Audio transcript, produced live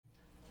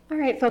All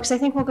right, folks, I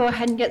think we'll go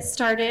ahead and get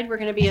started. We're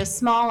going to be a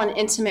small and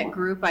intimate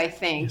group, I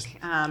think.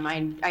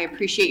 I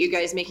appreciate you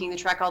guys making the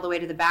trek all the way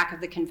to the back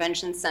of the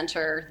convention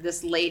center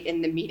this late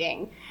in the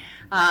meeting.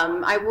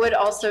 I would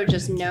also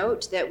just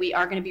note that we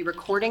are going to be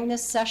recording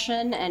this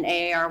session, and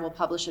AAR will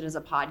publish it as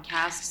a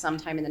podcast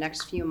sometime in the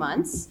next few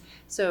months.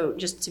 So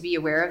just to be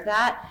aware of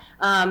that.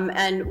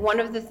 And one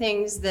of the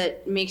things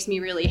that makes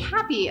me really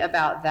happy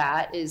about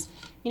that is,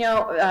 we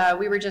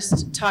were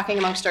just talking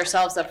amongst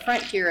ourselves up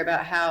front here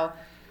about how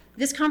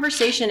this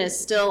conversation is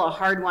still a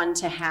hard one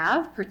to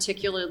have,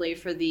 particularly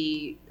for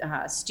the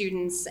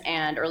students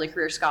and early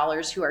career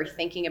scholars who are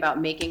thinking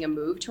about making a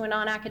move to a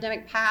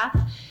non-academic path.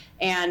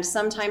 And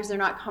sometimes they're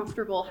not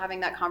comfortable having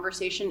that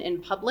conversation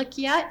in public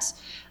yet.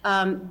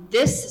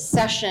 This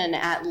session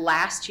at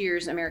last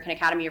year's American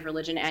Academy of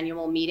Religion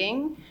annual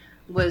meeting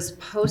was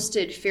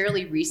posted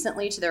fairly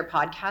recently to their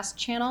podcast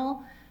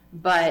channel,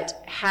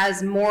 but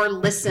has more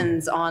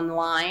listens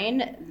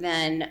online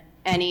than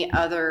any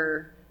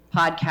other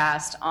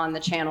podcast on the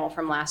channel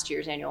from last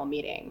year's annual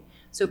meeting.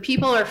 So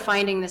people are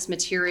finding this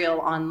material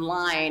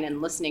online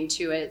and listening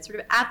to it sort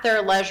of at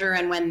their leisure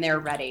and when they're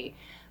ready.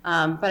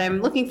 But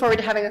I'm looking forward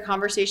to having a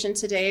conversation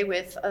today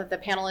with the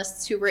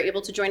panelists who were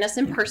able to join us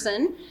in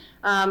person.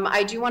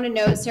 I do want to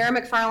note Sarah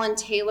McFarland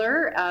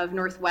Taylor of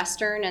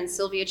Northwestern and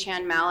Sylvia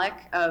Chan Malik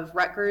of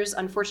Rutgers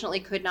unfortunately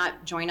could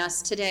not join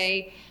us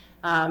today,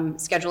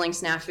 scheduling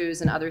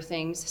snafus and other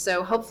things.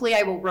 So hopefully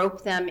I will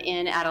rope them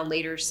in at a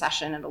later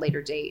session at a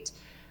later date.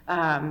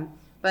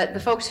 But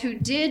the folks who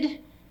did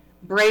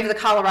brave the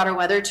Colorado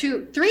weather,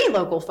 three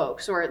local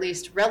folks, or at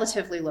least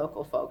relatively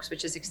local folks,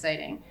 which is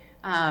exciting.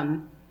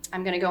 I'm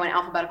going to go in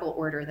alphabetical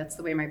order. That's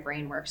the way my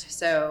brain works.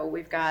 So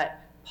we've got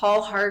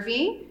Paul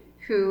Harvey,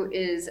 who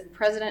is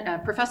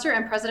professor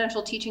and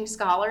presidential teaching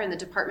scholar in the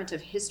Department of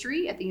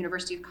History at the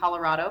University of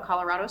Colorado,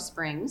 Colorado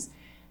Springs,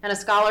 and a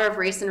scholar of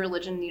race and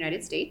religion in the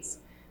United States.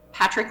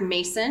 Patrick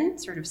Mason,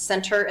 sort of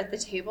center at the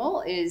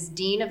table, is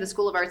Dean of the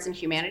School of Arts and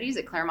Humanities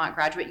at Claremont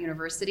Graduate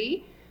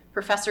University,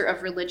 Professor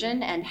of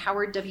Religion and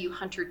Howard W.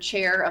 Hunter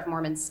Chair of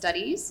Mormon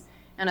Studies,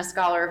 and a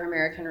scholar of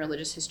American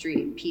Religious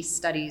History, Peace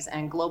Studies,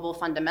 and Global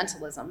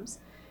Fundamentalisms.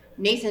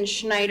 Nathan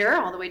Schneider,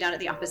 all the way down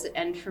at the opposite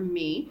end from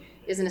me,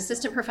 is an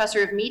assistant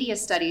professor of media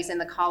studies in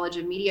the College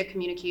of Media,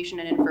 Communication,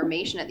 and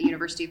Information at the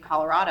University of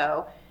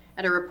Colorado,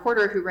 and a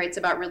reporter who writes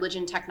about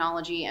religion,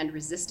 technology, and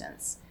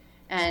resistance.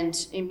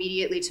 And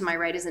immediately to my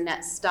right is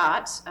Annette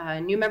Stott, a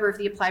new member of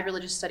the Applied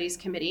Religious Studies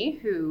Committee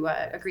who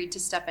agreed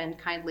to step in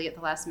kindly at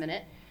the last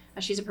minute.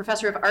 She's a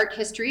professor of art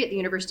history at the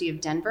University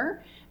of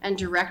Denver and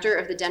director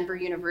of the Denver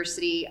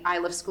University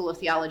Iliff School of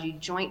Theology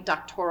Joint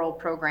Doctoral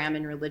Program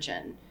in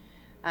Religion.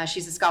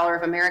 She's a scholar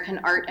of American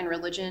art and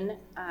religion,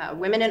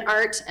 women in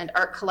art, and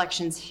art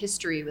collections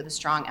history with a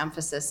strong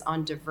emphasis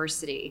on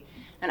diversity.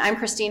 And I'm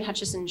Christine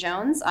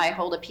Hutchison-Jones. I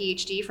hold a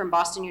PhD from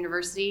Boston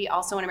University,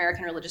 also in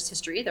American Religious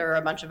History. There are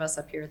a bunch of us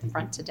up here at the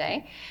front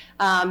today.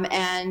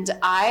 And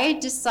I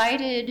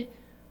decided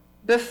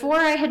before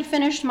I had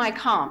finished my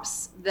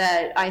comps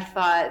that I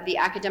thought the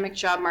academic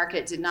job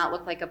market did not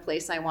look like a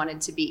place I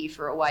wanted to be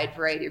for a wide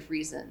variety of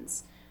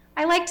reasons.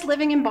 I liked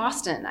living in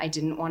Boston. I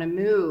didn't want to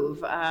move.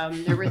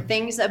 There were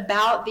things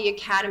about the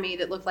academy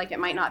that looked like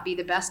it might not be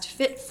the best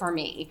fit for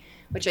me,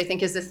 which I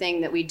think is the thing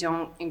that we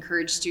don't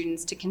encourage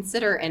students to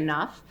consider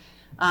enough.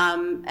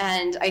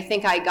 And I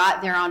think I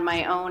got there on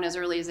my own as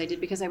early as I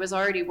did because I was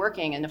already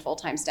working in a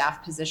full-time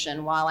staff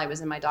position while I was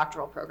in my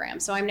doctoral program.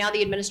 So I'm now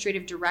the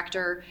administrative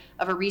director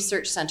of a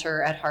research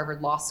center at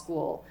Harvard Law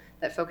School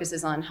that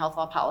focuses on health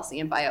law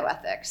policy and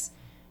bioethics.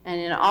 And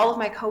in all of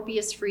my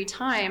copious free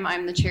time,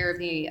 I'm the chair of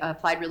the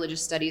Applied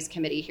Religious Studies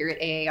Committee here at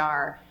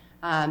AAR.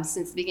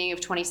 Since the beginning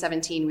of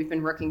 2017, we've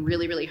been working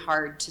really, really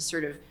hard to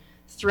sort of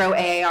throw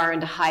AAR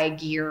into high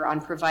gear on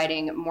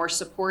providing more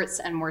supports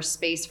and more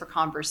space for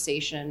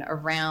conversation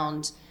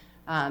around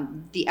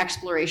the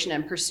exploration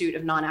and pursuit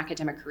of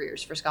non-academic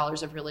careers for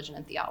scholars of religion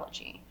and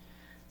theology.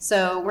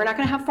 So we're not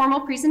going to have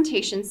formal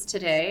presentations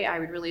today. I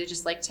would really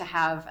just like to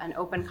have an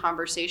open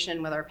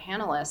conversation with our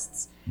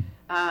panelists.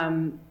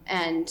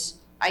 And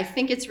I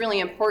think it's really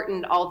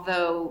important,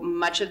 although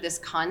much of this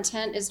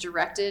content is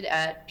directed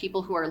at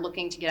people who are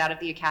looking to get out of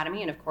the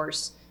academy, and of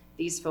course,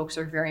 these folks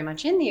are very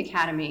much in the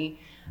academy.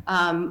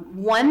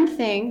 One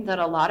thing that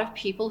a lot of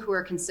people who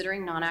are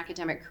considering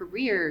non-academic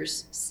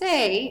careers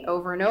say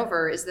over and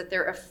over is that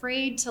they're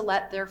afraid to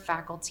let their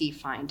faculty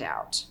find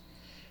out.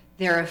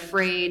 They're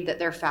afraid that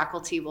their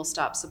faculty will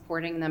stop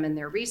supporting them in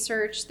their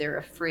research. They're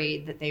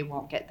afraid that they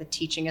won't get the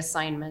teaching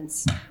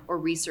assignments or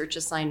research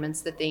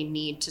assignments that they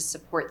need to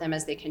support them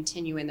as they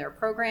continue in their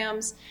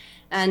programs.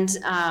 And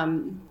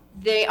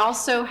they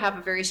also have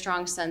a very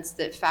strong sense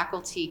that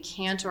faculty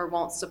can't or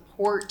won't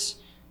support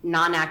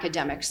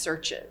non-academic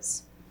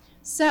searches.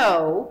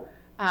 So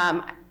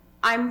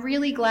I'm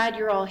really glad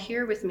you're all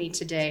here with me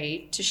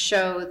today to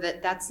show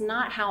that that's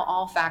not how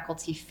all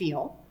faculty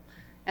feel,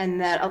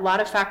 and that a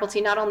lot of faculty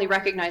not only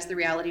recognize the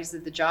realities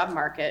of the job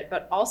market,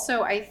 but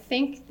also I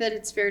think that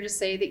it's fair to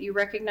say that you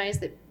recognize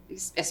that,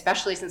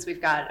 especially since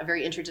we've got a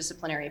very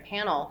interdisciplinary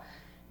panel,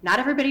 Not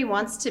everybody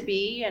wants to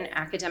be an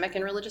academic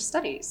in religious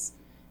studies,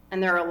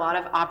 and there are a lot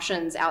of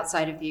options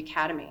outside of the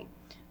academy.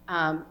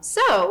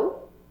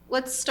 So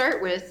let's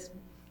start with,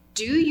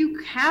 do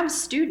you have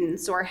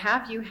students or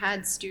have you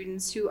had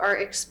students who are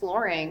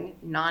exploring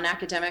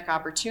non-academic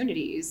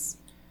opportunities,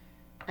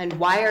 and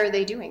why are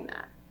they doing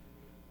that?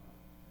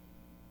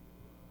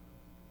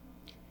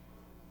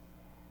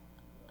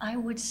 I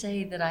would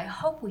say that I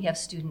hope we have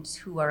students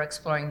who are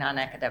exploring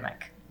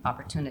non-academic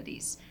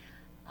opportunities.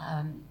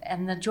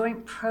 And the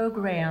joint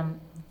program,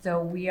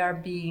 though we are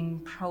being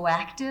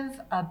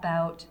proactive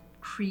about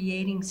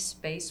creating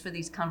space for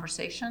these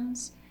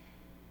conversations,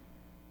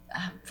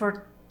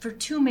 for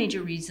two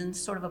major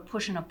reasons, sort of a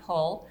push and a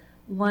pull.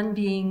 One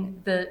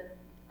being the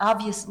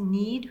obvious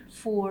need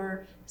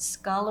for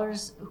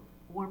scholars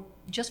or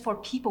just for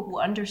people who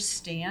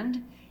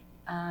understand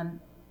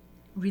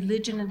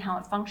religion and how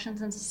it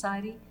functions in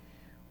society,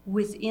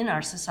 within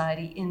our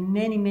society in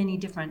many, many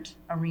different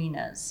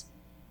arenas.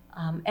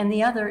 And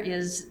the other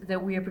is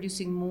that we are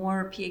producing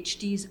more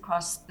PhDs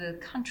across the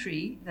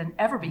country than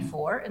ever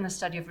before in the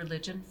study of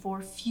religion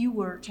for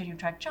fewer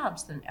tenure-track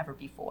jobs than ever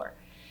before.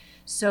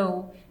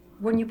 So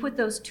when you put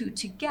those two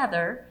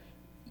together,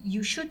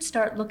 you should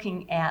start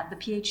looking at the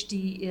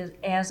PhD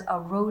as a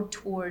road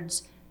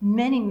towards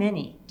many,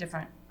 many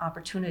different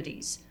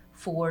opportunities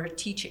for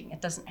teaching.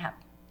 It doesn't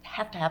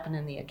have to happen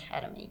in the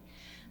academy.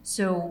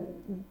 So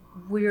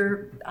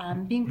we're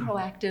being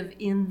proactive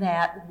in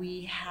that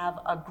we have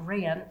a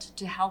grant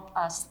to help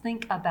us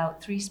think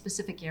about 3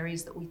 specific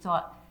areas that we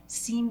thought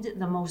seemed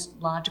the most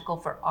logical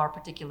for our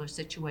particular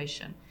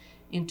situation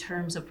in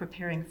terms of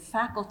preparing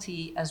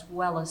faculty as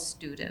well as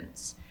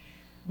students.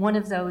 One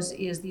of those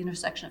is the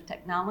intersection of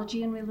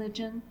technology and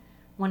religion.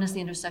 One is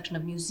the intersection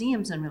of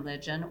museums and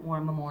religion,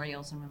 or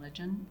memorials and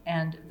religion.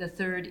 And the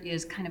third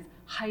is kind of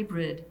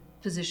hybrid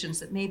positions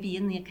that may be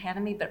in the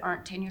academy but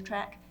aren't tenure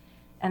track.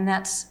 And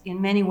that's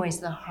in many ways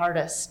the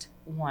hardest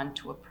one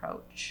to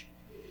approach.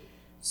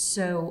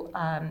 So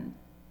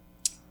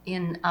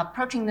in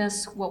approaching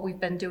this, what we've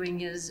been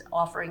doing is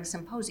offering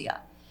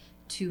symposia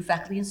to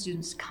faculty and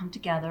students to come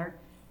together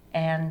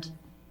and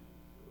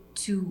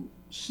to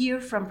hear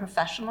from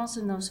professionals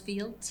in those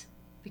fields.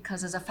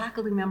 Because as a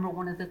faculty member,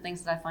 one of the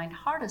things that I find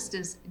hardest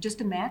is just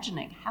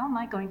imagining, how am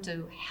I going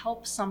to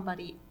help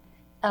somebody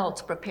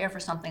else prepare for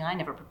something I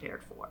never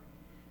prepared for,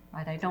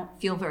 right? I don't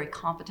feel very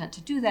competent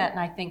to do that, and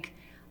I think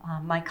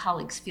my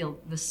colleagues feel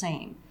the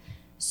same.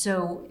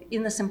 So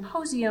in the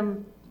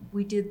symposium,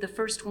 we did the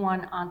first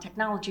one on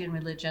technology and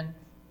religion.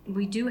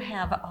 We do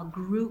have a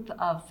group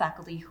of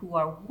faculty who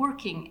are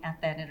working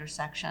at that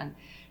intersection,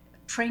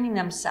 training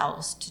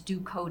themselves to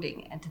do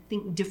coding and to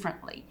think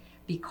differently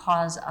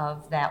because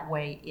of that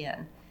way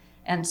in.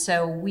 And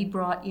so we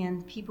brought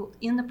in people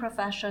in the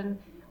profession,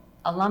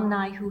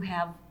 alumni who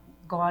have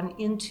gone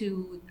in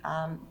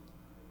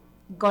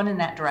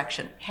that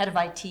direction, head of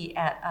IT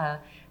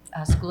at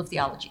a School of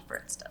Theology, for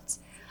instance.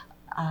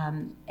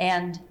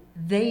 And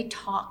they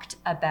talked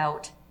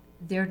about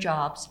their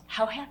jobs,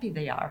 how happy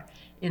they are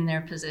in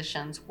their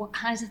positions, what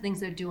kinds of things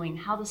they're doing,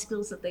 how the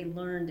skills that they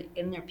learned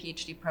in their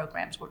PhD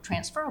programs were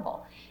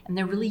transferable. And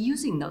they're really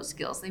using those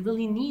skills. They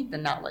really need the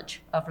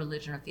knowledge of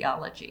religion or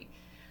theology.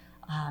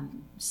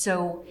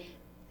 So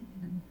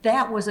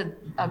that was a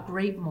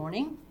great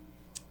morning.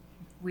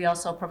 We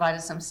also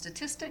provided some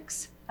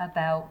statistics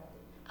about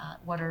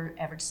what are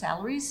average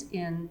salaries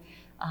in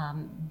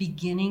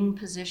beginning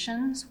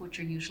positions, which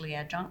are usually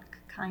adjunct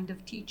kind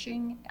of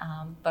teaching,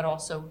 but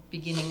also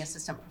beginning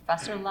assistant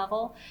professor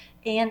level,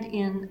 and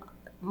in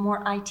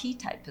more IT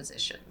type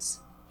positions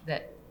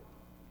that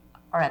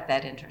are at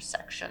that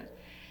intersection.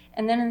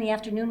 And then in the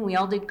afternoon, we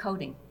all did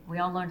coding. We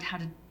all learned how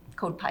to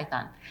code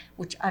Python,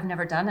 which I've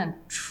never done and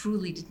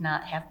truly did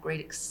not have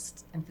great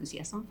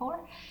enthusiasm for.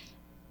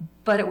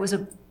 But it was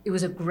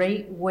a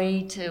great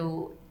way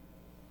to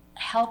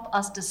help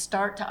us to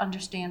start to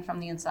understand from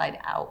the inside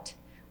out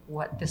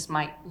what this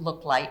might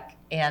look like.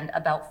 And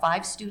about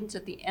 5 students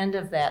at the end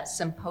of that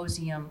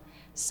symposium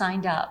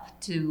signed up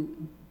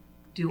to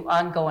do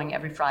ongoing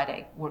every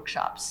Friday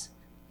workshops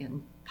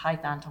in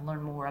Python to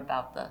learn more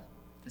about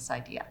this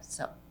idea.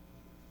 So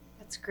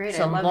that's great.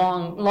 Some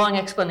long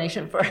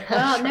explanation for.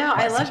 Well, no,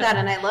 I love that,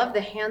 and I love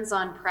the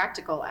hands-on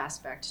practical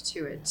aspect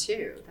to it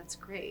too. That's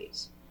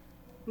great.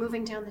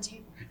 Moving down the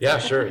table. Yeah,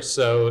 sure.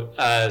 So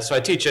I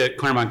teach at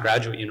Claremont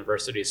Graduate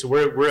University. So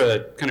we're a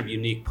kind of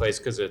unique place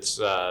because it's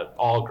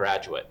all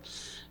graduate.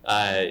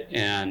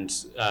 And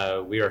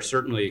we are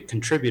certainly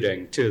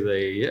contributing to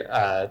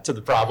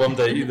the problem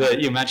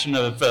that you mentioned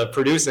of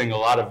producing a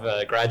lot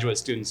of graduate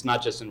students,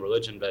 not just in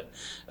religion, but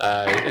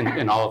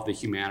in all of the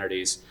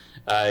humanities,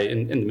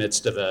 in the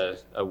midst of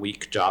a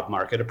weak job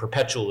market, a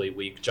perpetually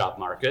weak job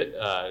market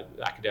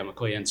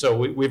academically. And so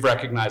we've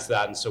recognized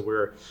that, and so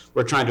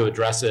we're trying to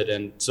address it.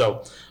 And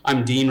so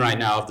I'm dean right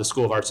now of the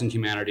School of Arts and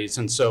Humanities,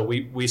 and so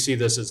we see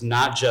this as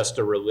not just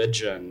a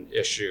religion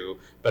issue,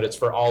 but it's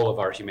for all of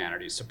our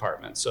humanities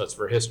departments. So it's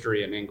for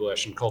history and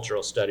English and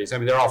cultural studies. I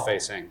mean, they're all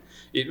facing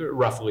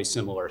roughly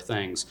similar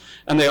things,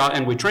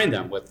 and we train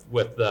them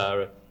with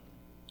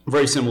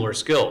very similar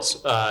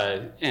skills,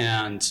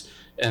 and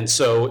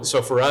so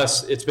for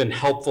us, it's been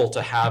helpful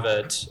to have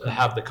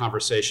the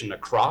conversation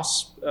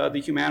across the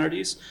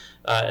humanities,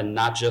 and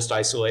not just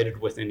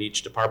isolated within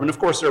each department. Of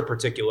course, there are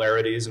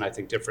particularities, and I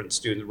think different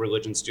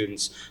religion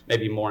students may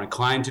be more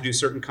inclined to do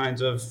certain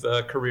kinds of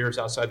careers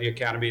outside the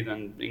academy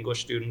than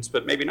English students,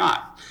 but maybe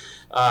not.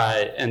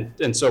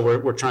 And so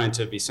we're trying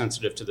to be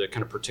sensitive to the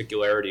kind of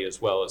particularity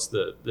as well as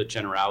the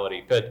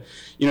generality. But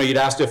you'd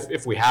asked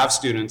if we have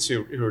students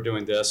who are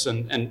doing this,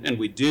 and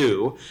we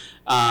do.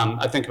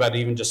 I think about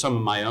even just some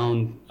of my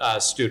own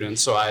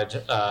students. So I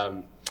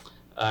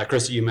had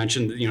Christy, you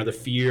mentioned the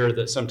fear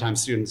that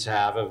sometimes students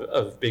have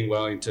of being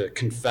willing to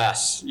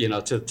confess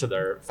to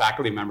their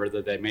faculty member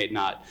that they may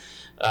not.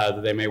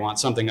 That they may want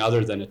something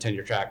other than a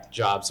tenure track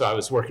job. So I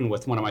was working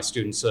with one of my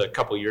students a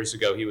couple years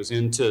ago. He was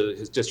into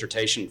his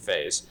dissertation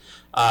phase.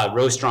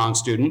 Really strong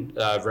student,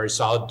 very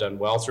solid, done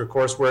well through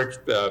coursework,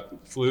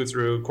 flew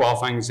through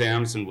qualifying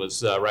exams and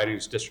was writing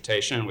his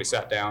dissertation. And we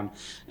sat down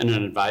in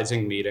an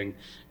advising meeting,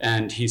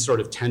 and he sort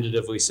of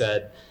tentatively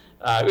said,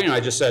 I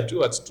just said,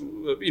 let's,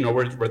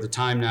 we're at the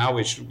time now.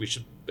 We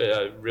should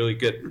really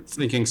get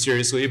thinking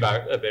seriously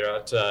about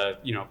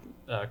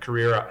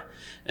career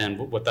and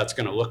what that's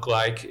going to look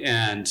like.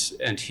 And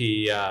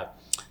he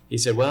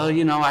said, well,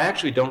 I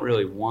actually don't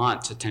really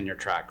want a tenure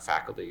track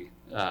faculty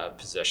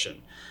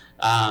position.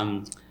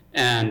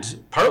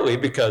 And partly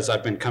because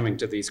I've been coming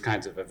to these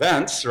kinds of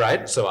events,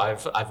 right? So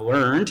I've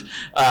learned.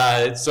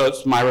 So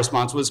my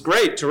response was,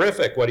 great,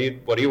 terrific. What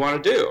do you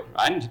want to do?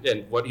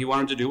 And what he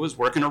wanted to do was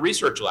work in a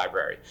research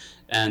library.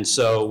 And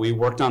so we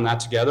worked on that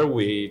together.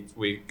 We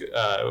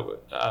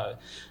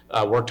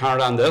worked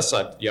hard on this.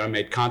 I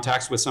made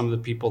contacts with some of the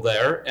people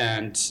there,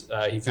 and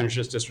he finished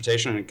his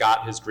dissertation and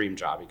got his dream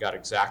job. He got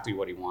exactly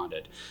what he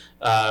wanted.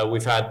 I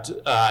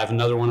have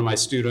another one of my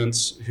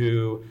students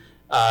who.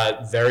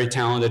 Very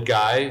talented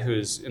guy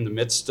who's in the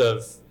midst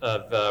of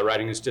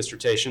writing his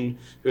dissertation,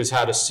 who's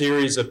had a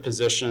series of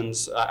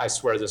positions. I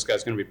swear this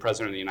guy's going to be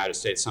president of the United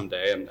States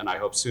someday, and I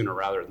hope sooner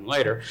rather than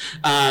later.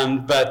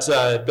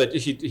 But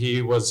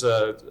he was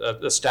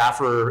a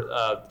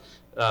staffer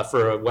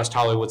for a West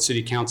Hollywood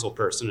City Council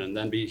person, and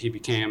then he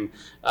became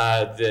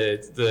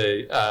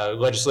the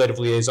legislative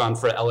liaison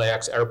for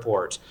LAX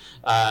Airport.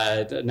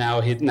 Now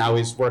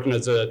he's working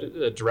as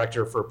a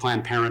director for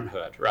Planned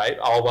Parenthood, right?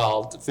 All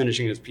while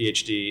finishing his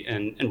PhD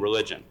in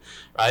religion,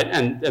 right?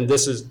 And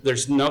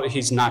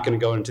he's not going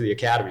to go into the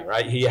academy,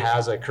 right? He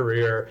has a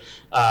career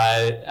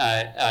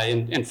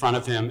in front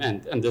of him,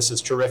 and this is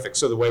terrific.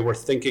 So the way we're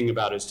thinking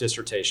about his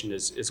dissertation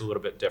is a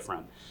little bit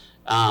different.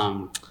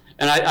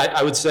 And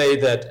I would say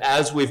that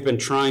as we've been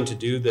trying to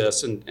do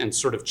this and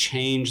sort of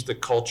change the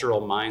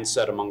cultural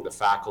mindset among the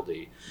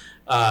faculty,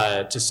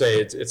 to say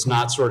it's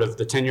not sort of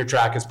the tenure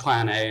track is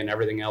plan A and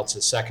everything else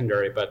is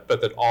secondary, but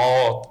that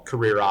all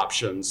career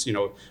options,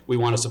 we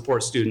want to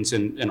support students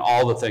in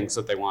all the things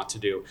that they want to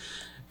do.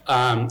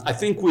 I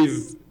think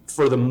we've,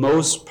 for the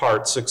most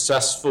part,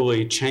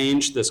 successfully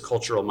changed this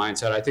cultural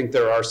mindset. I think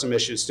there are some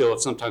issues still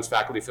if sometimes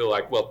faculty feel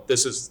like, well,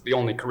 this is the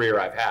only career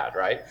I've had,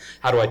 right?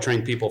 How do I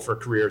train people for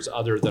careers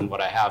other than what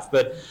I have?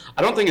 But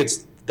I don't think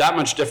it's that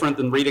much different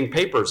than reading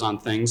papers on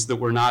things that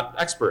we're not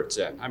experts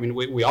in. I mean,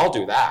 we all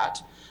do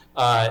that.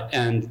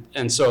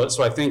 And so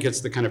I think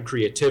it's the kind of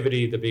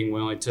creativity, the being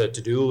willing to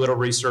do a little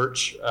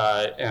research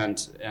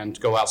and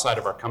go outside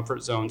of our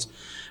comfort zones.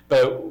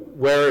 But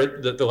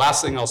where the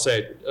last thing I'll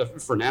say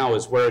for now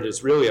is where it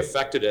has really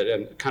affected it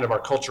and kind of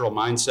our cultural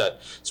mindset.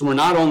 So we're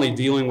not only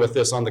dealing with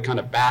this on the kind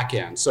of back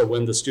end. So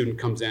when the student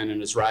comes in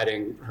and is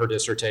writing her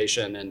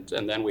dissertation and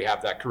then we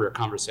have that career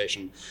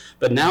conversation.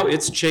 But now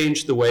it's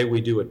changed the way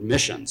we do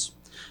admissions.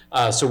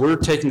 So we're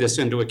taking this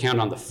into account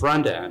on the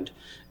front end.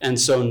 And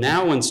so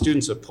now when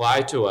students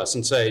apply to us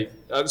and say,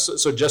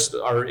 so just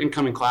our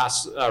incoming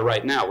class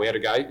right now, we had a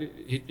guy,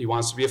 he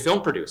wants to be a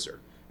film producer.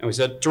 And we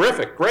said,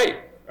 terrific, great.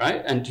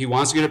 Right? And he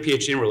wants to get a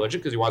PhD in religion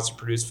because he wants to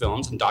produce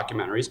films and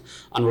documentaries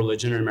on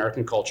religion and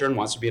American culture and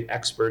wants to be an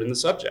expert in the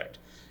subject.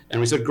 And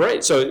we said,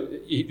 great. So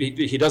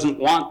he doesn't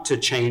want to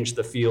change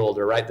the field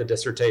or write the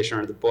dissertation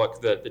or the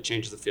book that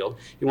changes the field.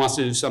 He wants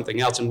to do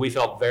something else. And we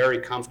felt very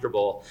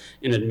comfortable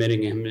in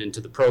admitting him into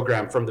the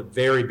program from the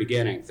very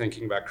beginning,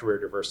 thinking about career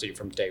diversity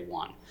from day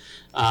one.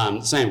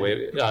 Same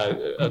way,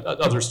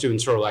 other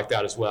students are like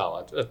that as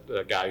well.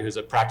 A guy who's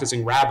a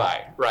practicing rabbi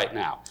right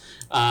now.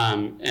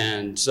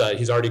 And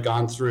he's already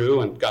gone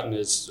through and gotten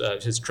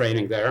his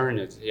training there,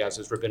 and he has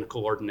his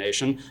rabbinical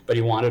ordination, but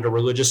he wanted a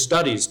religious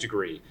studies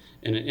degree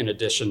in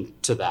addition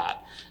to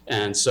that.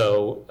 And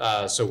so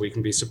we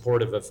can be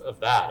supportive of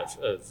that,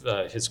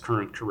 of his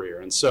current career.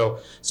 And so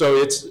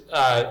it's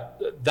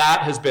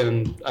that has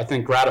been, I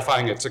think,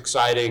 gratifying. It's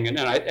exciting, and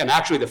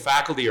actually the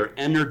faculty are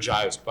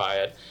energized by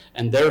it,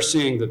 and they're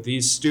seeing that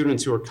these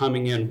students who are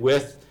coming in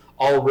with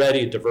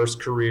already diverse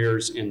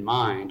careers in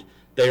mind,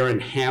 they are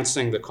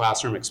enhancing the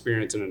classroom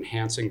experience and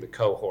enhancing the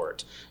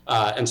cohort.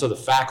 And so the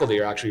faculty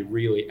are actually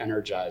really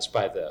energized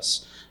by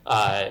this.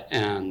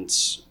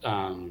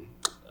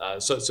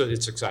 So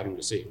it's exciting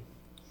to see.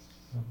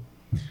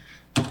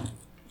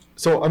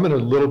 So I'm in a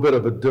little bit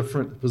of a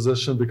different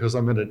position because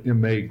I'm in an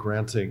MA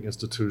granting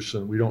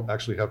institution. We don't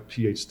actually have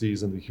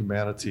PhDs in the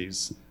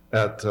humanities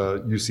at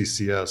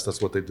UCCS. That's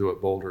what they do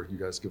at Boulder. You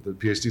guys give the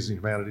PhDs in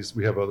humanities.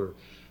 We have other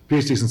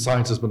PhDs in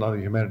sciences, but not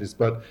in humanities.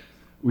 But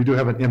we do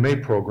have an MA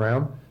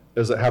program.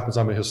 As it happens,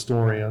 I'm a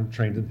historian,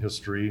 trained in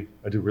history.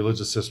 I do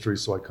religious history,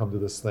 so I come to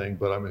this thing,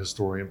 but I'm a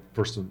historian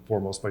first and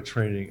foremost by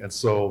training. And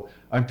so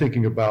I'm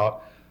thinking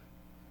about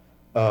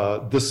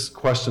this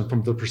question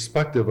from the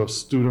perspective of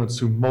students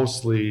who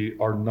mostly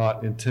are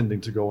not intending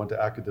to go into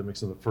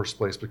academics in the first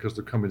place because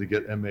they're coming to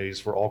get MAs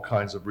for all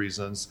kinds of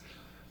reasons.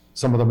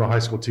 Some of them are high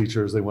school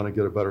teachers. They want to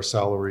get a better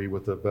salary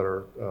with a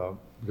better,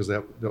 because they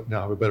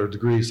now have a better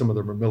degree. Some of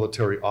them are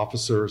military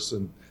officers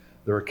and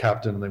they're a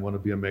captain and they want to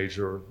be a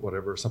major or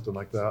whatever, something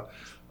like that.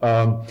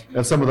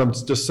 And some of them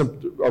just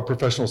are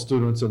professional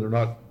students and they're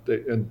not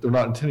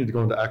intending to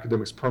go into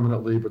academics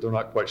permanently, but they're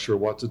not quite sure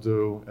what to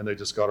do. And they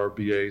just got our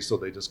BA, so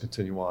they just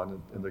continue on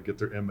and they get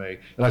their MA.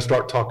 And I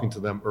start talking to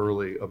them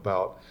early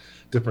about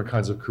different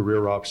kinds of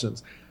career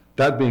options.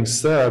 That being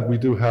said, we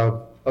do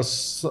have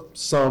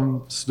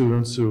some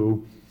students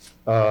who,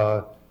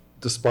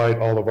 despite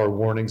all of our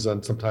warnings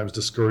and sometimes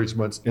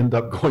discouragements, end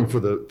up going for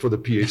the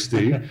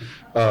PhD.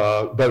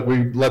 But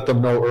we let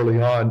them know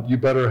early on, you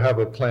better have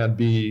a plan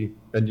B,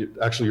 and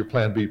your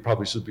plan B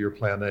probably should be your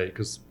plan A,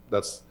 because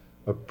that's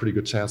a pretty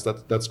good chance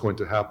that that's going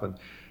to happen.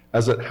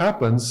 As it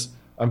happens,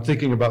 I'm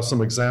thinking about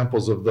some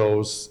examples of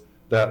those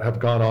that have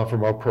gone on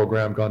from our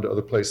program, gone to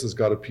other places,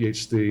 got a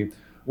PhD,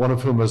 one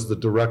of whom is the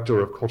director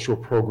of cultural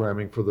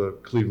programming for the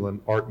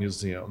Cleveland Art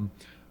Museum,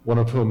 one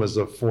of whom is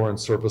a foreign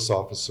service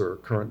officer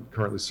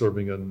currently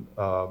serving in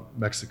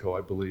Mexico,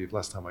 I believe,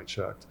 last time I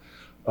checked.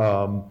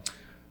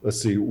 Let's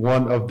see,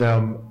 one of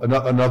them,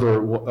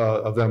 another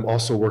of them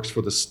also works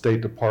for the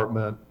State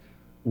Department.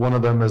 One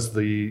of them is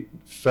the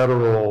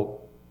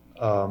federal,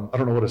 I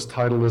don't know what his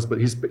title is, but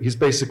he's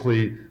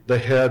basically the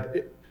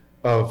head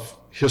of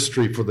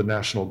history for the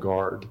National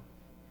Guard,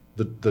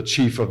 the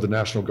chief of the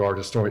National Guard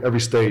historian. Every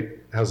state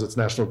has its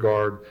National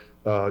Guard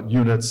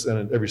units,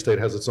 and every state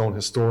has its own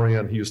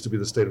historian. He used to be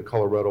the state of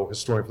Colorado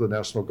historian for the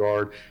National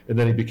Guard, and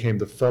then he became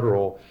the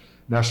federal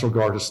National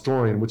Guard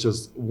historian, which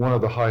is one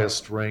of the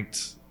highest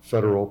ranked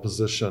federal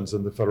positions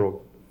in the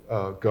federal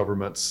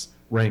government's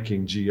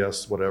ranking,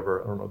 GS,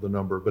 whatever, I don't know the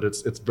number, but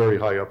it's very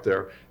high up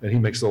there, and he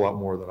makes a lot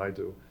more than I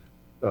do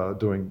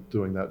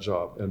doing that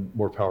job, and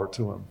more power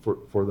to him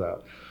for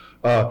that.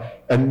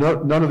 And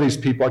none of these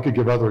people, I could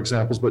give other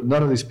examples, but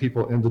none of these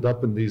people ended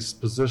up in these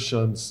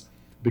positions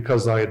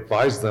because I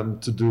advised them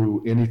to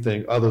do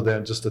anything other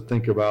than just to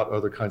think about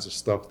other kinds of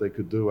stuff they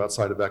could do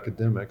outside of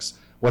academics.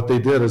 What they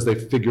did is they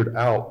figured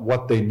out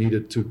what they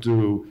needed to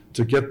do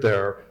to get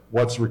there,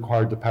 what's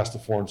required to pass the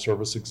Foreign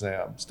Service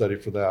exam, study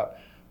for that,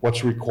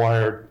 what's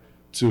required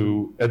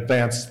to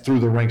advance through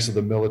the ranks of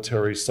the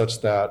military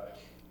such that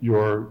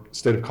your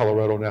state of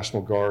Colorado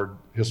National Guard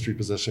history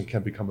position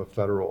can become a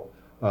federal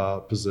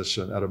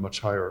position at a much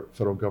higher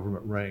federal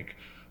government rank.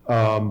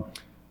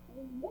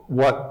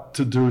 What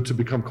to do to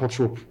become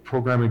cultural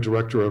programming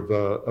director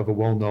of a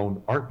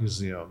well-known art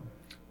museum,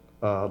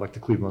 like the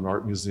Cleveland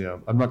Art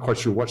Museum. I'm not quite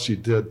sure what she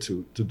did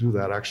to do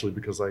that, actually,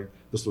 because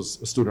this was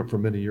a student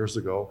from many years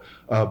ago,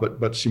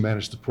 but she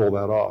managed to pull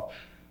that off.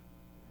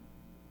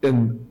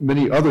 In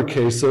many other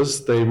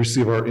cases, they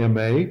receive our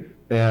MA,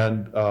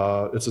 and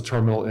it's a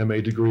terminal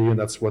MA degree, and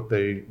that's what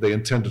they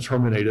intend to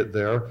terminate it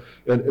there.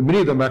 And many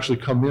of them actually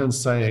come in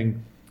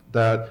saying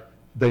that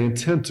they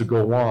intend to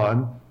go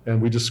on, and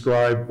we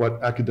describe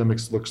what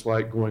academics looks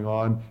like going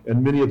on,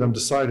 and many of them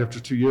decide after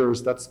 2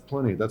 years, that's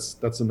plenty,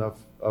 that's enough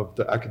of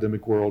the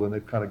academic world, and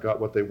they've kind of got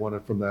what they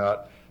wanted from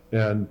that.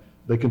 And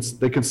they can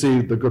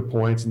see the good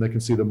points, and they can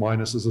see the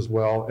minuses as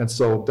well. And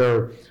so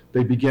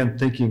they begin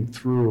thinking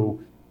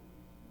through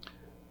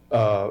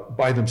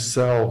by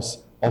themselves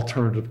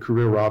alternative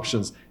career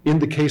options. In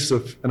the case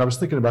of, and I was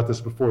thinking about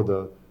this before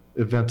the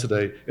event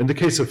today, in the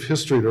case of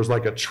history, there's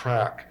like a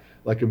track,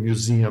 like a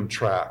museum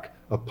track,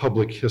 a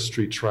public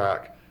history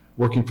track,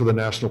 working for the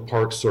National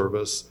Park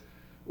Service,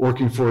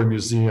 working for a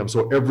museum.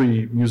 So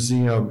every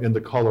museum in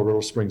the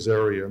Colorado Springs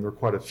area, and there are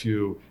quite a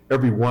few,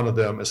 every one of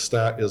them is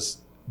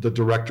the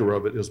director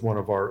of it is one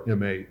of our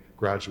MA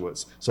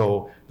graduates.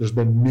 So there's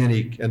been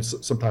many, and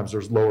sometimes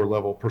there's lower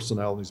level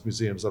personnel in these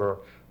museums that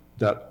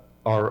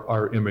are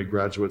our MA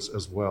graduates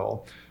as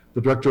well. The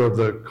director of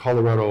the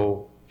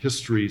Colorado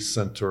History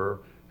Center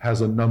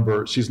has a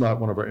number, she's not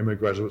one of our MA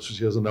graduates,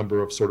 she has a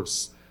number of sort of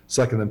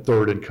second and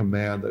third in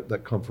command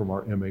that come from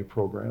our MA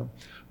program.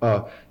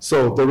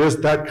 So there is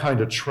that kind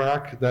of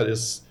track that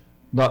is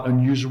not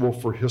unusual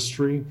for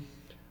history.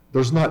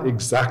 There's not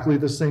exactly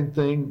the same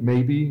thing,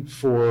 maybe,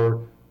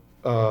 for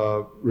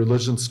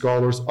religion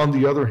scholars. On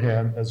the other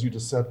hand, as you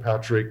just said,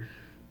 Patrick,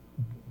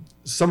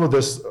 some of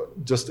this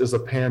just is a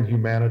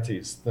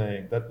pan-humanities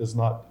thing that is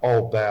not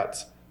all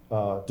that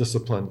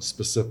discipline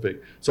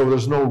specific. So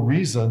there's no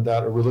reason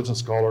that a religion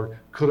scholar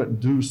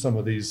couldn't do some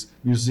of these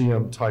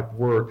museum type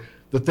work.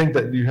 The thing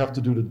that you have to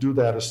do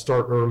that is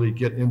start early,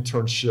 get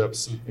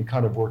internships, and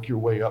kind of work your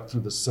way up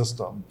through the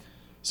system.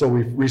 So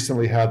we've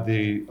recently had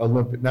the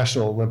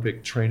National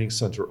Olympic Training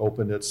Center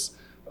open its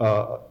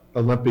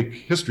Olympic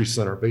History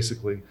Center,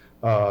 basically,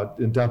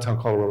 in downtown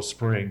Colorado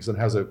Springs, and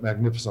has a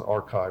magnificent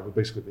archive of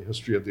basically the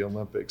history of the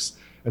Olympics.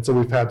 And so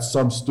we've had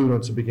some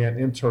students who began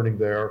interning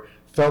there,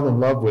 fell in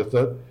love with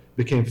it,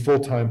 became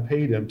full-time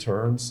paid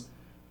interns,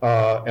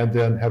 and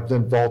then have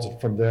then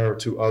vaulted from there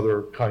to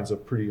other kinds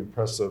of pretty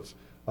impressive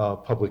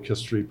public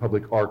history,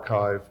 public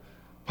archive,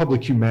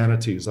 public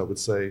humanities, I would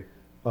say,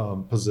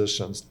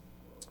 positions.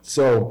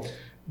 So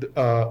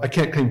I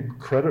can't claim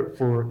credit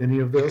for any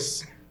of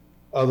this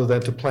other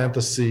than to plant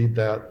the seed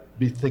that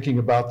be thinking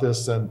about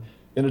this. And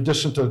in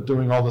addition to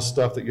doing all the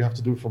stuff that you have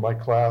to do for my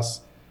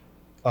class,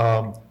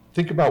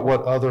 think about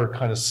what other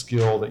kind of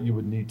skill that you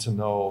would need to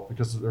know,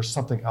 because there's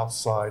something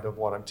outside of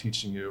what I'm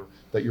teaching you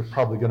that you're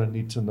probably going to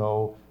need to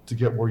know to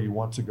get where you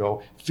want to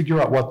go.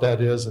 Figure out what that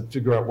is and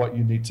figure out what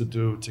you need to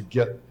do to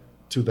get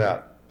to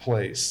that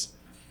place.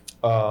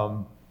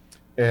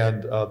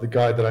 And the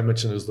guy that I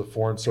mentioned is the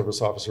Foreign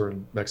Service officer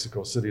in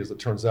Mexico City, as it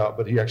turns out,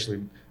 but he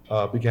actually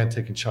began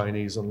taking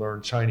Chinese and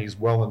learned Chinese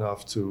well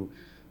enough to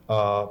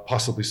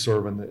possibly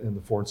serve in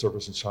the Foreign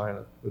Service in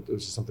China. It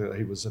was something that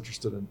he was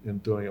interested in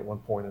doing at one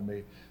point and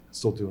may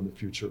still do in the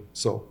future.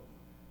 So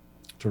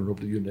turn it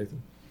over to you,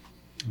 Nathan.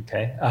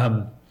 Okay.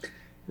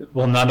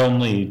 Well, not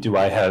only do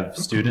I have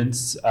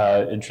students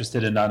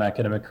interested in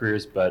non-academic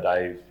careers, but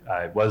I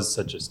was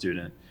such a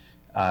student.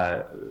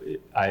 I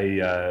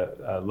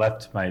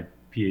left my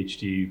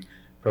PhD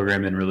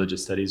program in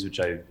religious studies, which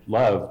I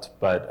loved,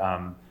 but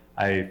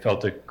I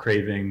felt a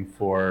craving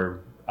for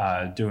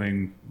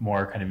doing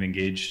more kind of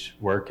engaged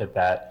work at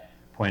that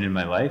point in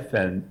my life,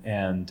 and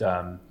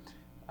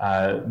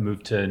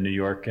moved to New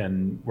York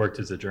and worked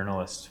as a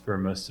journalist for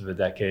most of a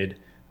decade.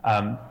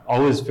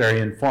 Always very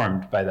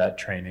informed by that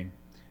training,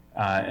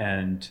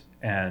 and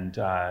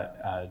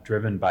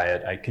driven by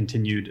it. I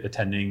continued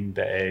attending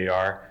the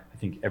AAR, I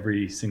think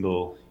every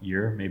single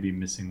year, maybe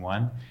missing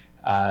one,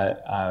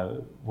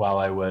 while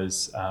I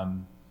was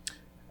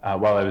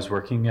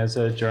working as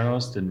a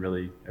journalist, and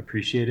really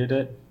appreciated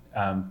it.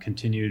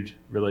 Continued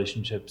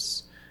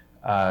relationships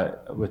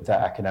with the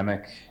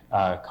academic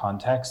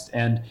context,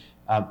 and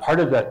part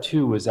of that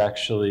too was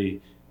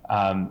actually,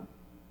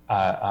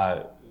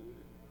 I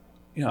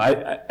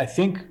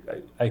think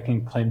I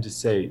can claim to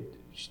say,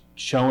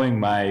 showing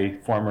my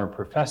former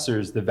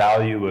professors the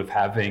value of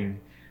having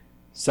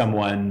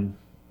someone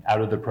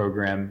out of the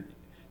program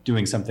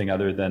doing something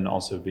other than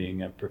also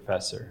being a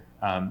professor.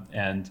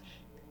 And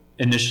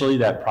initially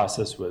that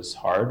process was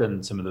hard,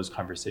 and some of those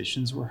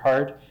conversations were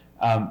hard.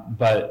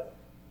 But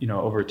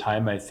over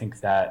time, I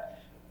think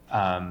that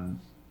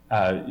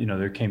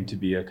there came to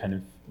be a kind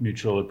of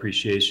mutual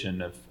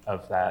appreciation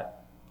of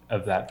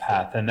that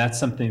path, and that's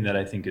something that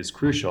I think is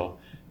crucial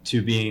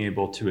to being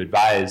able to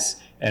advise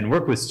and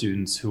work with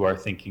students who are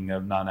thinking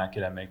of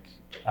non-academic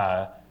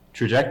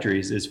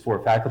trajectories, is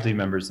for faculty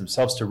members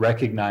themselves to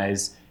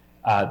recognize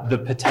the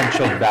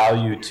potential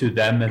value to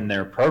them and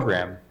their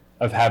program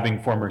of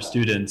having former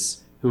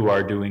students who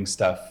are doing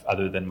stuff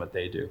other than what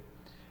they do.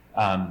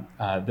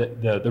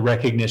 The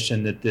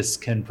recognition that this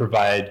can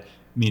provide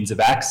means of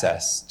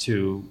access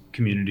to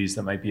communities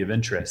that might be of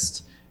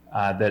interest,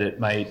 that it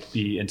might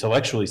be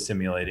intellectually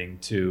stimulating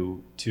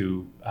to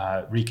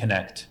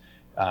reconnect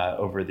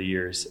over the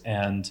years,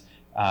 and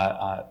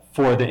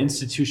for the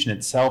institution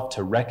itself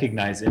to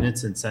recognize in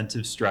its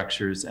incentive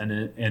structures and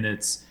in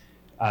its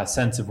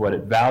sense of what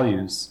it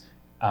values,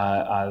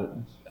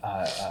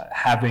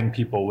 having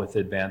people with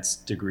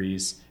advanced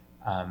degrees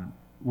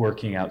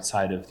working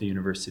outside of the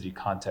university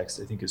context,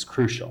 I think, is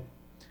crucial.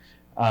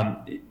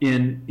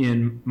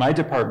 In my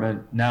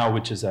department now,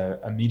 which is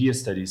a media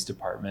studies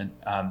department,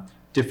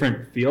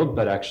 different field,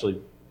 but actually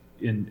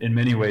in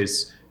many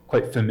ways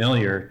quite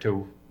familiar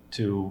to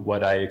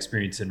what I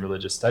experienced in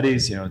religious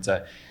studies. It's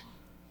a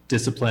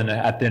discipline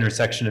at the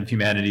intersection of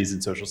humanities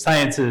and social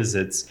sciences.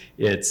 It's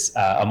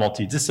a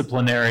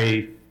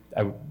multidisciplinary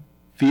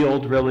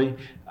field, really.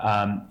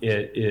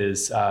 It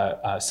is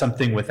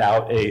something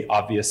without a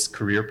obvious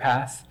career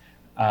path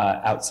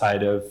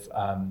outside of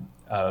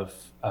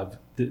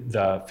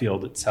the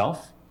field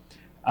itself.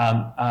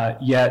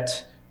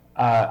 Yet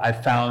I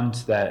found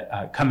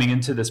that coming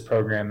into this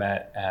program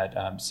at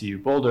CU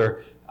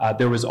Boulder,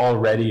 there was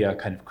already a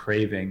kind of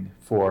craving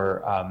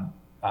for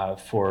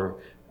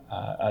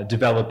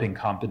developing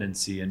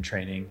competency and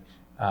training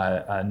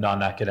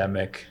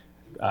non-academic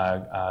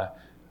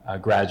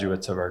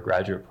graduates of our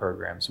graduate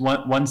programs.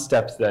 One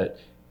step that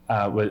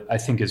I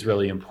think is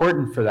really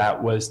important for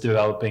that was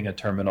developing a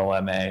terminal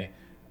MA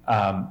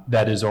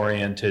that is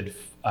oriented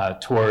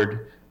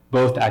toward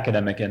both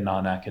academic and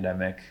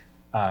non-academic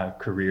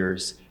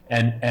careers,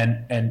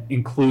 and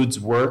includes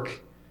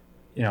work,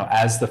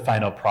 as the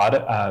final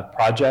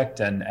project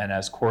and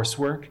as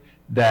coursework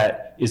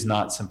that is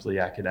not simply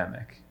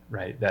academic,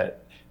 right?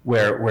 That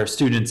where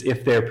students,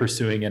 if they're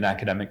pursuing an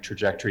academic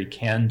trajectory,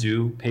 can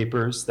do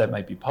papers that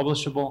might be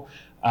publishable,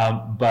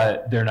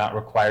 but they're not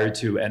required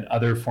to, and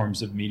other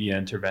forms of media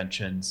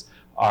interventions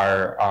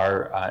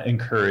are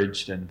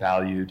encouraged and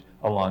valued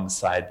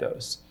alongside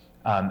those.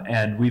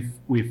 And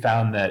we've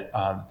found that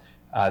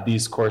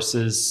these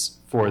courses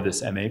for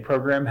this MA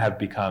program have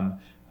become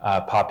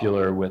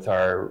popular with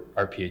our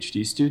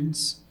PhD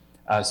students.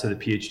 So the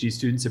PhD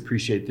students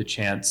appreciate the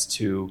chance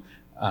to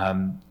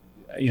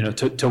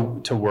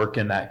work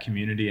in that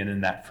community and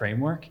in that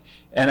framework.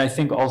 And I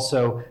think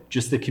also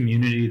just the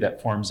community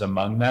that forms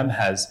among them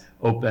has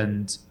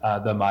opened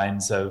the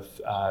minds of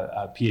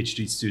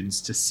PhD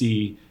students to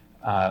see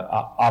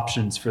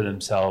options for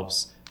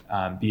themselves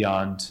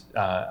beyond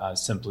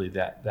simply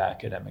the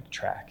academic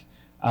track.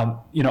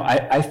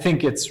 I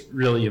think it's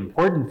really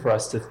important for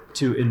us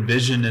to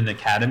envision an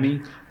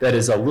academy that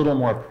is a little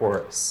more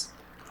porous.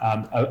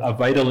 A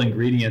vital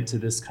ingredient to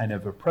this kind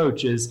of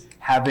approach is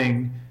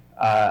having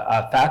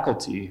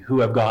faculty who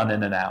have gone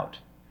in and out,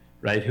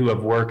 right? Who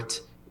have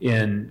worked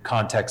in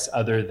contexts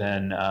other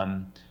than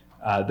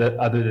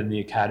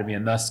the academy,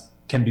 and thus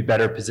can be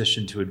better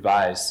positioned to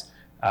advise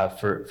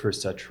for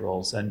such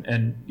roles. And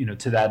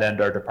to that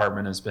end, our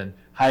department has been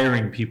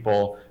hiring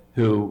people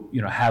who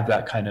have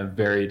that kind of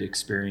varied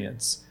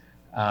experience,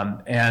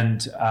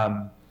 and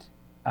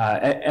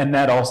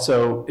that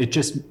also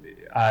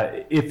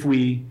if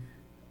we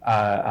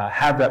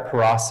have that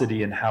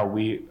porosity in how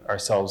we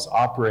ourselves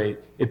operate,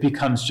 it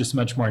becomes just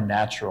much more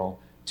natural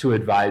to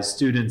advise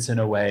students in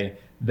a way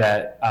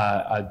that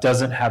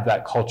doesn't have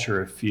that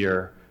culture of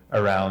fear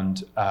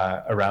around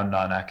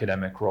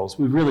non-academic roles.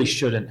 We really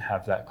shouldn't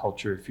have that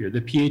culture of fear.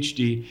 The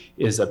PhD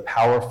is a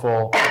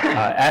powerful,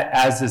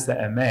 as is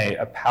the MA,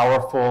 a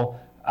powerful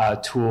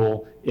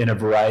tool in a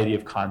variety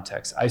of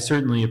contexts. I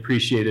certainly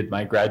appreciated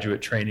my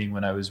graduate training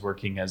when I was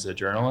working as a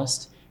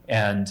journalist,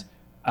 and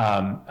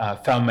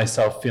found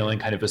myself feeling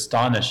kind of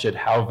astonished at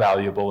how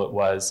valuable it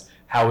was,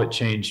 how it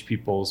changed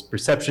people's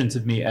perceptions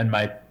of me and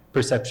my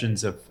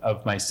perceptions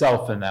of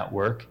myself in that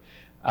work.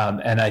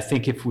 And I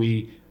think if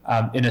we,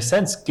 in a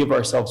sense, give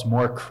ourselves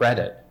more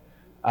credit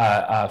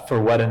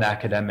for what an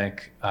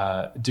academic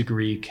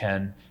degree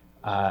can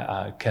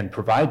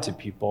provide to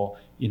people,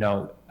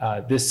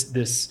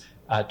 this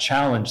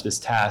challenge, this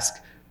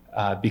task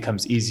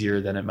becomes easier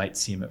than it might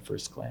seem at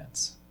first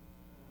glance.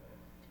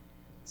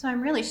 So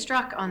I'm really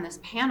struck on this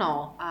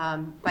panel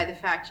by the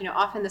fact,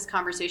 often this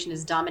conversation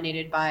is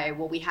dominated by,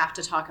 well, we have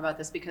to talk about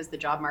this because the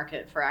job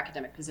market for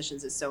academic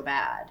positions is so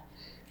bad.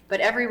 But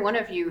every one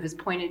of you has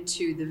pointed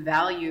to the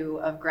value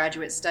of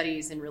graduate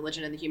studies in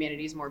religion and the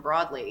humanities more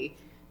broadly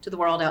to the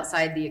world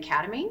outside the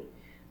academy.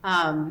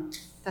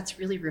 That's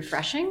really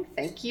refreshing.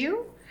 Thank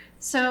you.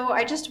 So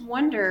I just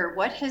wonder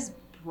what has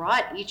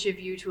brought each of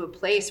you to a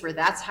place where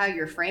that's how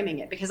you're framing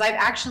it? Because I've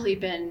actually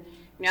been,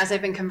 as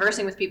I've been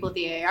conversing with people at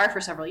the AAR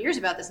for several years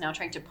about this now,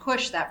 trying to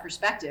push that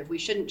perspective. We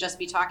shouldn't just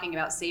be talking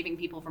about saving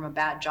people from a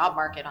bad job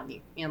market on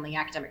the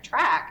academic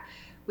track.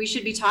 We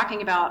should be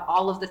talking about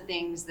all of the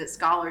things that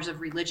scholars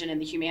of religion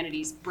and the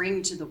humanities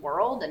bring to the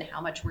world and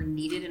how much we're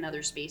needed in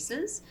other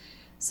spaces.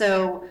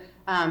 So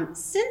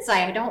since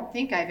I don't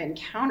think I've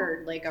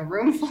encountered a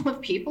room full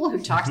of people who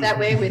talked that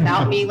way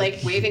without me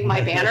waving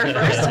my banner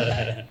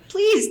first,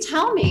 please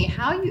tell me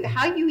how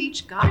you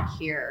each got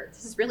here.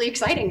 This is really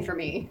exciting for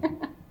me.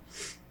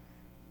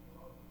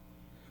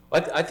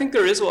 I think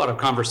there is a lot of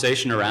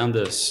conversation around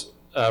this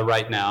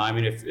right now. I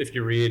mean, if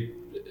you read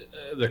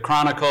the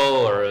Chronicle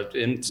or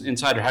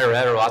Insider Higher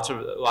Ed or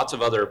lots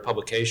of other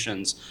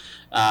publications,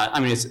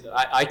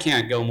 I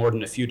can't go more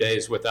than a few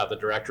days without the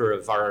director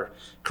of our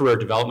career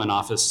development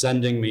office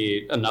sending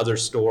me another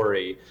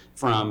story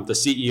from the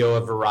CEO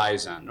of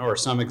Verizon or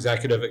some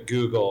executive at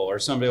Google or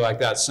somebody like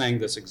that saying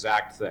this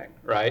exact thing,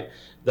 right?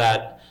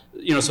 That,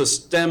 so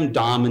STEM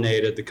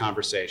dominated the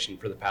conversation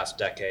for the past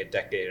decade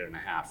and a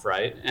half,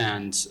 right?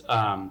 And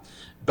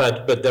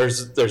but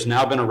there's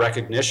now been a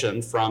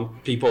recognition from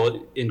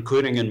people,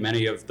 including in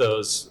many of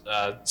those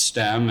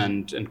STEM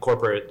and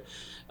corporate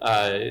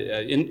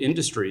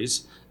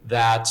industries,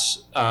 that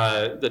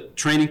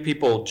training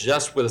people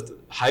just with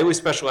highly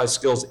specialized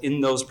skills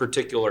in those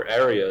particular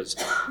areas,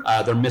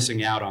 they're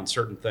missing out on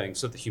certain things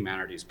that the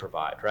humanities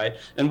provide, right?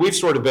 And we've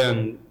sort of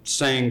been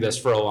saying this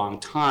for a long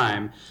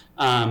time,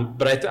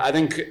 but I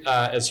think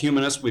as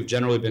humanists, we've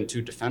generally been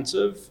too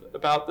defensive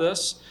about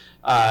this.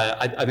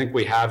 I think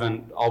we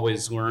haven't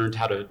always learned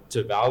how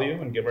to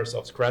value and give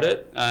ourselves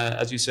credit,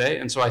 as you say.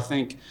 And so I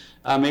think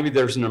maybe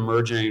there's an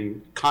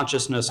emerging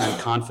consciousness and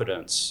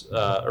confidence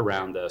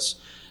around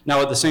this. Now,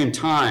 at the same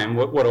time,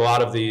 what a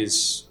lot of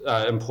these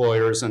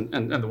employers and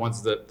the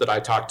ones that I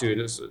talk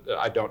to,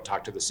 I don't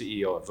talk to the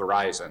CEO of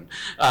Verizon,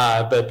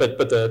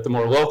 but the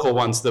more local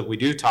ones that we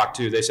do talk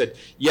to, they said,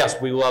 yes,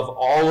 we love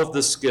all of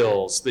the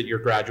skills that your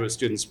graduate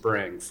students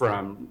bring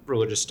from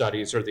religious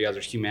studies or the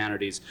other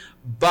humanities,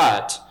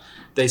 but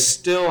they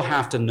still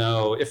have to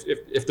know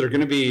if they're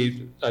going to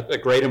be a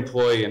great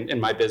employee in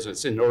my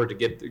business in order to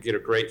get a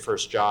great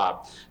first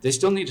job, they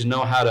still need to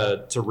know how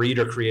to read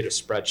or create a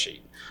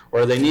spreadsheet.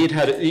 Or they need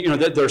how to,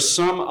 that there's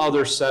some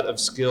other set of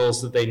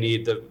skills that they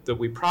need that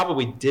we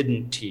probably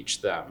didn't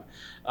teach them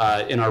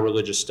in our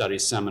religious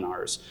studies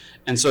seminars.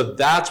 And so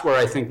that's where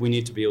I think we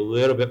need to be a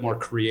little bit more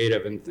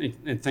creative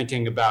in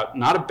thinking about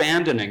not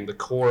abandoning the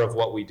core of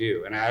what we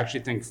do. And I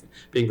actually think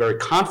being very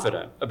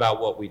confident about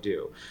what we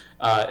do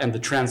and the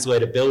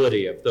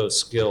translatability of those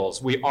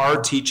skills. We are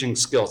teaching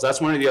skills.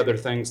 That's one of the other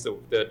things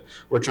that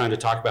we're trying to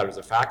talk about as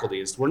a faculty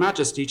is we're not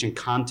just teaching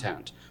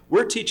content,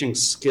 we're teaching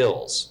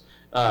skills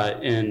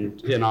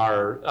in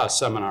our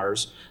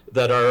seminars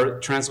that are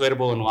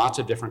translatable in lots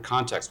of different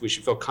contexts. We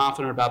should feel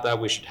confident about that.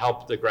 We should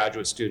help the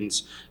graduate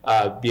students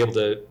be able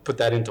to put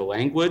that into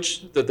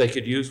language that they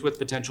could use with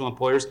potential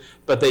employers,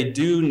 but they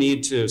do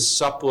need to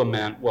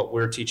supplement what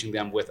we're teaching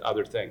them with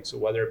other things. So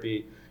whether it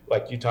be,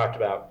 like you talked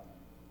about,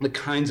 the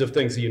kinds of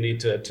things that you need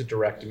to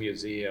direct a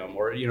museum,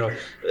 or,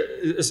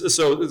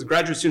 so the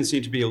graduate students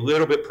need to be a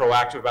little bit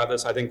proactive about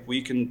this. I think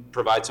we can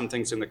provide some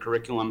things in the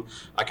curriculum.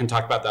 I can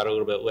talk about that a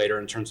little bit later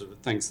in terms of the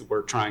things that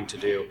we're trying to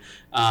do.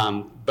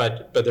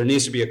 But there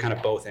needs to be a kind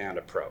of both and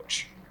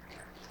approach.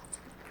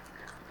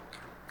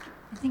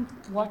 I think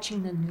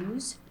watching the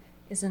news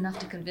is enough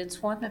to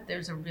convince one that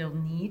there's a real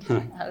need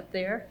out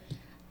there.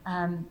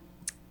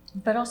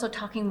 But also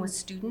talking with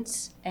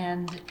students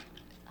and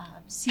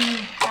seeing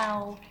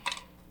how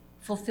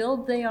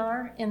fulfilled they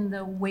are in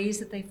the ways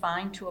that they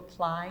find to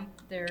apply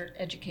their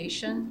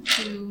education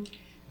to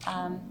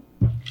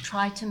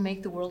try to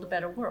make the world a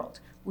better world,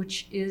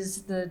 which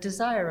is the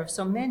desire of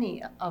so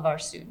many of our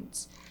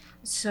students.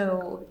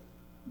 So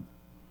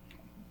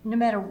no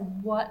matter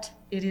what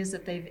it is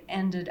that they've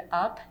ended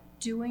up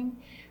doing,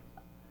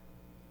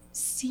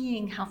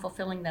 seeing how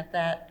fulfilling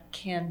that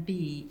can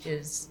be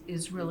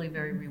is really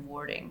very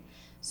rewarding.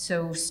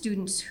 So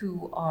students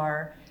who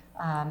are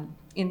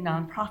in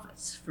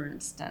nonprofits, for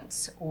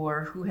instance,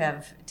 or who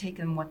have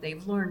taken what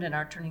they've learned and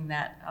are turning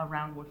that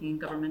around working in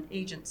government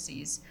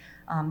agencies,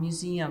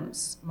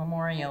 museums,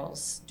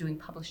 memorials, doing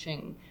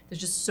publishing. There's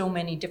just so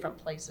many different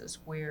places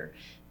where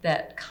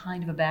that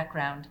kind of a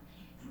background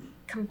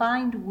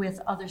combined with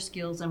other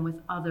skills and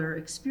with other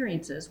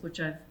experiences, which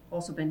I've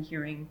also been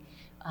hearing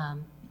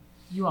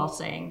you all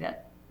saying,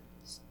 that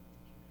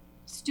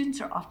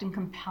students are often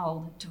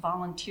compelled to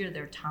volunteer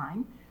their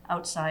time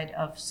outside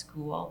of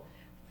school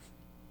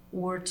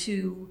or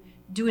to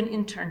do an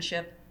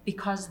internship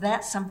because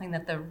that's something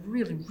that they're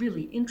really,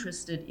 really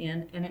interested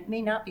in, and it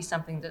may not be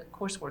something that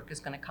coursework is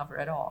going to cover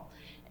at all.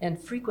 And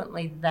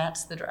frequently,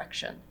 that's the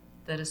direction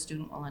that a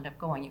student will end up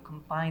going. You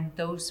combine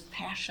those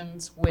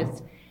passions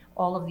with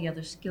all of the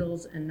other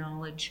skills and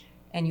knowledge,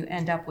 and you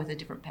end up with a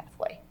different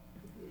pathway.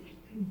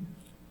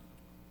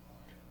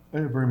 I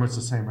have very much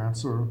the same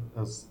answer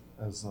as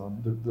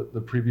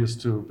the previous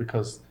two,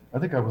 because I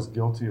think I was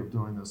guilty of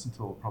doing this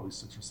until probably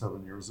 6 or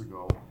 7 years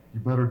ago. You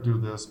better do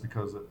this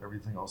because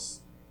everything else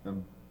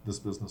in this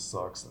business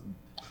sucks, and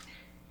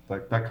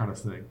that kind of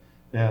thing.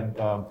 And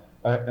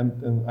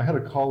I had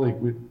a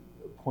colleague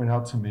point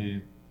out to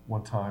me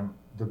one time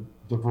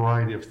the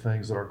variety of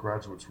things that our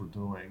graduates were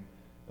doing,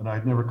 and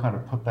I'd never kind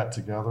of put that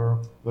together.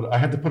 But I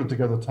had to put it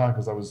together at the time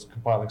because I was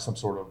compiling some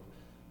sort of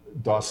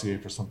dossier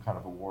for some kind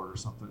of award or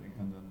something,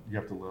 and then you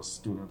have to list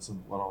students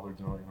and what all they're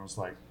doing. And I was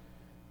like,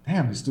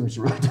 damn, these students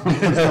are really doing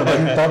this stuff. I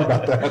hadn't thought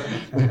about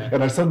that.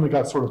 And I suddenly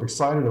got sort of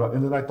excited about it.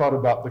 And then I thought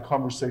about the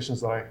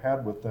conversations that I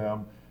had with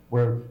them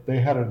where they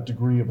had a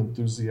degree of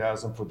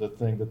enthusiasm for the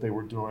thing that they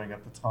were doing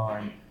at the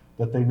time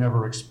that they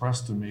never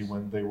expressed to me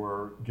when they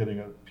were getting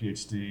a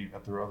PhD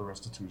at their other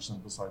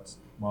institution besides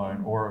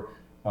mine, or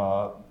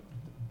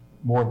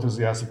more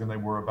enthusiastic than they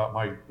were about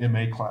my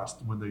MA class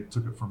when they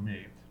took it from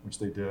me, which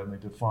they did, and they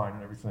did fine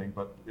and everything,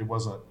 but it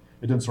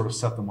didn't sort of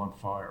set them on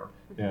fire.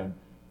 And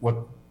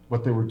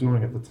what they were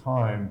doing at the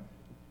time,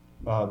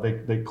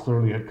 they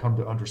clearly had come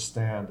to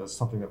understand as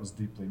something that was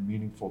deeply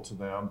meaningful to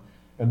them.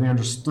 And they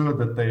understood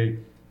that they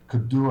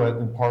could do it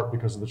in part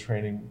because of the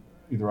training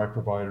either I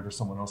provided or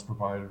someone else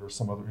provided or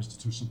some other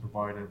institution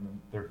provided, and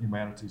their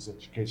humanities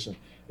education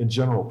in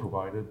general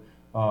provided.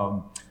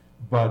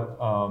 But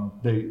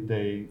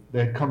they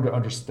had come to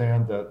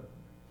understand that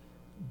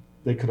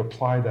they could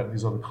apply that in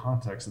these other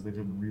contexts that they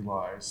didn't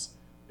realize,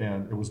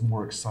 and it was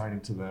more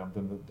exciting to them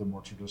than the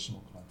more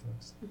traditional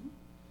context. Mm-hmm.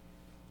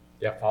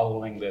 Yeah,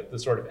 following the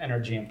sort of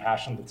energy and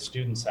passion that the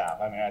students have.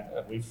 I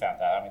mean, we've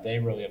found that. I mean, they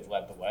really have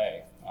led the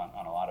way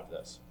on a lot of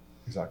this.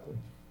 Exactly.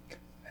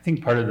 I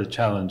think part of the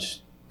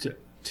challenge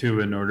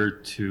to in order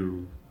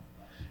to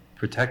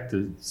protect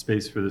the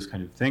space for this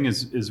kind of thing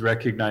is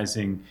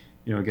recognizing,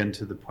 again,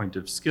 to the point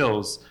of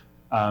skills,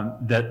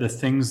 that the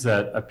things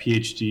that a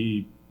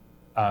PhD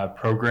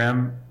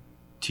program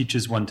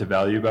teaches one to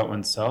value about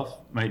oneself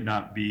might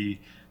not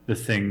be the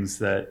things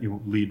that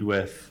you lead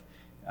with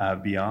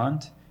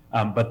beyond,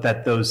 but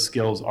that those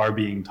skills are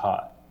being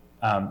taught,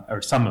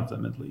 or some of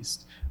them at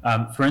least.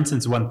 For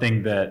instance, one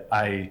thing that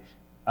I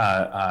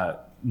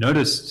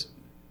noticed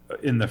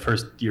in the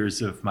first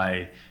years of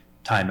my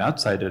time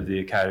outside of the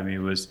academy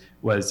was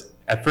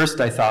at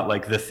first I thought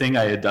like the thing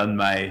I had done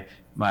my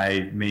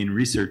main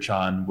research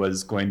on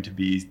was going to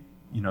be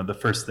the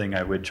first thing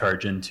I would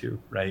charge into,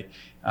 right?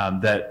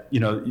 That,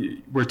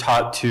 we're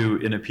taught to,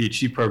 in a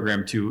PhD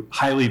program, to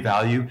highly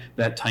value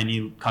that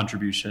tiny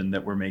contribution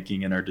that we're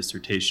making in our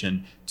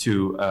dissertation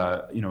to,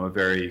 a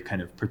very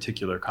kind of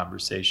particular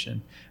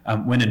conversation.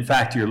 When in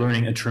fact, you're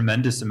learning a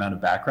tremendous amount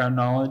of background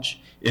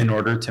knowledge in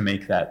order to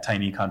make that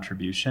tiny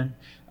contribution,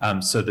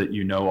 so that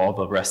you know all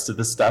the rest of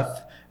the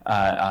stuff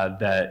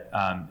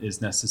that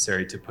is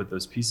necessary to put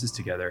those pieces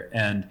together.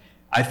 And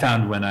I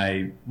found when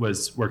I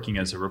was working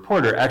as a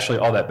reporter, actually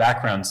all that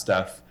background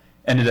stuff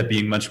ended up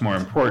being much more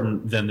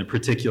important than the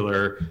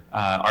particular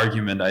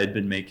argument I had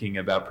been making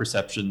about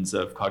perceptions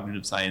of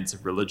cognitive science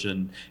of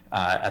religion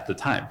at the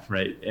time,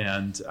 right?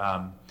 And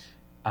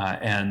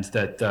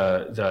that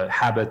the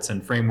habits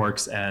and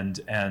frameworks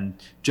and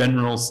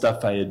general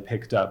stuff I had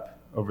picked up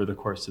over the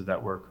course of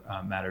that work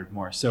mattered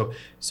more. So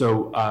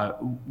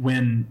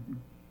when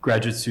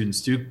graduate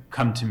students do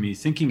come to me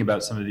thinking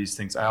about some of these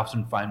things, I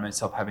often find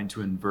myself having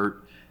to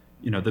invert,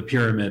 the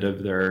pyramid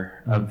of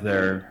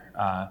their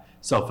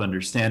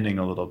self-understanding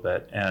a little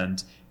bit,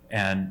 and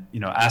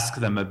ask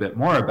them a bit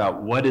more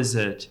about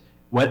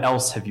what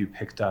else have you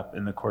picked up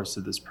in the course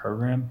of this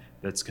program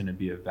that's going to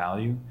be of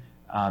value,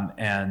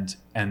 and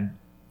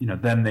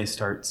then they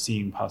start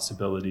seeing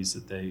possibilities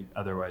that they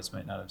otherwise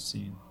might not have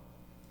seen.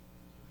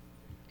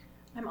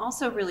 I'm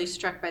also really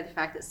struck by the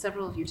fact that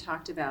several of you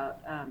talked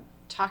about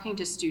talking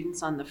to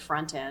students on the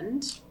front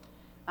end,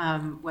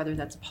 whether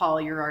that's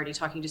Paul, you're already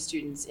talking to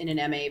students in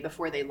an MA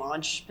before they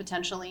launch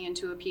potentially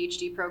into a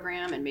PhD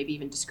program, and maybe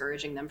even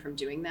discouraging them from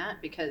doing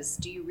that, because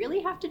do you really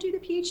have to do the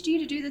PhD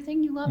to do the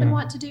thing you love and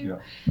want to do?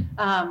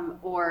 Yeah.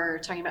 Or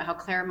talking about how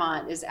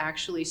Claremont is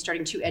actually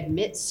starting to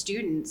admit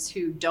students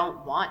who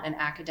don't want an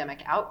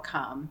academic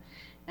outcome.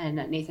 And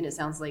Nathan, it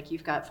sounds like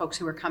you've got folks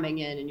who are coming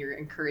in and you're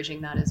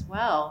encouraging that as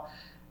well.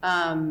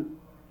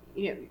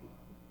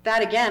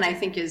 That again, I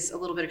think is a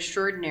little bit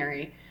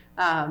extraordinary.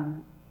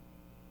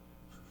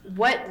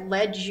 What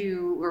led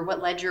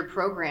your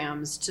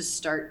programs to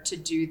start to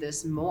do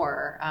this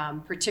more,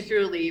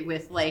 particularly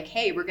with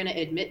hey, we're going to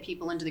admit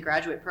people into the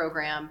graduate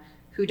program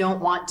who don't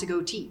want to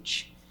go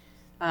teach?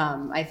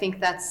 I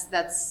think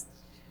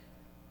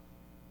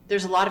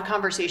there's a lot of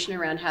conversation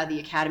around how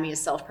the academy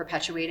is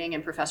self-perpetuating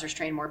and professors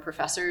train more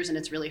professors, and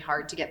it's really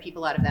hard to get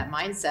people out of that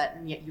mindset,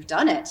 and yet you've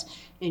done it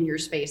in your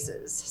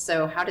spaces.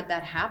 So how did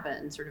that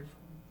happen? Sort of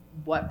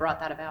what brought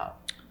that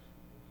about?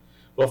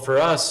 Well, for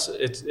us,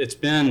 it's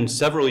been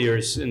several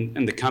years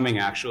in the coming,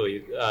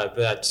 actually,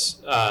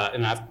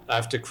 and I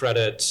have to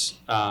credit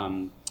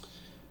a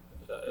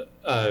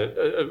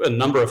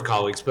number of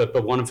colleagues,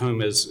 but one of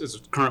whom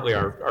is currently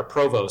our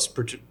provost,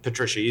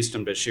 Patricia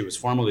Easton, but she was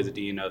formerly the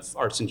Dean of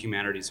Arts and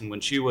Humanities. And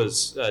when she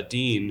was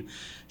Dean,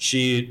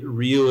 she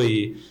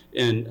really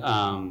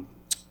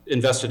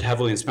invested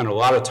heavily and spent a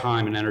lot of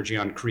time and energy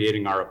on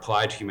creating our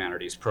applied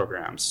humanities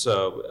programs.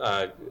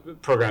 So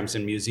programs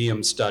in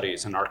museum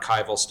studies and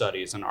archival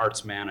studies and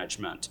arts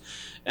management.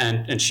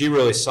 And she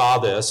really saw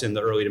this in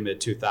the early to mid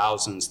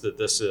 2000s, that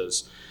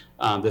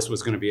this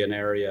was going to be an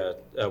area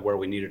where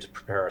we needed to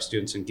prepare our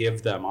students and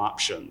give them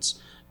options.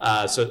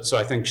 So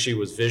I think she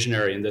was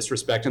visionary in this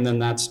respect. And then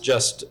that's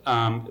just,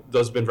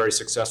 those have been very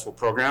successful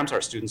programs.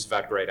 Our students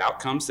have had great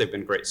outcomes. They've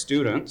been great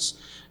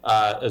students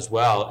as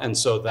well. And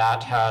so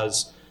that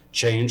has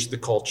changed the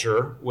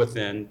culture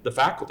within the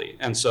faculty.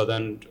 And so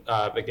then,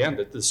 again,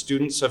 the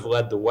students have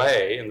led the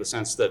way in the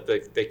sense that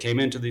they came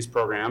into these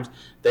programs,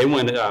 they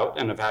went out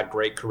and have had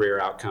great career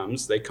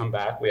outcomes. They come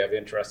back, we have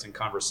interesting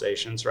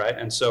conversations, right?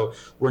 And so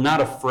we're not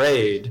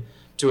afraid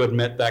to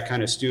admit that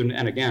kind of student.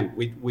 And again,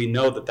 we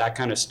know that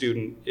kind of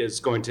student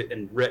is going to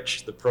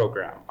enrich the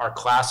program. Our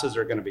classes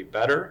are going to be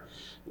better.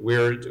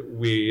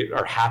 We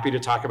are happy to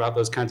talk about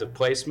those kinds of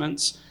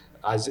placements.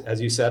 As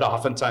you said,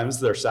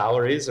 oftentimes their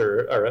salaries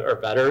are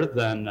better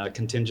than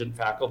contingent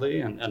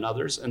faculty and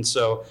others. And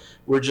so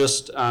we're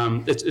just,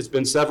 it's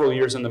been several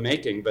years in the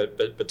making,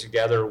 but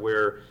together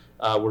we're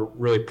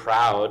really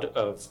proud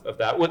of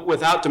that,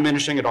 without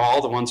diminishing at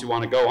all the ones who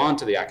want to go on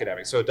to the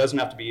academic. So it doesn't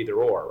have to be either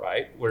or,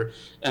 right?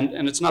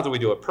 And it's not that we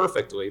do it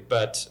perfectly,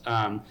 but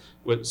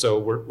so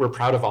we're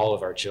proud of all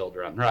of our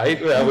children, right?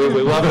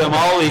 We love them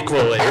all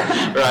equally,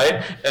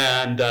 right?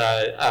 And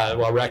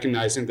while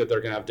recognizing that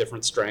they're going to have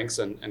different strengths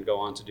and go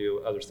on to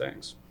do other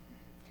things.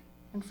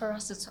 And for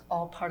us, it's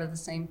all part of the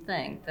same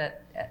thing,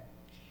 that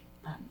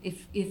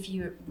if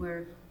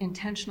we're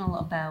intentional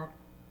about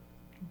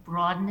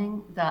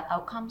broadening the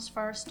outcomes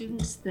for our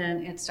students,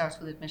 then it starts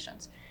with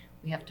admissions.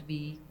 We have to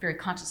be very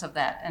conscious of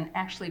that. And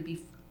actually,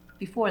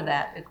 before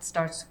that, it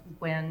starts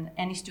when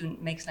any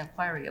student makes an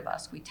inquiry of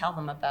us. We tell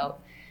them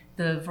about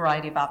the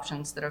variety of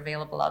options that are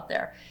available out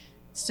there.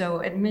 So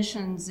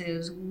admissions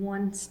is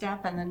one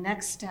step, and the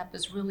next step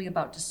is really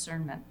about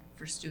discernment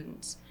for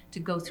students, to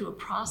go through a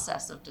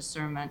process of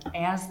discernment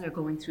as they're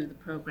going through the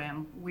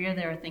program, where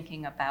they're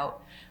thinking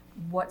about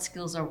what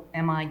skills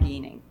am I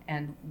gaining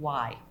and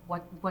why?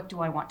 What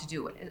do I want to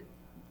do?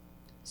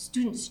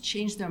 Students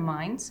change their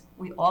minds.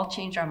 We all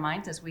change our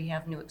minds as we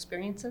have new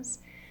experiences.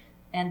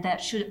 And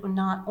that should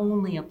not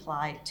only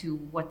apply to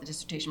what the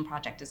dissertation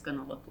project is going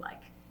to look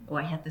like. Oh,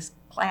 I had this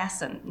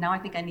class and now I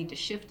think I need to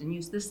shift and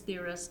use this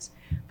theorist,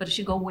 but it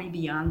should go way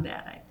beyond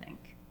that, I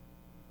think.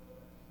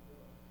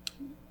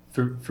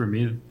 For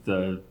me,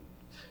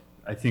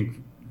 I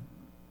think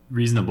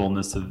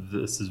reasonableness of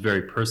this is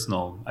very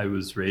personal. I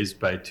was raised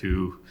by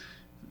two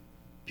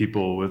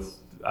people with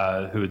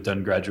who had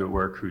done graduate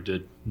work, who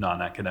did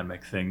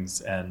non-academic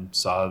things, and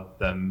saw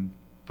them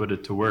put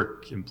it to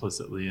work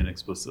implicitly and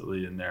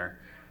explicitly in their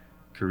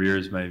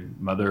careers. My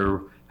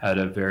mother had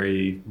a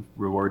very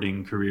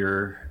rewarding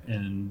career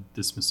in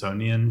the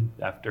Smithsonian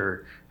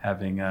after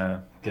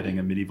getting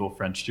a medieval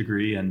French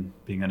degree and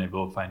being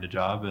unable to find a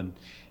job. And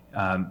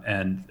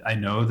I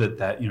know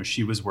that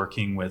she was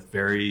working with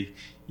very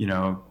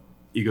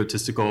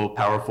egotistical,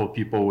 powerful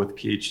people with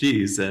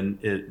PhDs,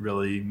 and it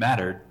really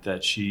mattered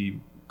that she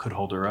could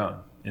hold her own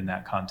in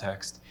that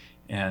context,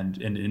 and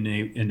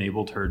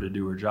enabled her to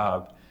do her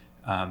job,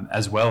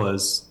 as well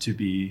as to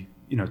be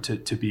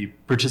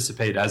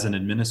participate as an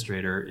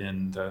administrator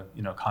in the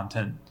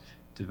content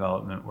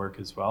development work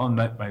as well. And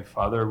my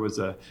father was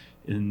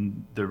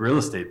in the real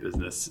estate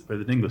business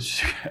with an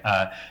English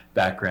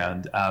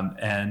background,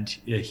 and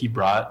he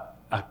brought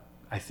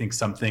I think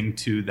something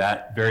to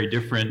that very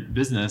different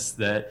business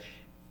that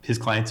his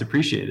clients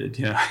appreciated.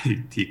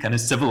 He kind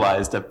of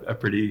civilized a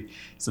pretty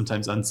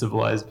sometimes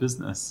uncivilized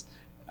business.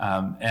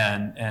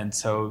 And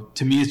so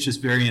to me, it's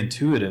just very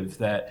intuitive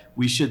that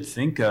we should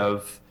think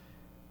of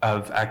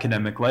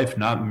academic life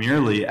not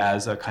merely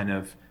as a kind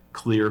of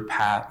clear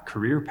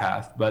career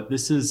path, but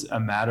this is a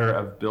matter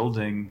of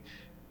building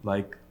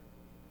like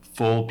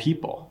full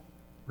people,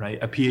 right?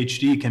 A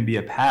PhD can be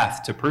a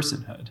path to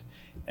personhood.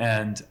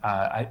 And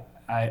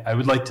I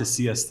would like to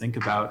see us think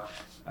about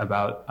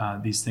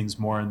these things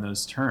more in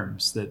those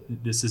terms,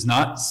 that this is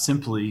not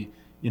simply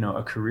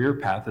a career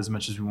path as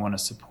much as we want to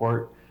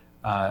support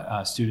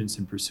students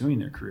in pursuing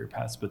their career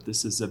paths, but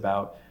this is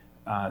about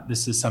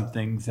this is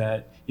something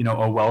that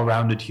a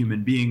well-rounded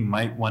human being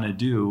might want to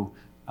do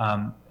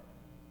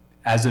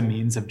as a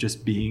means of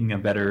just being a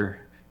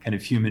better kind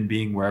of human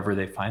being wherever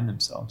they find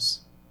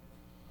themselves.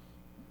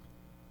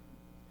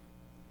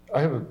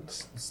 I have a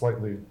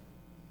slightly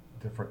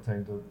different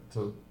thing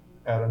to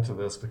add into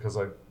this, because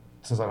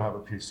since I don't have a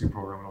PhD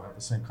program, I don't have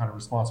the same kind of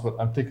response, but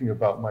I'm thinking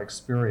about my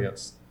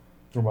experience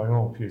through my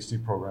own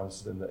PhD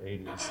programs in the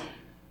 80s.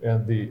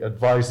 And the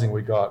advising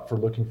we got for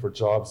looking for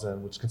jobs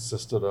in, which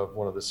consisted of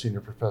one of the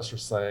senior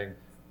professors saying,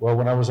 well,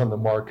 when I was on the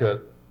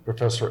market,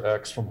 Professor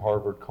X from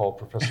Harvard called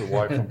Professor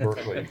Y from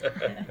Berkeley.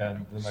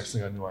 And the next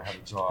thing I knew, I had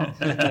a job.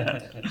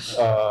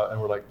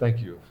 And we're like,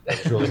 thank you.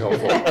 That's really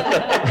helpful.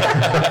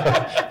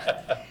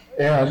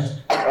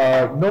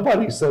 And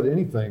nobody said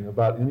anything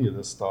about any of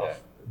this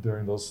stuff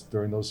during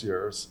those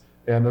years.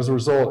 And as a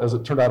result, as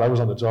it turned out, I was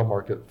on the job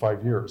market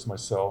 5 years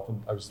myself,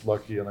 and I was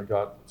lucky, and I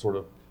got sort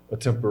of a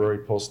temporary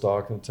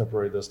postdoc and a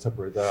temporary this,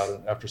 temporary that,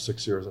 and after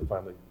 6 years, I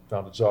finally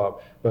found a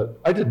job. But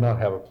I did not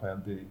have a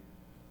plan B,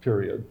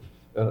 period.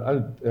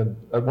 And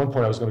at one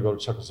point, I was going to go to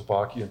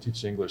Czechoslovakia and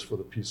teach English for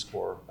the Peace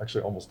Corps.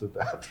 Actually, I almost did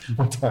that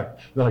one time.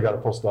 Then I got a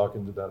postdoc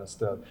and did that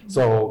instead.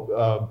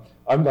 So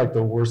I'm like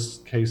the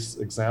worst case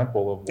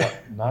example of what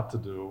not to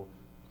do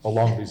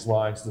along these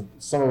lines.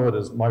 Some of it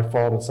is my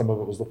fault, and some of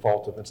it was the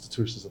fault of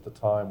institutions at the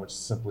time, which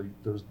simply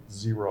there's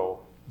zero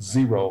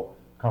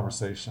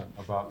conversation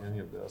about any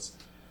of this.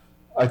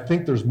 I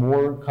think there's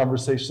more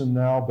conversation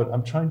now, but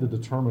I'm trying to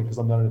determine, because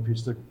I'm not in a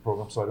PhD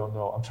program, so I don't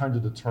know. I'm trying to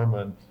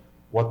determine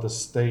what the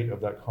state of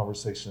that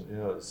conversation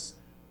is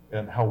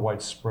and how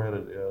widespread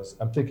it is.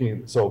 I'm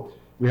thinking, so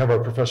we have our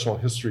professional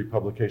history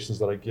publications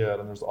that I get,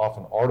 and there's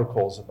often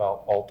articles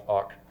about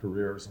alt-doc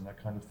careers and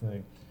that kind of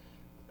thing.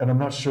 And I'm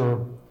not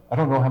sure, I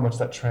don't know how much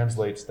that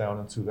translates down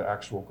into the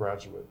actual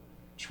graduate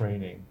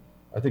training.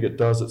 I think it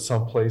does at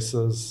some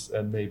places,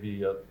 and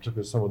maybe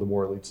particularly some of the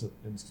more elite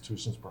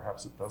institutions,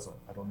 perhaps it doesn't.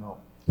 I don't know.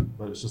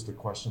 But it's just a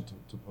question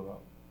to put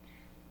up.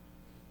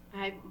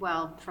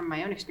 Well, from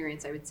my own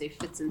experience, I would say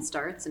fits and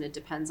starts, and it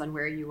depends on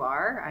where you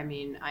are. I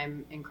mean,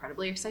 I'm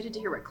incredibly excited to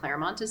hear what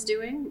Claremont is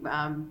doing,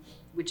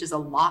 which is a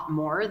lot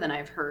more than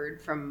I've heard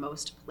from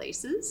most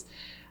places.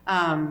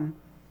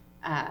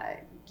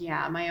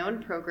 Yeah, my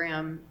own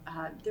program,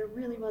 there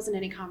really wasn't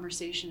any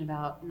conversation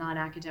about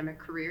non-academic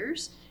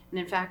careers. And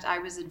in fact, I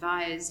was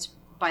advised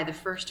by the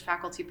first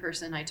faculty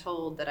person I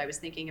told that I was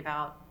thinking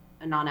about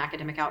a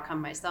non-academic outcome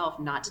myself,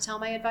 not to tell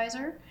my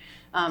advisor.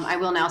 I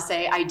will now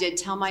say I did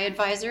tell my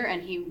advisor,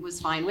 and he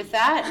was fine with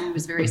that and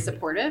was very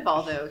supportive,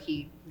 although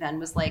he then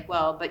was like,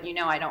 well, but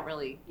I don't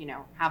really,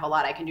 have a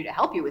lot I can do to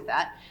help you with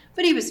that.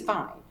 But he was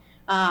fine.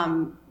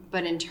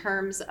 But in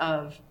terms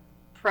of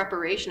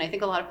preparation, I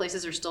think a lot of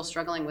places are still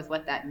struggling with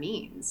what that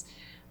means.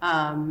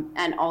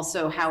 And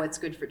also how it's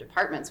good for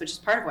departments, which is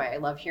part of why I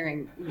love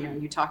hearing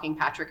you talking,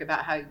 Patrick,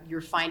 about how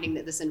you're finding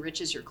that this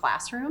enriches your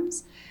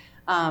classrooms.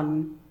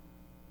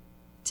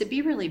 To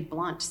be really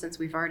blunt, since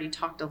we've already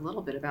talked a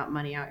little bit about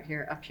money up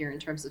here in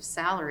terms of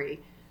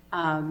salary,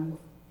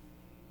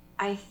 I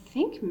I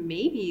think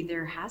maybe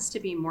there has to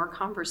be more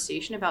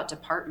conversation about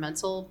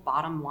departmental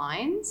bottom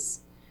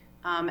lines.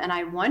 And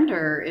I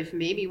wonder if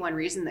maybe one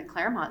reason that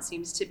Claremont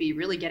seems to be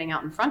really getting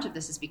out in front of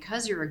this is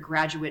because you're a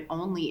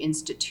graduate-only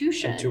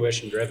institution. And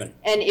tuition driven.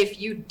 And if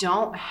you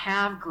don't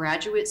have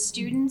graduate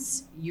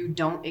students, you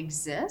don't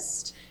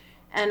exist.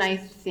 And I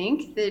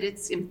think that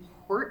it's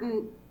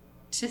important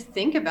to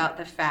think about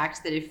the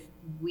fact that if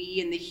we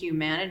in the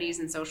humanities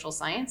and social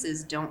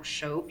sciences don't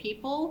show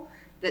people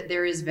that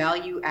there is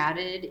value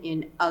added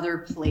in other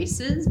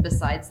places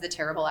besides the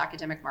terrible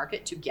academic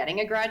market to getting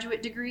a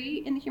graduate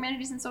degree in the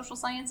humanities and social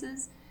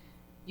sciences,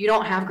 you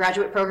don't have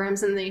graduate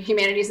programs in the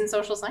humanities and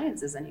social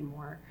sciences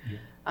anymore.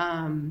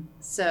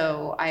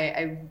 So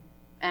I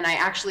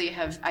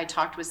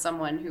talked with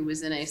someone who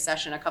was in a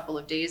session a couple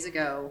of days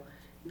ago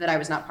that I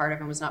was not part of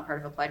and was not part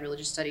of Applied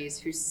Religious Studies,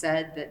 who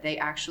said that they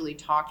actually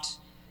talked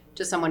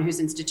to someone whose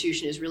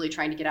institution is really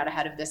trying to get out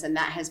ahead of this, and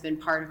that has been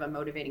part of a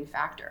motivating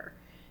factor,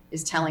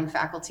 is telling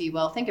faculty,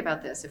 well, think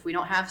about this. If we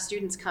don't have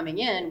students coming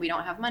in, we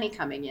don't have money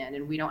coming in,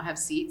 and we don't have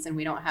seats, and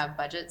we don't have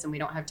budgets, and we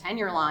don't have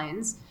tenure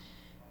lines.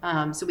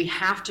 So we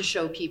have to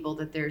show people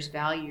that there's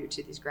value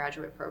to these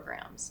graduate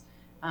programs.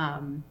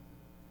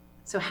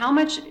 So how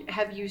much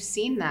have you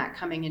seen that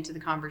coming into the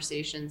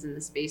conversations in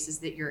the spaces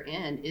that you're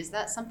in? Is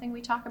that something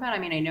we talk about? I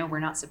mean, I know we're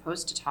not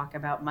supposed to talk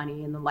about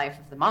money in the life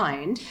of the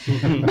mind,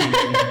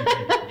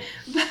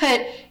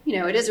 but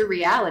it is a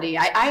reality.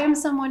 I am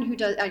someone who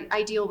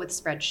I deal with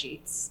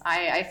spreadsheets.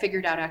 I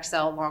figured out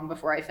Excel long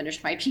before I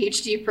finished my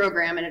PhD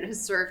program, and it has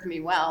served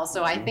me well.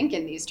 So I think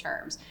in these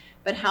terms.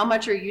 But how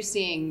much are you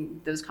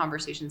seeing those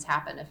conversations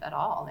happen, if at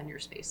all, in your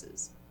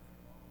spaces?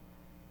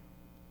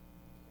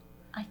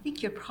 I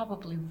think you're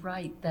probably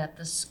right that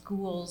the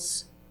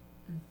schools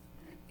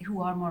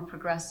who are more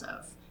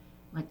progressive,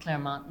 like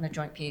Claremont and the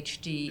Joint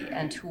PhD,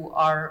 and who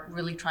are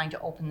really trying to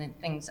open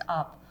things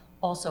up,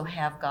 also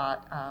have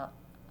got a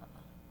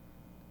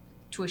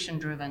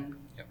tuition-driven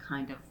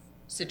kind of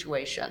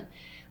situation.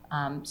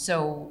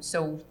 So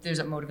there's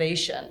a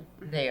motivation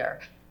there.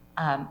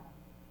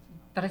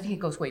 But I think it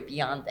goes way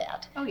beyond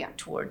that. Oh, yeah.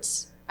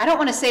 Towards. I don't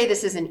want to say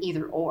this is an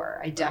either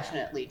or. I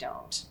definitely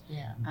don't.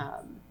 Yeah.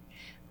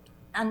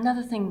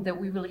 Another thing that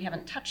we really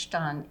haven't touched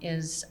on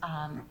is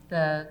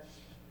the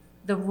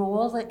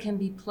role that can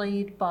be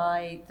played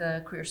by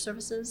the career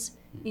services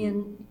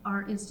in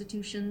our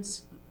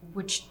institutions,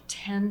 which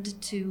tend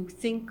to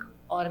think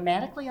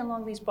automatically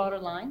along these broader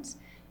lines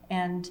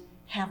and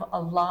have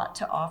a lot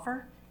to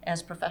offer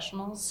as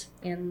professionals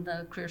in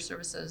the career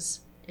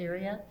services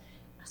area.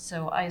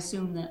 So I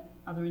assume that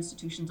other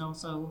institutions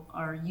also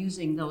are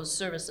using those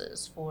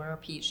services for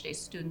PhD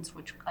students,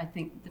 which I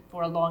think that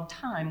for a long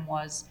time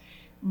was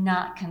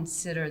not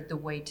considered the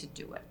way to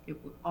do it.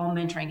 All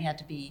mentoring had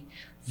to be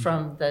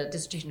from the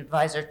dissertation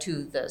advisor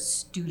to the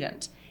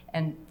student,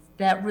 and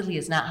that really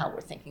is not how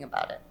we're thinking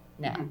about it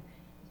now.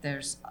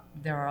 There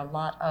are a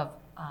lot of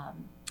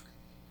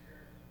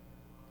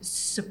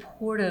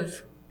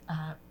supportive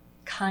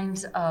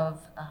kinds of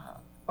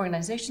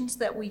organizations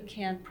that we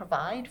can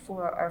provide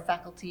for our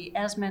faculty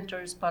as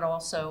mentors, but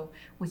also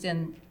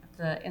within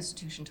the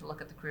institution to look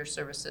at the career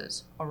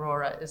services.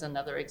 Aurora is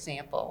another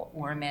example,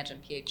 or Imagine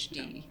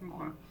PhD.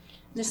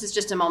 This is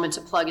just a moment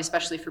to plug,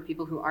 especially for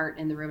people who aren't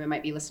in the room and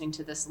might be listening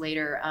to this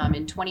later.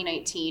 In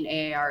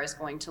 2019, AAR is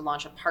going to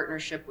launch a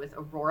partnership with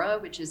Aurora,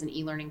 which is an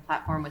e-learning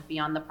platform with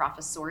Beyond the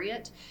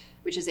Professoriate,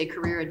 which is a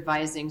career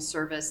advising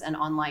service and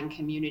online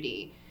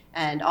community.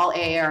 And all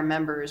AAR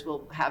members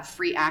will have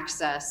free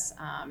access.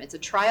 It's a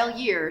trial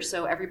year,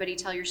 so everybody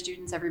tell your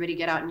students, everybody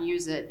get out and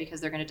use it,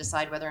 because they're going to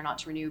decide whether or not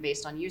to renew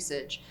based on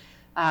usage.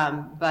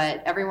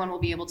 But everyone will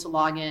be able to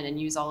log in and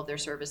use all of their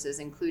services,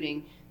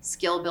 including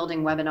skill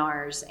building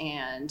webinars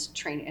and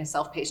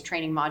self-paced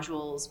training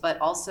modules, but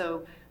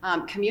also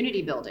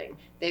community building.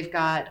 They've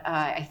got,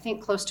 I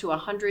think, close to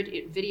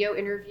 100 video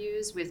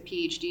interviews with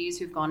PhDs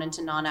who've gone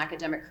into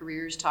non-academic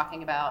careers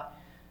talking about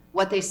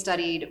what they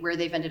studied, where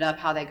they've ended up,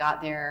 how they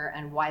got there,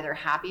 and why they're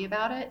happy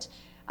about it.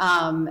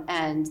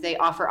 And they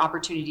offer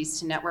opportunities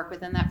to network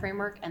within that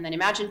framework. And then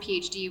Imagine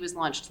PhD was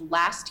launched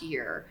last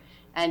year,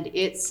 and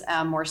it's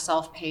a more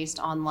self-paced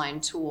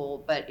online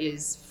tool, but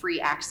is free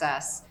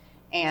access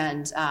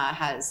and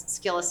has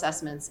skill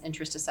assessments,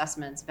 interest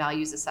assessments,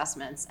 values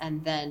assessments,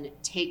 and then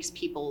takes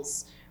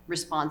people's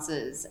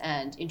responses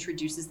and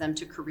introduces them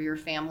to career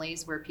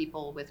families where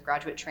people with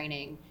graduate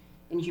training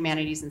in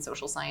humanities and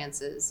social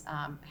sciences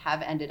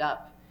have ended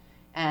up,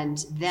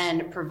 and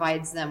then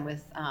provides them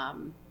with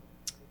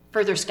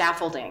further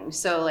scaffolding.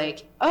 So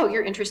like, oh,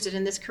 you're interested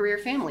in this career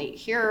family.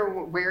 Here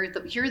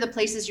are the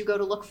places you go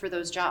to look for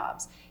those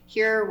jobs.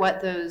 Here are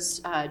what those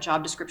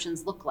job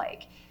descriptions look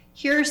like.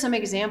 Here are some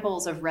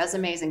examples of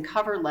resumes and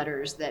cover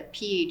letters that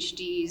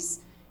PhDs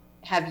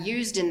have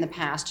used in the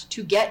past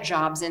to get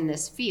jobs in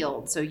this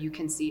field, so you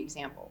can see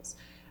examples.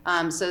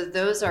 So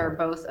those are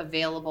both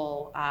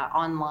available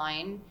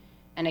online.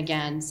 And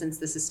again, since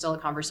this is still a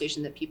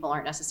conversation that people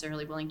aren't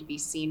necessarily willing to be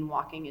seen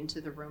walking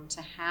into the room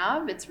to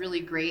have, it's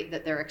really great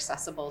that they're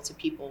accessible to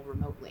people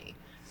remotely.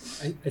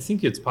 I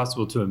think it's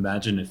possible to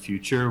imagine a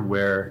future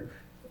where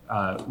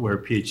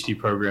PhD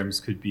programs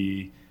could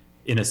be,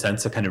 in a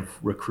sense, a kind of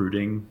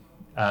recruiting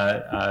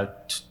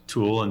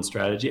tool and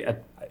strategy.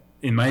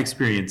 In my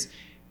experience,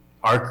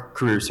 our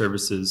career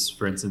services,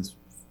 for instance,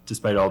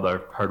 despite all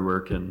the hard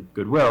work and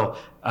goodwill,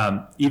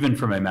 even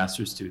for my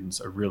master's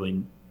students,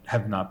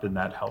 have not been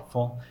that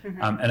helpful.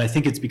 And I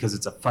think it's because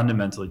it's a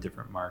fundamentally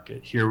different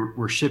market. Here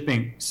we're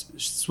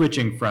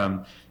switching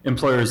from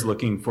employers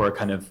looking for a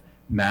kind of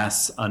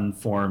mass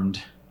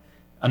unformed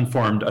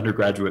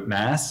undergraduate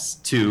mass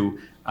to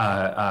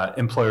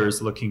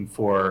employers looking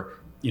for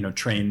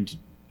trained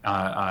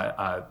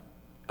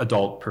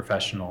adult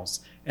professionals,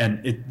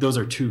 and those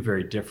are two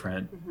very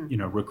different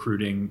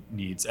recruiting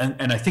needs.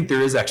 And I think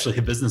there is actually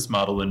a business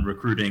model in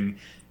recruiting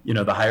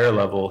the higher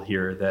level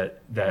here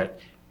that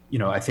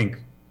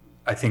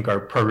I think our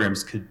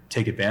programs could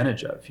take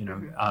advantage of,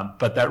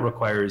 but that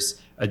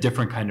requires a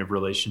different kind of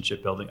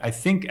relationship building. I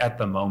think at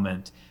the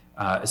moment,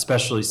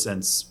 especially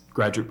since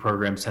graduate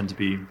programs tend to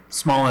be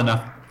small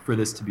enough for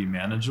this to be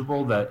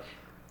manageable, that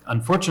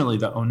unfortunately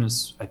the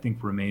onus, I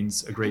think,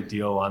 remains a great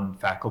deal on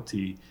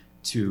faculty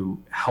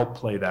to help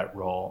play that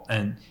role.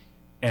 And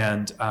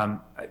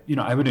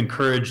I would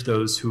encourage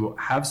those who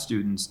have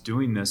students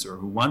doing this or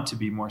who want to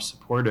be more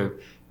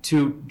supportive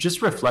to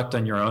just reflect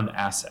on your own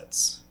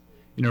assets.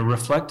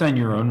 Reflect on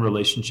your own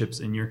relationships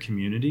in your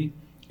community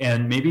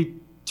and maybe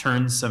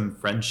turn some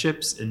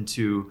friendships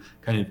into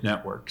kind of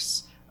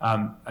networks.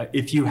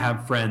 If you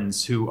have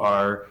friends who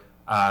are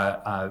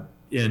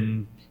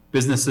in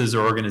businesses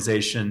or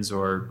organizations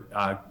or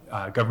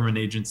government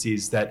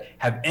agencies that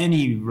have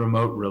any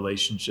remote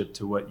relationship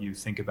to what you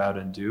think about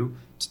and do,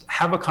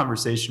 have a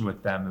conversation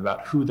with them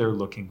about who they're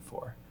looking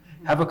for.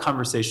 Have a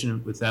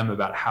conversation with them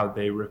about how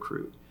they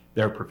recruit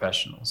their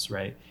professionals,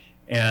 right?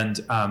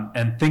 And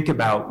think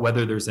about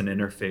whether there's an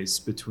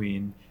interface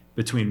between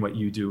what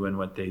you do and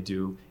what they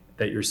do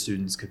that your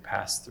students could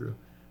pass through.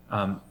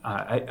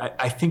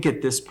 I think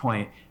at this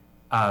point,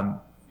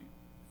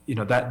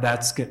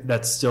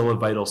 that's still a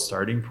vital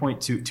starting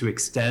point to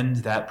extend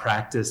that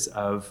practice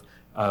of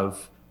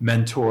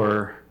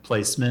mentor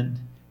placement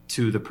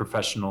to the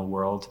professional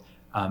world,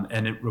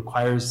 and it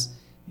requires,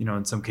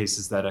 in some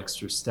cases, that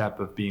extra step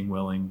of being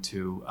willing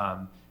to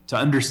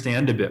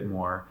understand a bit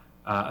more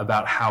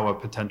about how a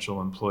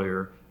potential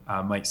employer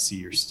might see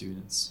your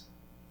students.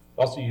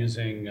 Also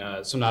using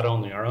so not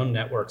only our own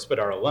networks but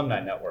our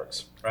alumni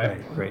networks, right?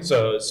 Right.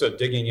 So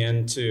digging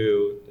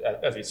into,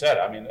 as you said,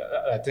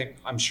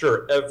 I'm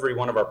sure every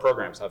one of our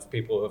programs have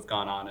people who have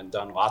gone on and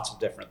done lots of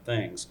different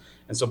things,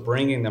 and so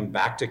bringing them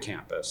back to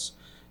campus,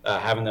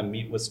 having them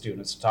meet with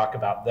students to talk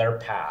about their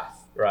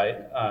path,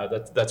 right?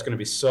 That's going to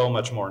be so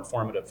much more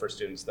informative for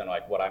students than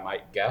like what I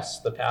might guess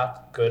the path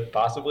could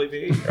possibly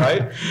be,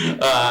 right?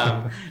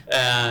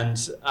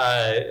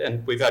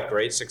 And we've had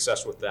great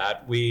success with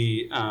that.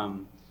 We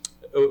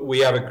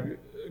have a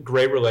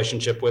great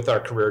relationship with our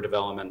career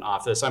development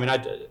office. And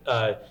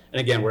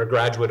again, we're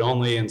graduate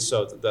only, and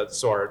so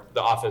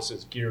the office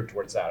is geared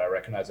towards that. I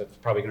recognize it's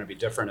probably going to be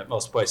different at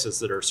most places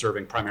that are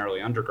serving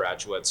primarily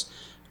undergraduates,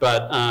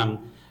 but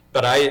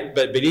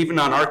even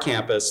on our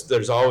campus,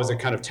 there's always a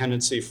kind of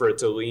tendency for it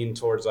to lean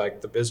towards like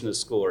the business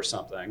school or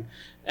something,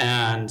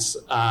 and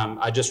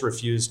I just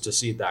refuse to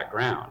cede that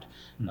ground.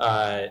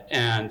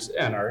 And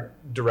our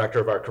director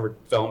of our career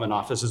development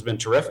office has been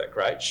terrific,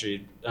 right?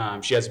 She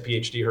has a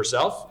PhD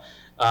herself,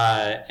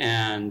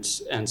 and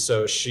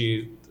so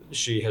she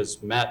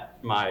has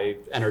met my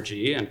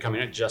energy, and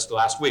coming in just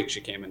last week,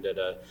 she came and did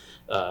a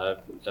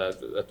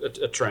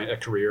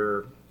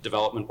career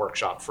development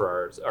workshop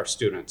for our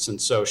students, and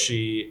so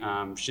she's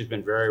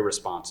been very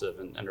responsive,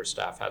 and her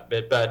staff have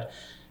been. But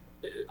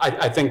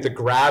I think the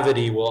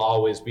gravity will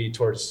always be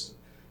towards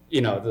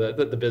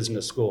the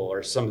business school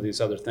or some of these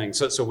other things.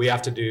 So we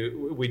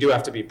do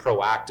have to be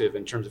proactive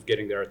in terms of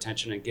getting their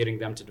attention and getting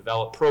them to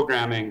develop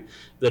programming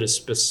that is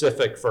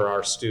specific for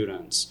our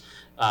students.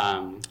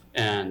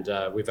 And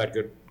we've had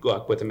good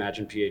luck with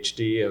Imagine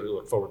PhD. I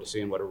look forward to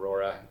seeing what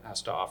Aurora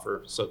has to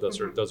offer. So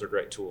those are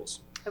great tools.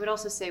 I would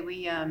also say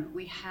we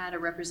had a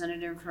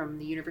representative from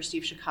the University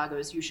of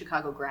Chicago's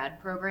UChicago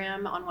grad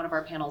program on one of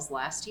our panels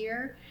last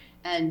year.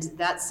 And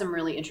that's some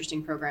really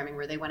interesting programming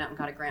where they went out and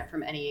got a grant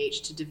from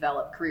NEH to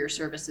develop career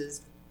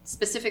services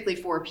specifically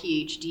for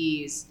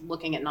PhDs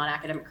looking at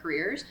non-academic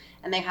careers.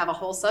 And they have a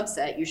whole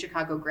subset.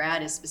 UChicago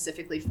grad is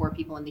specifically for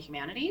people in the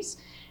humanities.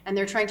 And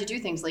they're trying to do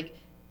things like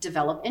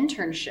develop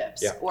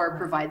internships or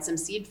provide some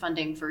seed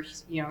funding for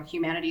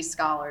humanities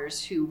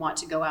scholars who want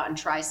to go out and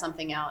try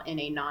something out in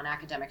a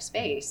non-academic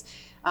space.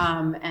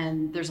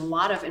 And there's a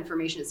lot of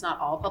information. It's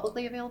not all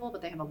publicly available,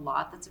 but they have a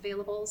lot that's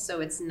available.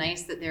 So it's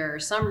nice that there are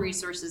some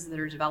resources that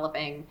are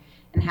developing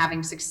and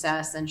having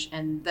success,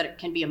 and that it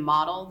can be a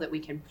model that we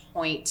can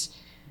point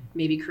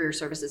maybe career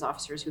services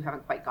officers who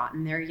haven't quite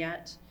gotten there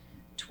yet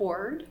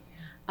toward,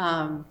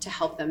 to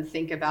help them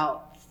think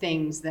about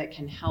things that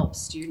can help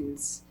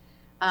students.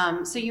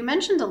 So you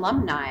mentioned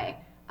alumni.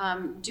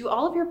 Do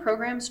all of your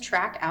programs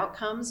track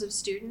outcomes of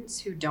students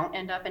who don't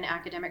end up in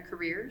academic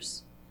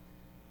careers?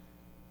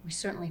 We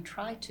certainly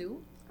try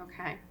to.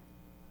 Okay.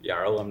 Yeah,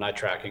 our alumni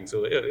tracking,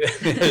 so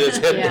it's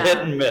hit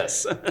and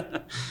miss.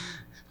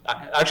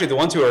 Actually, the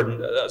ones who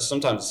are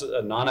sometimes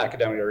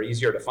non-academic are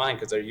easier to find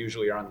because they're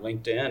usually on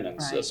LinkedIn, and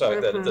Right. so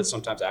that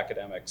sometimes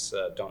academics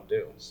don't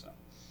do. So.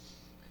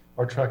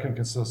 Our tracking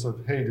consists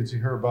of, hey, did you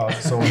hear about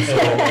so-and-so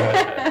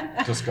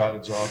that just got a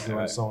job doing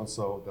Right.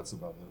 so-and-so? That's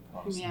about it,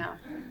 honestly. Yeah.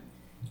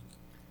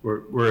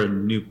 We're a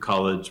new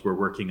college, we're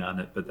working on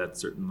it, but that's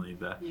certainly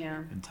the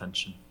Yeah.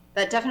 intention.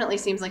 That definitely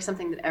seems like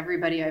something that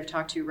everybody I've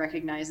talked to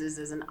recognizes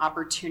as an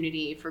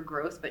opportunity for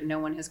growth, but no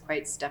one has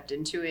quite stepped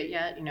into it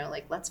yet. You know,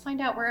 like, let's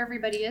find out where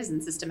everybody is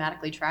and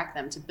systematically track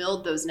them to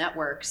build those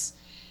networks.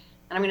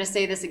 And I'm going to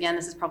say this again,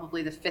 this is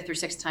probably the 5th or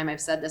 6th time I've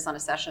said this on a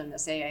session,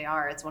 this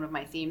AAR. It's one of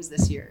my themes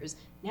this year is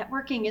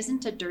networking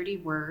isn't a dirty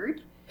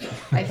word.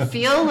 I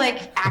feel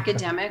like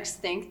academics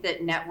think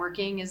that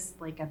networking is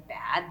like a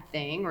bad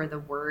thing, or the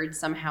word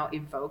somehow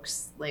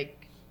evokes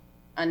like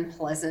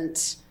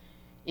unpleasant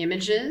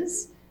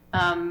images.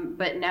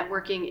 But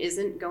networking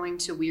isn't going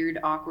to weird,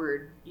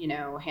 awkward, you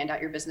know, hand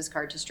out your business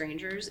card to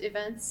strangers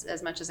events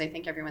as much as I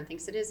think everyone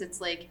thinks it is.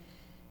 It's like,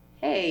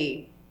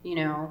 hey, you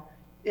know,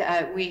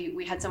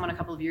 we had someone a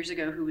couple of years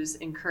ago who was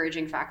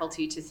encouraging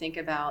faculty to think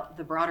about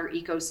the broader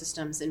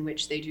ecosystems in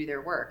which they do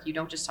their work. You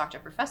don't just talk to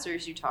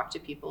professors, you talk to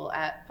people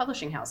at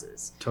publishing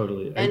houses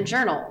Totally. and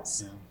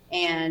journals Yeah.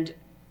 and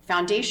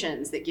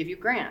foundations that give you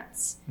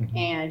grants,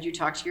 and you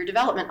talk to your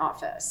development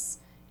office,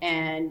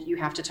 and you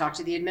have to talk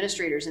to the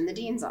administrators in the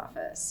dean's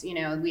office. You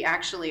know, we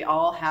actually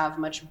all have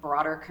much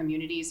broader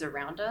communities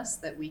around us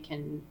that we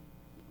can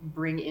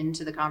bring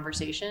into the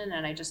conversation,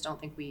 and I just don't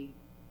think we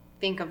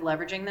think of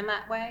leveraging them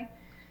that way.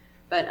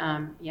 But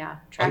yeah,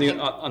 tracking.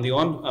 On the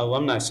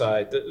alumni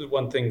side, the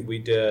one thing we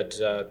did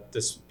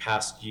this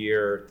past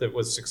year that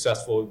was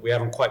successful, we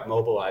haven't quite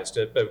mobilized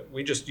it, but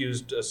we just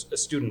used a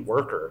student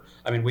worker.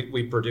 I mean,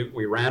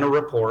 we ran a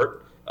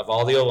report of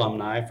all the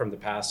alumni from the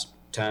past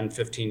 10,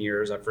 15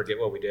 years, I forget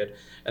what we did,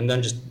 and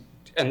then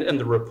and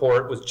the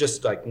report was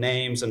just like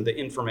names and the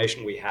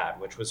information we had,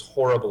 which was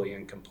horribly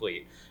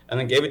incomplete, and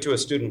then gave it to a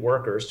student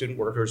worker. Student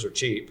workers are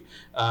cheap,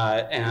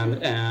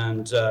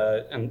 and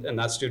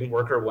that student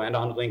worker went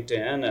on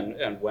LinkedIn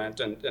and went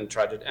and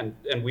tried to,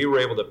 and we were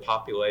able to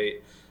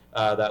populate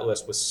that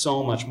list with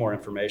so much more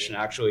information.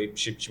 Actually,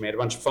 she made a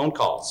bunch of phone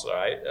calls,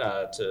 right,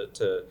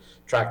 to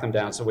track them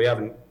down. So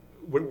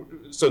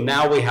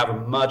now we have a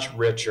much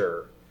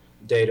richer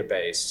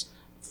database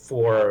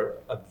for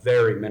a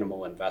very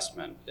minimal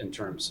investment in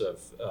terms of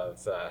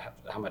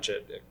how much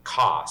it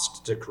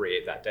cost to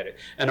create that data.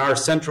 And our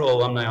central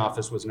alumni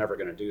office was never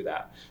going to do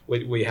that.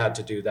 We had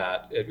to do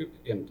that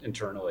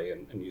internally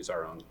and use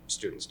our own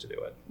students to do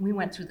it. We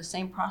went through the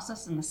same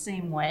process in the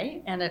same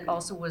way, and it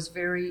also was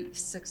very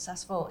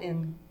successful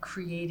in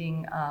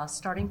creating a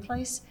starting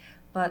place.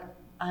 But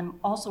I'm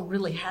also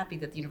really happy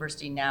that the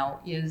university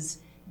now is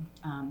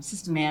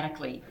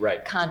systematically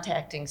Right.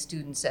 contacting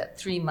students at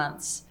 3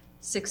 months,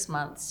 6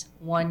 months,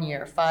 1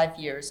 year, 5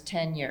 years,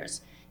 10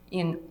 years.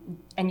 And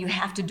you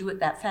have to do it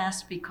that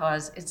fast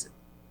because it's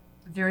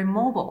very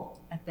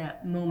mobile at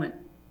that moment,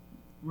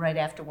 right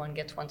after one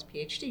gets one's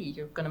PhD.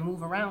 You're going to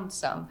move around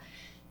some.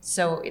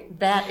 So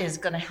that is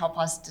going to help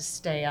us to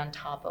stay on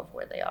top of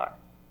where they are.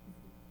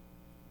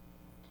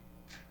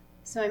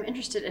 So I'm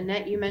interested,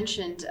 Annette, you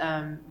mentioned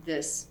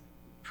this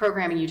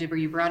programming you did where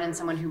you brought in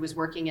someone who was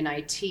working in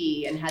IT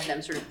and had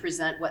them sort of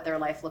present what their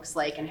life looks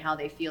like and how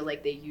they feel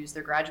like they use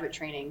their graduate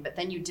training. But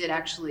then you did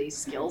actually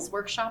skills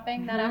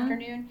workshopping that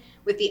afternoon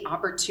with the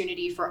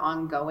opportunity for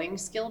ongoing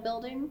skill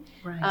building.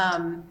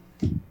 Right.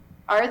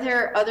 Are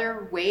there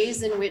other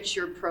ways in which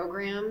your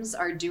programs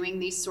are doing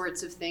these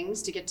sorts of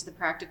things to get to the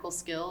practical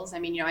skills? I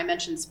mean, you know, I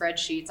mentioned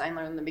spreadsheets. I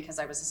learned them because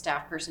I was a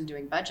staff person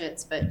doing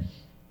budgets, but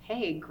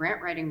hey,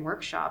 grant writing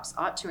workshops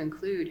ought to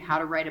include how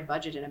to write a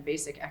budget in a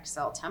basic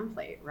Excel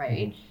template,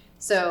 right? Mm-hmm.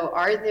 So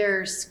are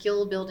there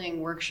skill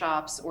building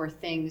workshops or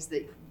things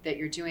that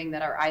you're doing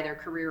that are either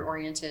career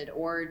oriented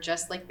or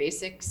just like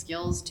basic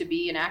skills to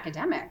be an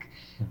academic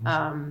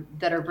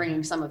that are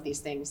bringing some of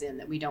these things in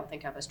that we don't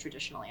think of as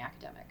traditionally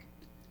academic?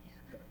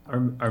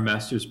 Our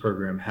master's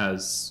program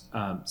has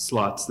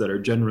slots that are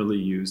generally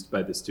used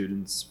by the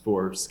students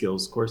for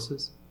skills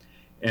courses.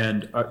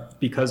 And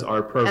because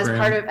our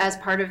program as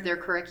part of their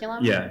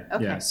curriculum? Yeah,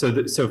 okay. yeah.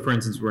 So for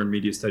instance, we're in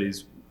media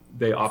studies.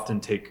 They often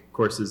take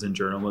courses in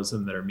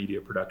journalism that are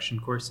media production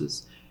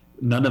courses.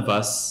 None of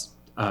us,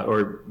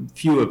 or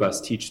few of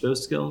us, teach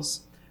those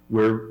skills.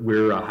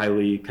 We're a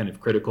highly kind of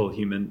critical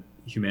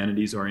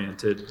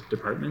humanities-oriented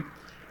department,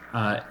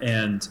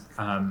 and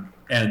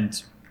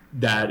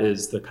that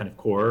is the kind of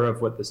core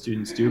of what the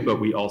students do.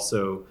 But we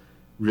also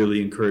really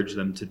encourage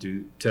them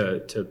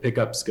to pick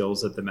up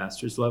skills at the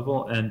master's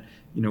level. And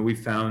you know, we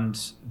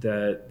found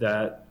that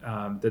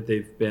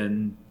they've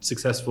been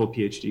successful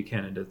PhD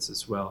candidates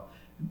as well.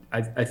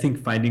 I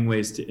think finding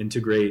ways to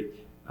integrate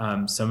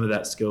some of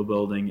that skill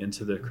building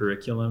into the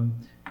curriculum.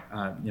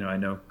 You know, I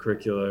know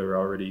curricula are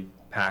already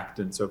packed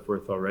and so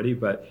forth already,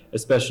 but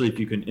especially if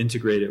you can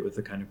integrate it with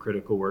the kind of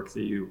critical work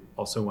that you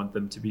also want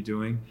them to be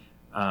doing,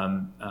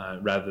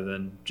 rather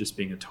than just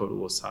being a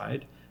total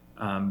aside.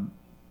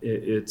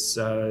 It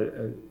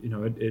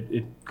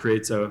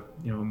creates a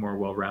more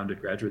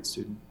well-rounded graduate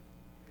student.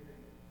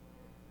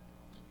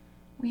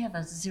 We have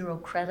a 0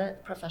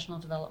 credit professional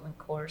development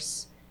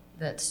course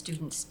that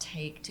students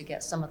take to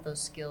get some of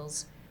those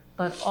skills,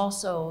 but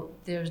also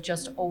there's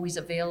just always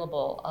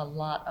available a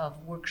lot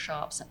of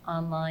workshops,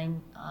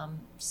 online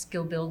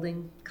skill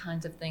building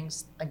kinds of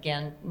things,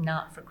 again,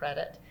 not for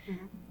credit,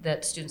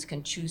 that students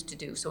can choose to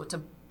do. So it's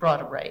a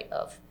broad array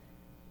of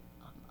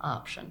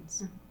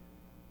options.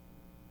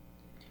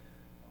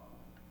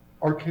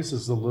 Our case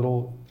is a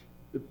little,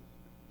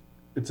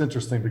 it's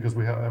interesting because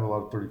I have a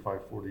lot of 35,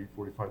 40,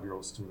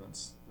 45-year-old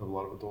students, a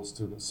lot of adult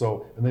students.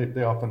 So, and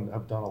they often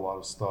have done a lot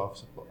of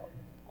stuff,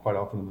 quite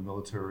often in the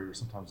military or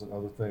sometimes in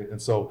other things.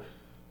 And so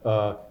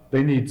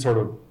they need sort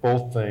of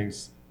both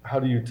things. How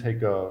do you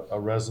take a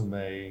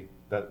resume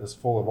that is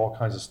full of all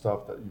kinds of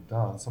stuff that you've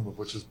done, some of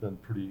which has been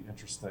pretty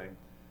interesting.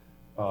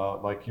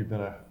 Like you've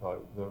been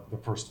the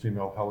first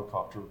female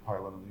helicopter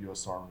pilot in the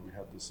U.S. Army. We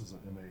had this as an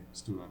MA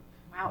student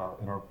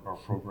in our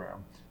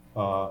program.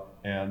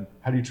 And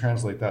how do you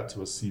translate that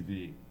to a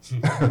CV?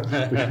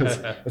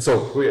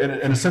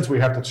 In a sense, we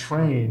have to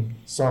train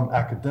some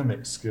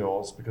academic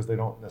skills because they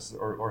don't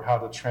necessarily, or how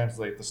to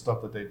translate the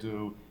stuff that they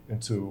do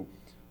into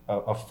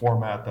a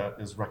format that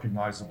is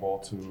recognizable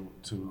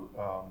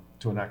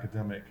to an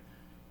academic.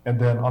 And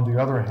then on the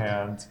other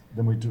hand,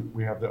 then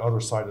we have the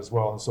other side as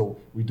well. And so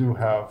we do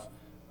have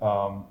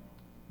all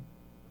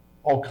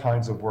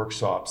kinds of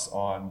workshops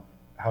on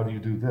how do you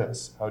do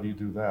this, how do you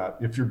do that.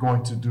 If you're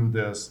going to do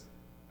this,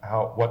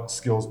 what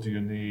skills do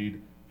you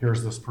need?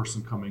 Here's this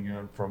person coming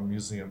in from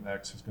Museum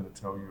X who's going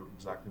to tell you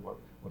exactly what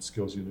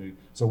skills you need.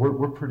 So I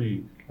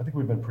think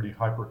we've been pretty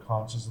hyper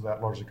conscious of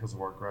that, largely because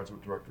of our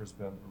graduate director has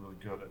been really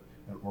good at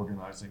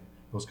organizing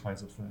those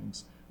kinds of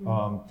things.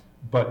 Mm-hmm.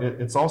 But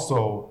it's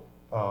also,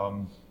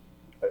 I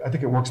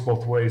think it works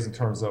both ways in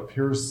terms of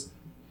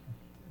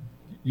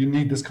you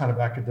need this kind of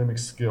academic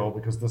skill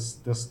because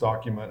this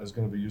document is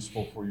going to be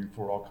useful for you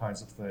for all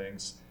kinds of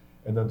things.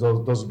 And then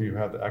those of you who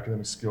have the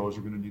academic skills,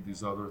 you're going to need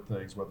these other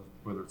things,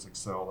 whether it's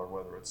Excel or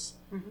whether it's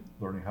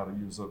learning how to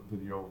use a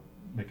video,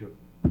 make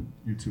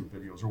YouTube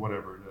videos or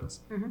whatever it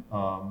is.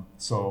 Mm-hmm.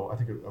 So I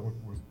think it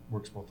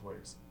works both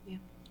ways. Yeah.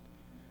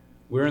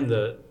 We're in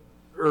the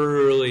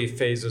early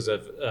phases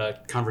of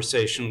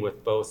conversation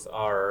with both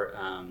our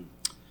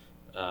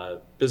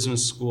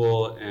business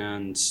school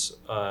and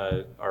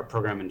our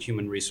program in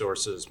human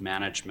resources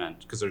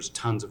management, because there's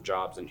tons of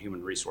jobs in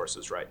human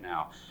resources right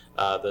now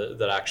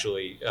that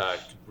actually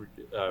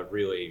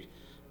really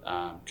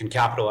can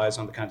capitalize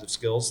on the kinds of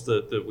skills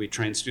that we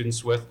train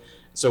students with.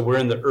 So we're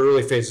in the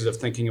early phases of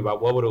thinking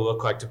about what would it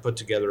look like to put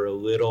together a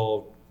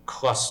little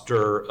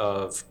cluster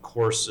of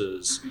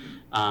courses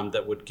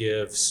that would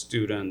give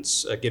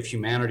students, give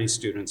humanities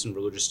students and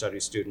religious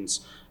studies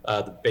students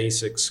the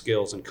basic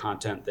skills and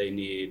content they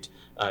need,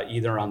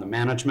 either on the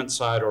management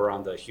side or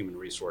on the human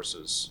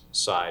resources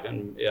side,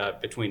 and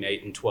between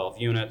 8 and 12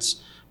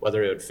 units,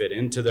 whether it would fit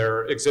into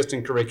their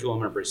existing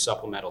curriculum or be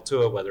supplemental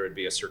to it, whether it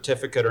be a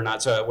certificate or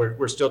not. So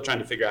we're still trying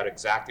to figure out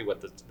exactly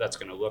what that's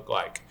going to look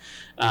like.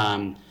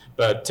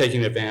 But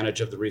taking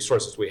advantage of the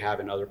resources we have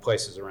in other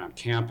places around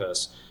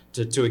campus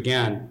to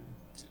again,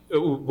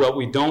 what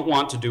we don't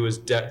want to do is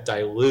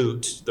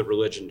dilute the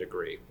religion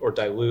degree or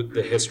dilute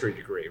the history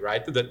degree,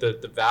 right?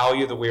 The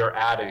value that we are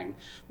adding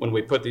when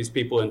we put these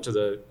people into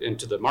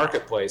the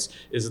marketplace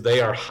is they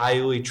are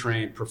highly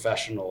trained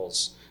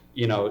professionals,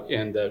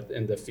 in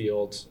the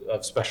field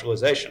of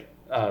specialization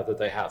that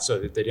they have. So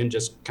they didn't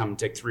just come and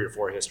take 3 or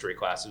 4 history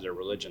classes or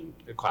religion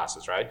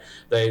classes, right?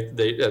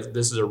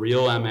 This is a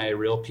real MA,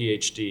 real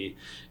PhD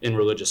in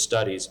religious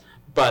studies.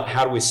 But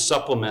how do we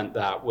supplement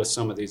that with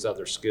some of these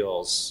other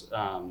skills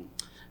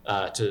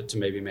to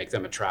maybe make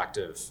them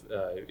attractive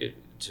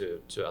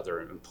to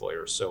other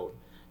employers? So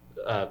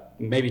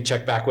maybe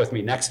check back with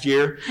me next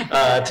year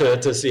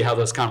to see how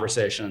those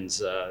conversations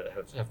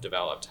have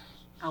developed.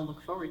 I'll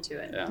look forward to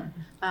it.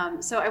 Yeah.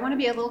 So I want to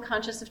be a little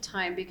conscious of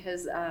time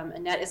because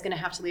Annette is going to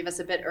have to leave us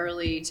a bit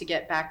early to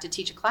get back to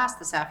teach a class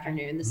this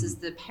afternoon. This is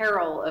the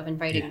peril of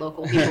inviting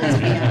local people to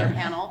be on our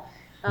panel.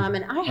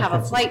 And I have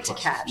a flight to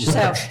catch. So,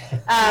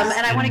 and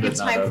I want to give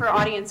time for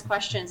audience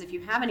questions if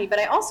you have any. But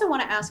I also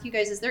want to ask you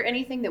guys, is there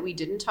anything that we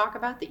didn't talk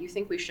about that you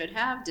think we should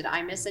have? Did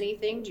I miss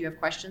anything? Do you have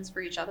questions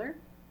for each other?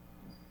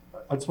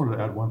 I just wanted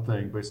to add one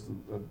thing based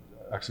on,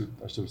 actually,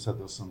 I should have said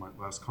this in my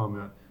last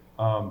comment.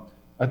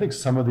 I think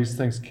some of these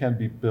things can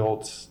be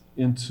built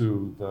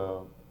into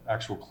the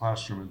actual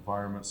classroom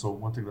environment. So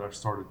one thing that I've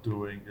started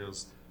doing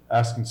is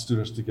asking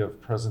students to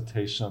give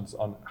presentations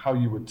on how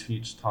you would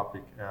teach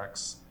topic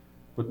X,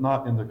 but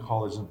not in the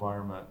college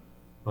environment,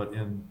 but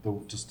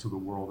just to the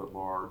world at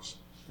large.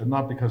 And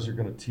not because you're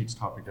going to teach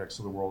topic X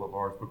to the world at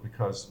large, but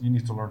because you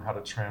need to learn how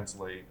to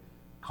translate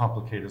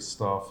complicated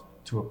stuff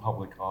to a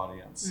public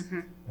audience.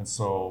 Mm-hmm. And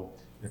so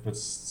if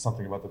it's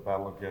something about the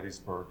Battle of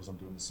Gettysburg, because I'm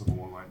doing the Civil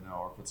War right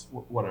now, or if it's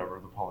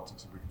whatever, the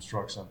politics of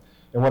Reconstruction.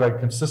 And what I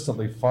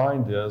consistently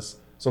find is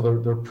So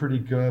they're pretty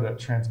good at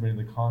transmitting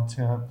the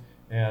content,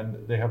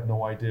 and they have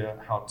no idea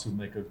how to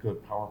make a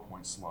good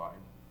PowerPoint slide.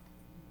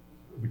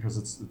 Because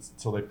it's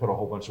so they put a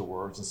whole bunch of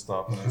words and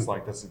stuff, and it's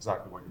like, that's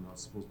exactly what you're not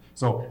supposed to.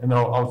 So, and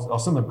I'll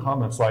send them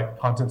comments like,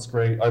 content's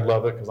great, I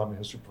love it, because I'm a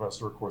history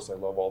professor, of course I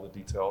love all the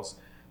details.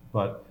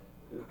 But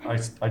I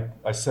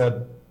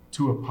said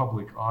to a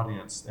public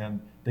audience, and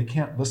they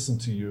can't listen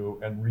to you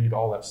and read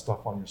all that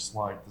stuff on your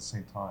slide at the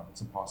same time.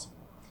 It's impossible.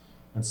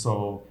 And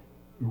so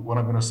what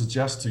I'm going to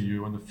suggest to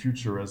you in the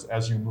future is,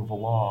 as you move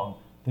along,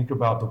 think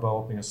about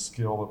developing a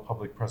skill of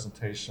public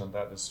presentation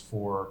that is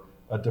for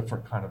a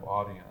different kind of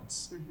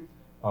audience. Mm-hmm.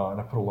 And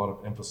I put a lot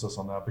of emphasis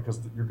on that, because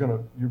you're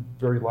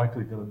very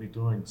likely going to be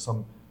doing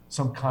some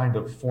kind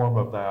of form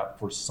of that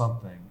for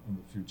something in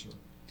the future.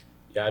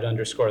 Yeah, I'd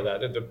underscore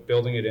that,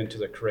 building it into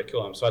the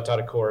curriculum. So I taught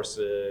a course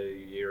a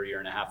year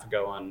and a half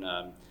ago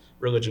on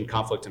religion,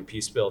 conflict, and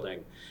peace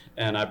building.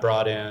 And I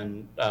brought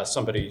in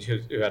somebody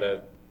who had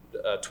a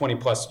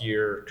 20-plus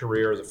year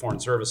career as a foreign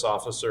service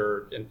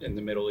officer in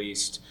the Middle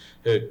East,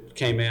 who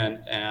came in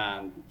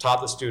and taught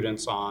the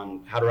students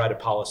on how to write a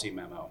policy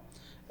memo.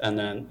 And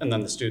then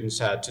the students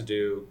had to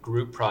do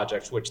group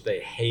projects, which they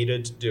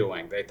hated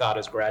doing. They thought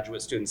as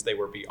graduate students they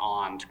were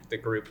beyond the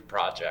group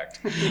project,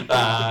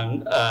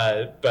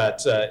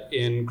 but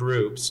in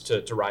groups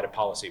to write a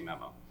policy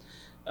memo.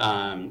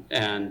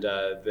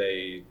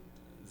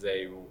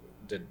 They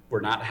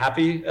were not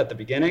happy at the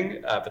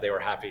beginning, but they were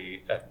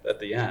happy at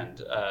the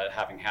end,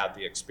 having had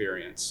the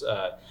experience.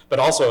 But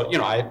also,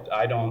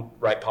 I don't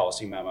write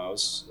policy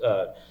memos.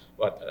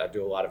 I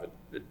do a lot of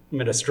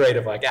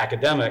administrative, like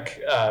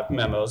academic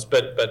memos,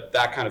 but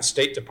that kind of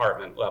State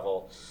Department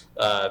level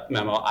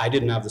memo, I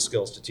didn't have the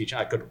skills to teach.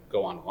 I could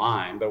go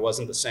online, but it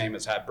wasn't the same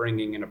as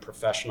bringing in a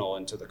professional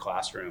into the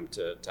classroom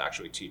to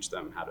actually teach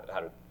them how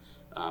to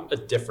a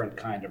different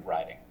kind of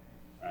writing.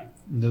 Right?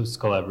 Those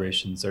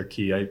collaborations are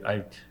key.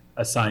 I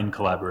assign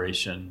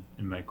collaboration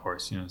in my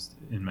course.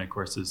 In my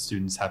courses,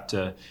 students have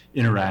to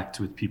interact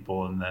with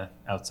people in the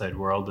outside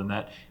world, and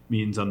that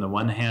means, on the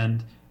one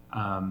hand,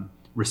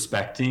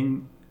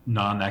 respecting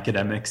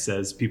non-academics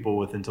as people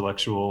with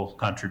intellectual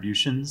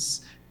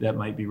contributions that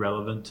might be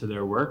relevant to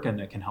their work and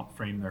that can help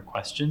frame their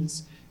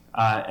questions.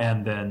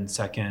 And then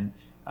second,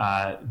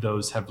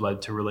 those have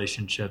led to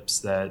relationships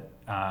that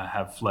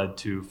have led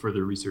to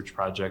further research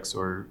projects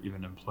or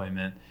even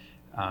employment.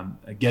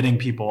 Getting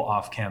people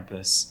off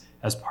campus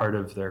as part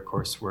of their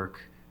coursework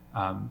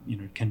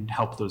can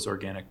help those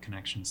organic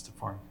connections to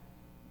form.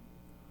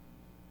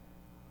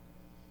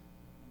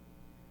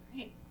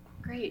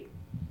 Great.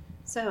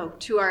 So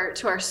to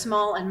our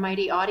small and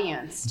mighty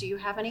audience, do you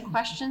have any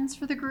questions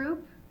for the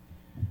group?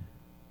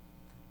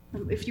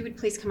 If you would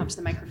please come up to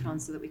the microphone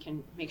so that we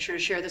can make sure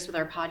to share this with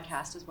our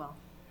podcast as well.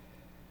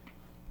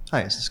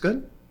 Hi, is this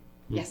good?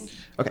 Yes.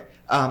 Okay.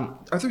 Are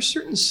there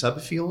certain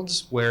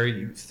subfields where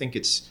you think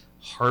it's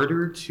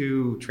harder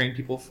to train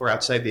people for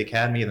outside the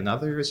academy than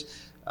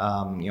others?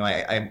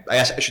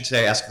 I should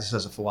say I ask this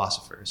as a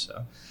philosopher,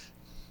 so.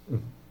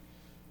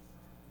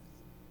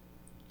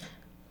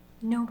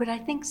 No, but I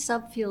think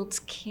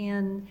subfields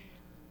can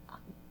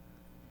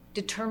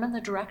determine the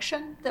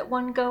direction that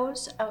one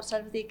goes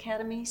outside of the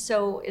academy.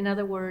 So in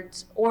other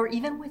words, or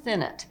even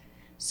within it.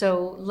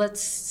 So let's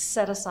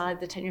set aside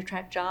the tenure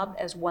track job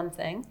as one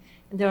thing.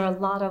 And there are a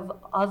lot of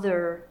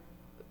other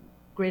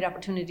great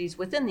opportunities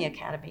within the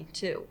academy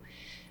too.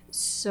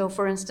 So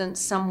for instance,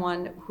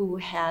 someone who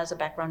has a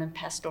background in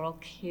pastoral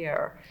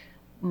care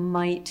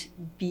might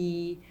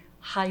be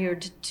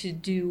hired to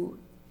do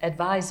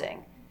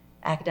advising,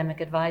 academic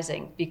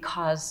advising,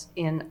 because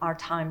in our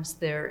times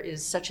there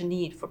is such a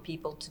need for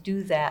people to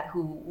do that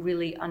who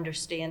really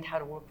understand how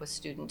to work with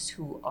students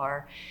who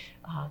are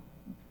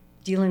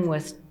dealing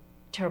with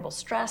terrible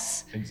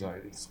stress,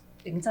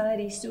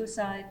 anxiety,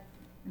 suicide,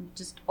 and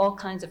just all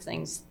kinds of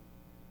things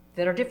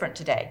that are different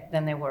today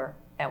than they were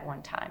at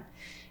one time.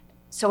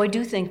 So I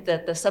do think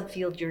that the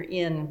subfield you're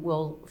in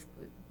will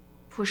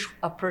push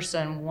a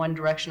person one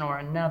direction or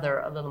another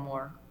a little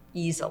more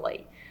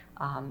easily.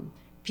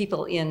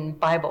 People in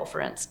Bible, for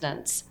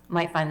instance,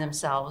 might find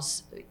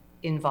themselves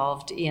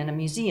involved in a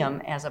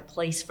museum as a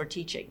place for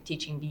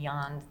teaching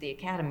beyond the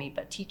academy,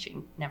 but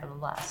teaching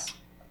nevertheless.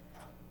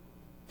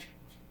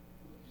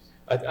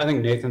 I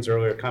think Nathan's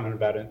earlier comment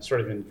about it,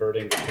 sort of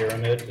inverting the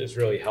pyramid, is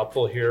really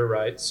helpful here,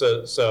 right?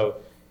 So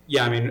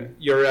yeah, I mean,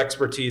 your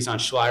expertise on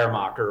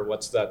Schleiermacher,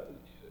 what's that?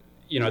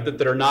 That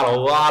there are not a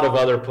lot of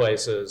other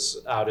places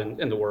out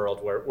in the world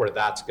where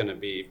that's going to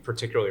be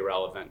particularly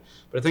relevant.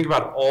 But I think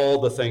about all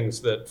the things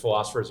that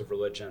philosophers of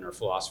religion or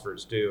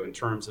philosophers do in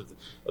terms of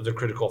the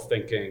critical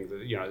thinking,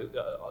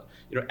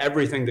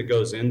 everything that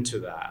goes into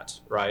that,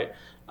 right?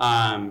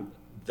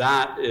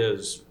 That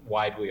is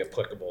widely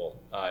applicable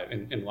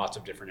in lots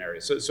of different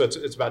areas. So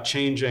it's about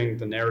changing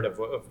the narrative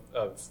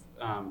of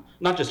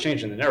not just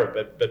changing the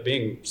narrative, but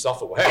being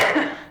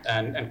self-aware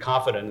and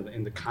confident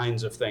in the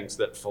kinds of things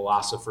that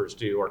philosophers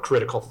do, or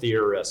critical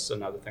theorists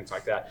and other things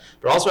like that.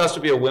 But also has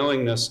to be a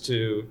willingness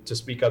to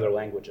speak other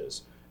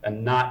languages,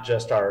 and not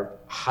just our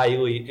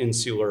highly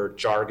insular,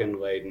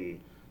 jargon-laden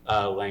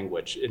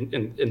language.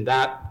 In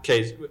that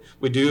case,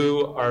 we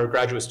do our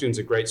graduate students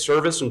a great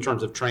service in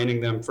terms of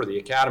training them for the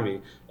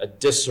academy, a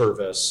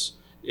disservice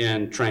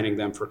in training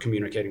them for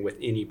communicating with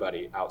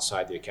anybody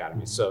outside the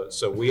academy. So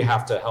we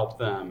have to help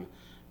them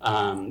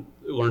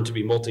learn to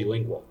be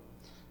multilingual,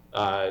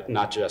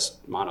 not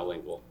just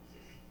monolingual.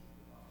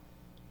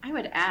 I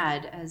would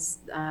add, as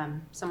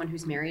someone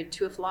who's married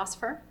to a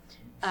philosopher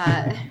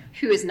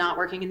who is not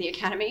working in the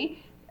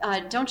academy,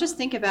 don't just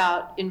think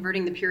about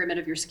inverting the pyramid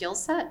of your skill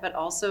set, but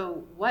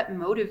also what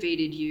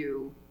motivated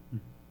you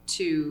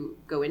to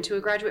go into a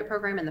graduate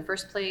program in the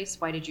first place?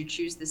 Why did you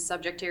choose this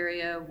subject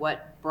area?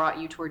 What brought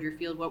you toward your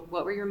field? What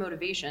were your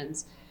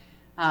motivations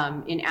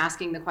in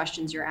asking the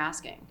questions you're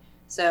asking?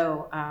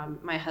 So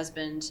my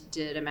husband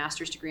did a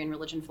master's degree in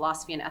religion,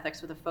 philosophy, and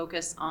ethics with a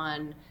focus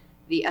on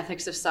the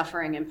ethics of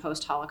suffering in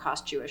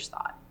post-Holocaust Jewish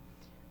thought.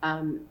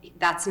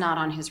 That's not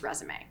on his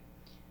resume.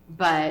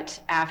 But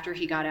after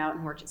he got out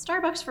and worked at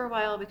Starbucks for a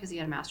while because he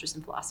had a master's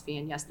in philosophy,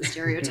 and yes, the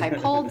stereotype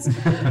holds,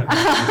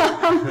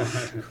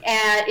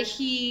 and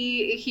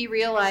he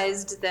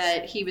realized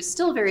that he was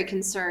still very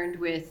concerned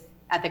with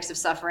ethics of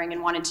suffering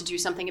and wanted to do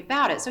something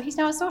about it. So he's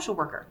now a social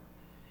worker.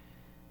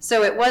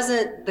 So it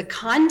wasn't the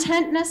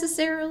content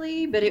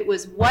necessarily, but it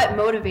was what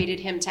motivated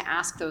him to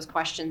ask those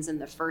questions in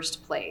the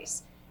first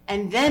place,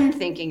 and then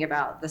thinking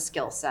about the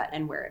skill set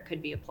and where it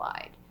could be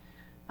applied.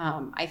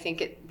 I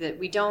think that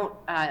we don't,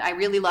 I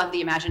really love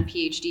the Imagine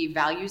PhD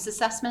values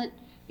assessment,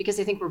 because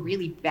I think we're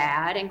really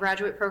bad in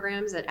graduate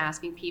programs at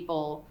asking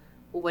people,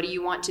 well, what do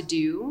you want to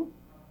do?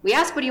 We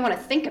ask, what do you want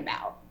to think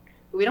about?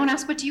 But we don't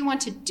ask, what do you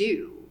want to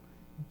do?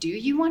 Do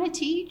you want to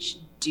teach?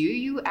 Do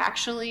you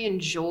actually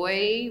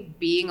enjoy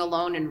being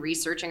alone and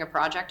researching a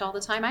project all the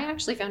time? I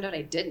actually found out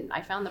I didn't.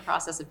 I found the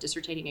process of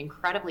dissertating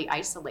incredibly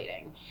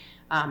isolating.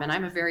 And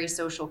I'm a very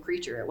social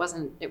creature. It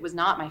was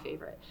not my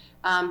favorite.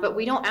 But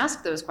we don't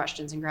ask those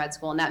questions in grad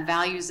school, and that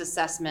values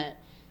assessment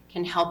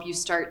can help you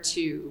start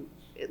to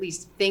at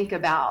least think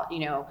about,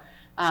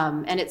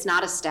 and it's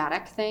not a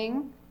static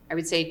thing. I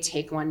would say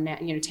take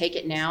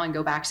it now and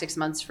go back 6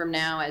 months from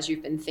now as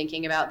you've been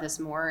thinking about this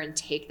more, and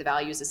take the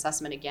values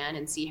assessment again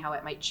and see how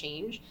it might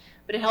change.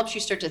 But it helps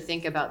you start to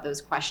think about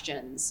those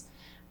questions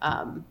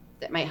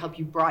that might help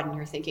you broaden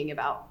your thinking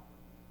about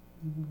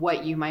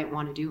what you might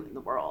want to do in the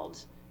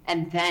world.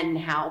 And then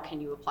how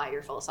can you apply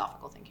your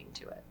philosophical thinking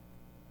to it?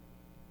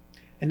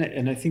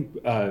 And I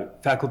think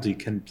faculty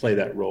can play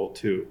that role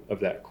too of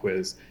that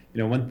quiz.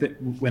 One thing,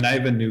 when I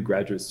have a new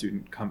graduate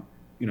student come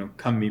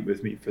meet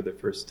with me for the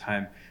first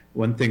time,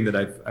 one thing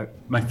that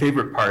my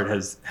favorite part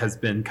has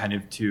been kind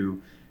of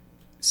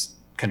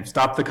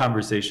stop the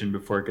conversation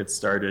before it gets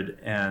started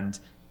and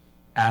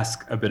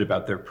ask a bit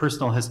about their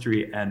personal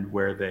history and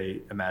where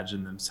they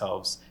imagine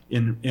themselves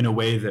in a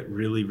way that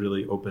really,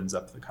 really opens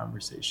up the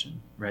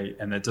conversation, right?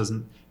 And that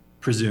doesn't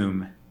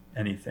presume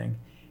anything.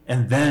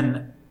 And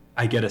then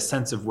I get a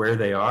sense of where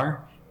they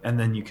are, and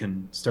then you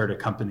can start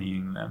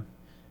accompanying them,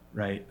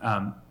 right?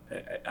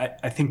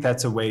 I think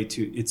it's a way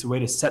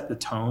to set the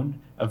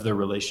tone of the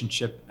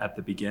relationship at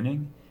the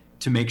beginning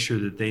to make sure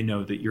that they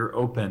know that you're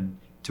open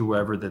to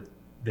wherever that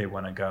they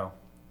want to go.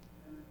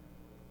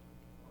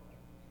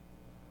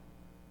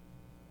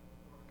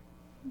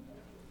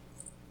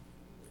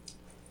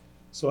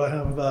 So I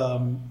have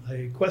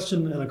a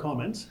question and a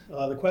comment.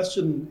 The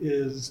question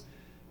is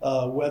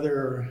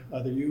whether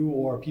either you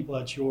or people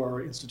at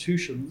your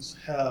institutions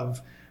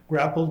have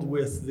grappled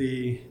with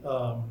the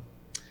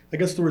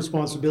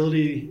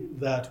responsibility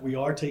that we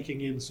are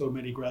taking in so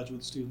many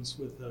graduate students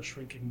with a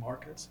shrinking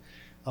market,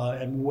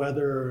 and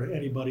whether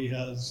anybody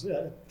has,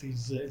 at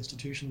these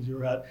institutions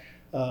you're at,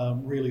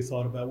 really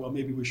thought about, well,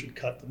 maybe we should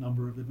cut the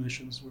number of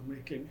admissions we're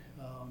making,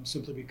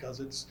 simply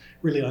because it's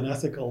really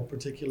unethical,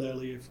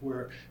 particularly if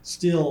we're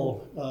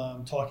still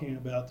talking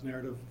about the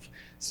narrative of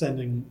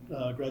sending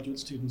graduate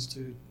students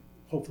to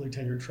hopefully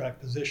tenured track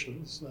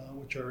positions,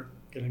 which are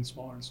getting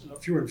smaller and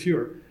fewer and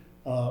fewer,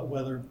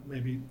 whether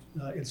maybe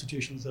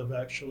institutions have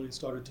actually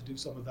started to do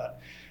some of that.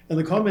 And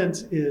the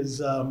comment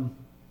is,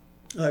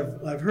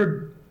 I've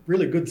heard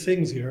really good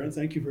things here, and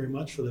thank you very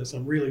much for this.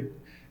 I'm really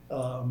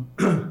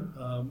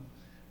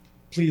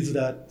pleased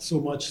that so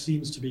much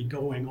seems to be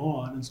going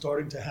on and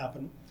starting to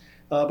happen.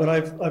 But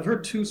I've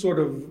heard two sort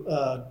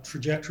of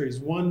trajectories.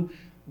 One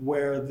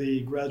where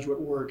the graduate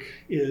work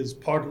is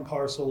part and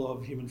parcel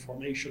of human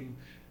formation,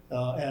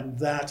 and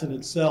that in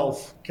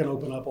itself can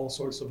open up all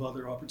sorts of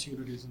other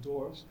opportunities and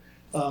doors.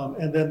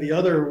 And then the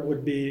other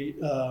would be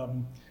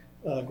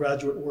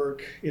graduate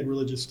work in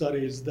religious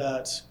studies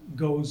that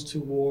goes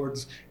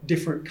towards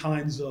different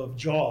kinds of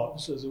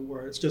jobs, as it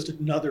were. It's just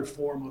another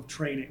form of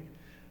training.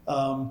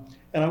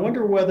 And I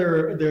wonder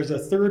whether there's a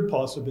third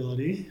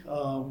possibility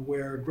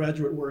where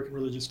graduate work in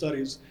religious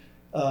studies,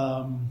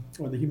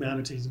 or the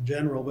humanities in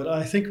general, but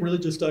I think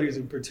religious studies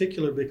in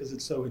particular, because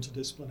it's so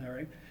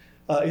interdisciplinary,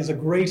 is a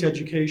great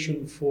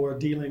education for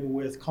dealing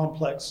with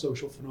complex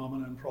social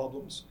phenomena and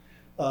problems.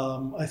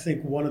 I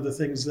think one of the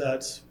things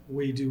that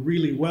we do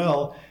really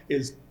well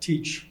is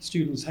teach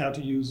students how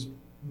to use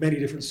many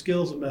different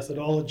skills and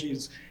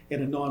methodologies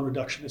in a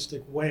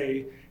non-reductionistic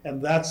way.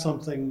 And that's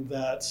something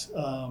that,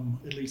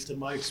 at least in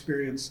my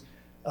experience,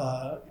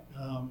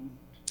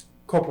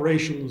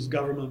 corporations,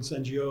 governments,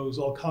 NGOs,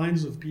 all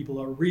kinds of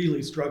people are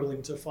really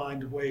struggling to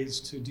find ways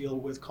to deal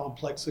with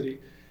complexity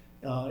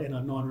in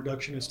a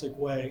non-reductionistic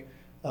way.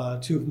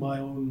 Two of my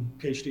own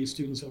PhD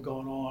students have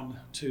gone on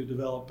to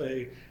develop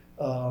a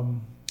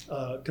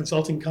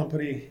consulting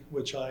company,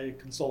 which I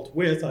consult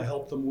with, I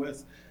help them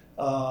with,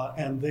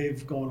 and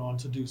they've gone on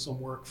to do some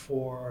work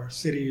for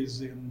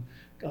cities in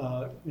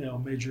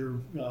major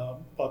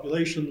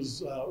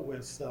populations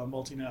with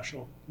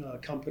multinational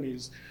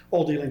companies,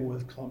 all dealing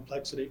with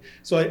complexity.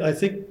 So I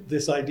think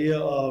this idea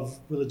of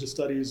religious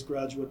studies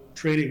graduate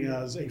training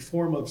as a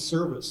form of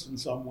service in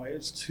some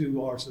ways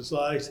to our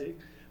society,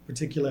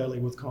 particularly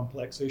with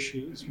complex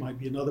issues, might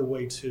be another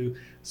way to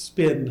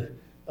spin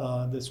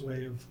this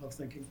way of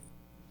thinking.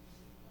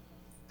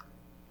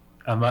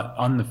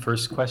 On the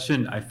first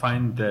question, I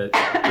find that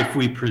if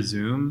we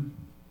presume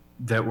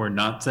that we're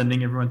not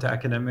sending everyone to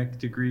academic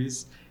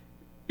degrees,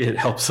 it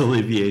helps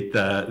alleviate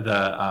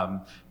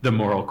the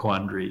moral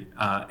quandary,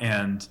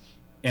 and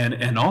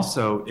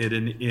also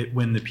it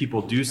when the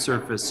people do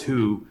surface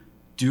who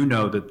do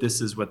know that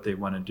this is what they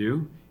want to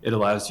do, it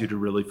allows you to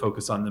really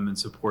focus on them and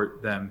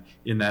support them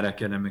in that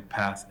academic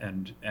path,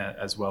 and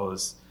as well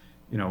as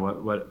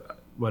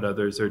what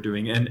others are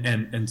doing,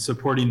 and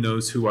supporting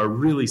those who are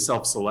really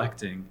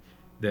self-selecting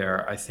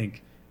there, I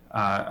think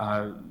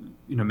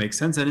makes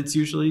sense. And it's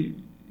usually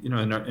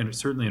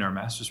certainly in our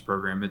master's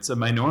program, it's a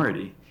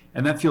minority,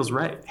 and that feels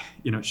right.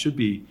 It should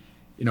be,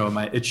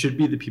 it should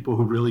be the people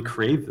who really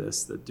crave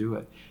this that do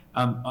it.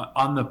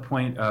 On the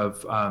point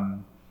of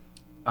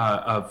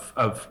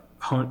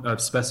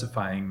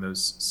specifying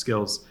those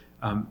skills,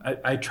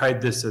 I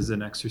tried this as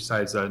an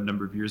exercise a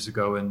number of years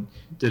ago and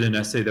did an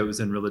essay that was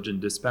in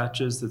Religion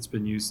Dispatches that's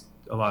been used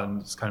a lot in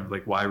this kind of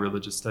like why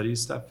religious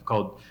studies stuff,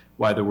 called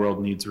Why the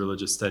World Needs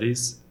Religious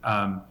Studies.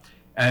 And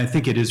I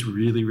think it is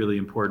really, really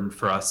important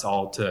for us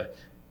all to,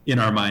 in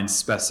our minds,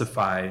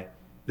 specify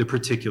the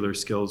particular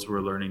skills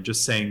we're learning.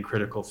 Just saying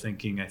critical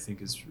thinking, I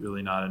think, is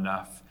really not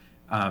enough.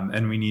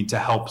 And we need to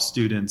help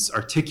students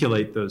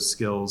articulate those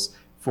skills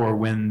for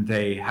when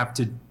they have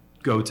to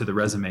go to the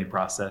resume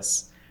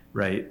process,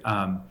 right?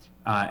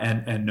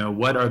 And know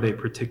what are they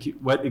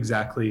what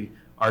exactly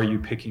are you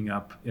picking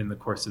up in the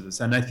course of this?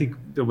 And I think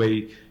the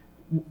way,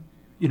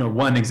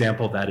 one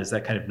example of that is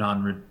that kind of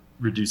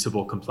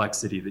non-reducible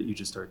complexity that you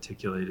just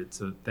articulated.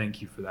 So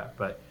thank you for that.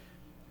 But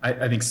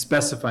I think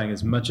specifying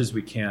as much as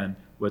we can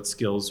what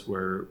skills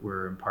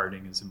we're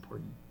imparting is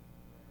important.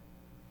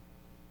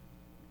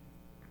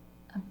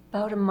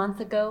 About a month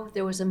ago,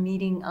 there was a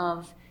meeting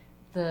of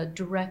the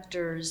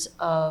directors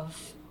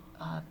of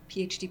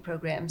PhD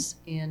programs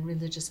in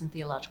religious and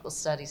theological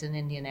studies in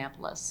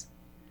Indianapolis.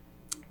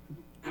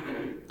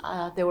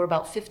 There were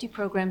about 50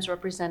 programs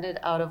represented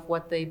out of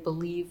what they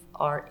believe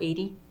are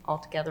 80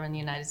 altogether in the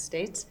United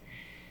States.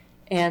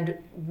 And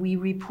we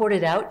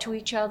reported out to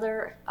each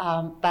other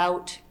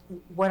about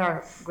what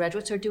our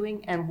graduates are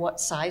doing and what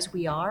size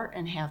we are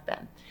and have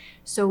been.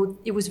 So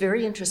it was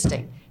very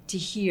interesting to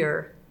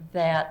hear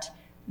that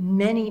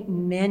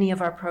many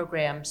of our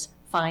programs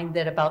find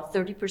that about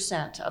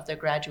 30% of their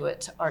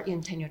graduates are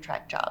in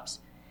tenure-track jobs.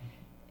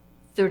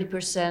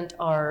 30%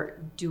 are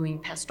doing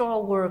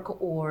pastoral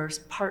work or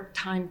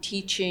part-time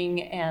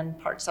teaching and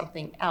part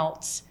something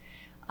else.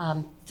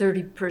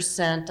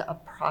 30%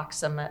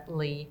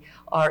 approximately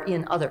are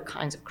in other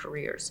kinds of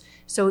careers.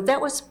 So that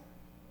was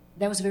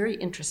very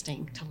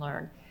interesting to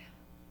learn.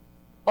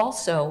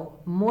 Also,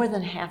 more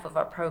than half of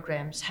our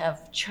programs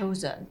have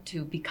chosen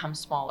to become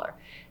smaller.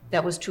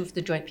 That was true for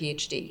the Joint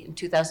PhD. In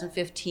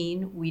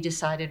 2015, we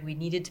decided we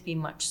needed to be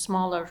much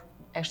smaller.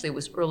 Actually, it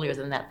was earlier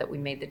than that we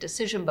made the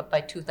decision, but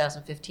by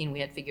 2015, we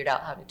had figured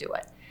out how to do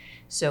it.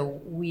 So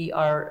we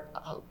are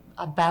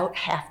about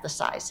half the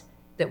size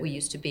that we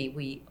used to be.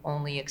 We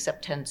only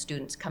accept 10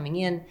 students coming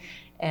in,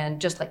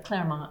 and just like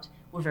Claremont,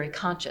 we're very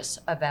conscious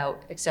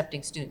about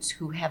accepting students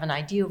who have an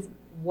idea of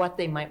what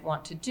they might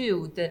want to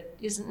do that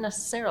isn't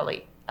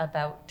necessarily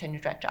about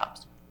tenure-track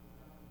jobs.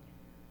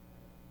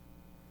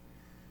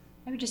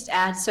 I would just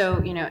add, so,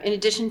 in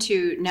addition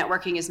to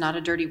networking is not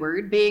a dirty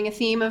word being a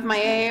theme of my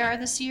AAR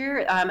this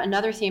year,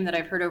 another theme that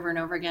I've heard over and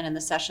over again in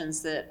the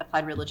sessions that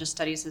Applied Religious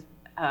Studies has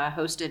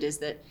hosted is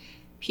that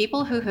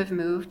people who have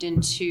moved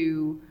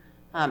into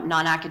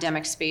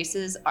non-academic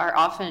spaces are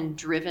often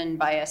driven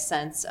by a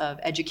sense of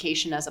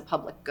education as a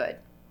public good.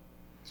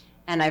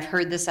 And I've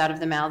heard this out of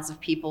the mouths of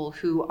people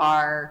who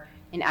are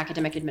in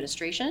academic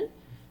administration,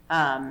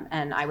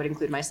 and I would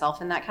include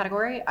myself in that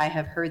category. I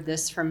have heard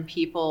this from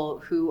people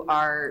who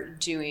are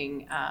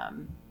doing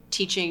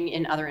teaching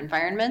in other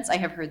environments. I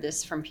have heard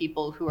this from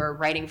people who are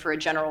writing for a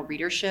general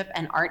readership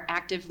and aren't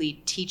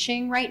actively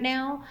teaching right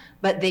now,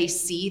 but they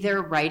see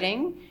their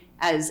writing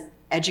as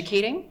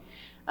educating.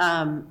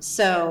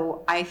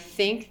 So I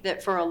think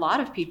that for a lot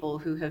of people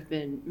who have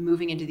been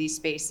moving into these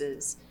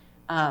spaces,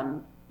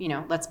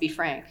 let's be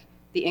frank,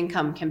 the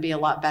income can be a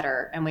lot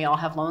better, and we all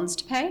have loans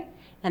to pay.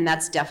 And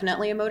that's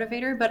definitely a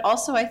motivator. But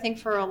also, I think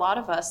for a lot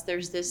of us,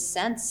 there's this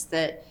sense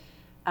that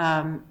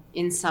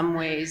in some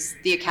ways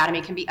the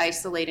academy can be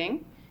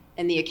isolating,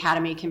 and the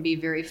academy can be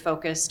very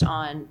focused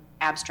on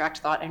abstract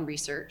thought and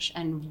research.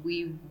 And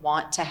we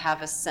want to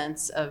have a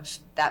sense of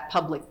that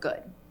public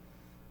good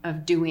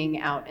of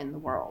doing out in the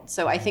world.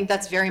 So I think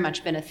that's very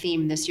much been a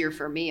theme this year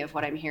for me of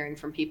what I'm hearing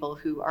from people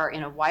who are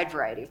in a wide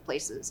variety of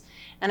places.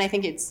 And I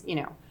think it's,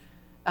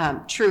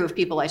 true of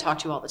people I talk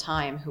to all the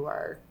time who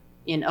are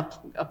in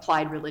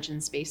applied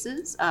religion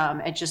spaces.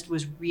 It just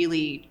was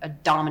really a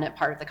dominant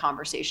part of the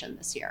conversation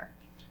this year.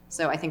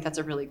 So I think that's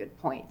a really good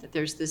point, that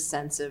there's this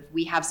sense of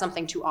we have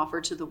something to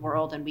offer to the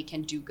world and we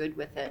can do good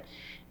with it.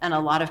 And a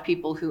lot of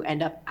people who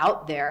end up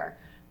out there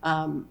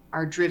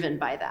are driven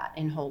by that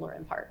in whole or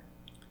in part.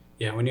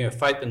 Yeah, when you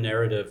fight the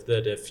narrative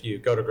that if you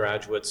go to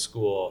graduate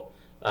school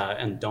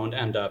and don't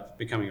end up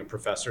becoming a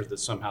professor, that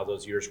somehow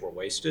those years were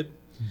wasted.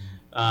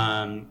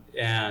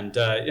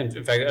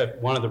 In fact,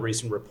 one of the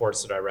recent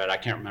reports that I read, I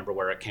can't remember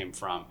where it came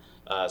from,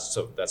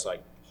 so that's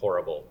like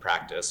horrible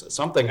practice.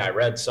 Something I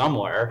read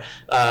somewhere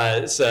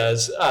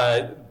says,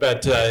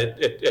 but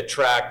it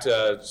tracked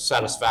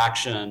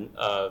satisfaction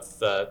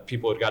of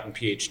people who had gotten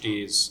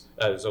PhDs.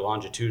 It was a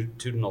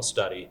longitudinal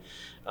study.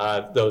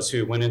 Those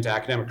who went into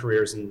academic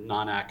careers and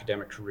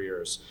non-academic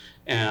careers.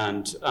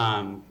 And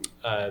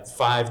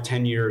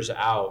 5-10 years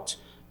out,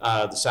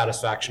 the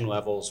satisfaction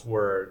levels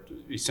were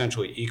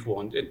essentially equal.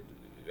 And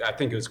I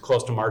think it was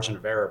close to margin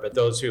of error, but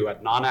those who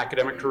had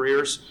non-academic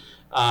careers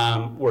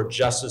were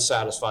just as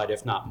satisfied,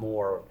 if not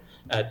more,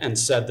 and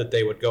said that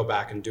they would go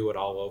back and do it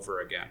all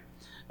over again.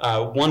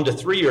 1 to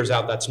 3 years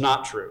out, that's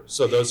not true.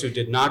 So those who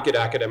did not get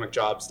academic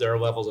jobs, their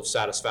levels of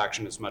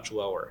satisfaction is much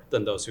lower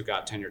than those who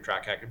got tenure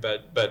track.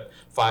 But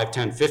 5,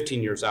 10,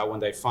 15 years out, when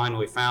they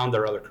finally found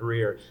their other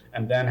career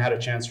and then had a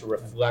chance to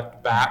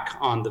reflect back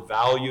on the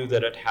value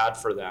that it had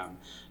for them,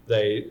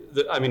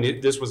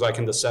 this was like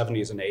in the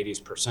 70s and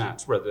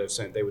 80s%, where they're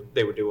saying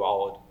they would do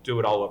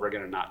it all over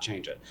again and not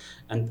change it.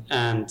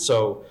 And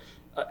so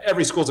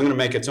every school's going to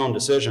make its own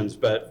decisions,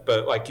 but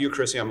like you,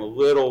 Chrissy, I'm a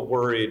little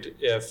worried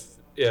if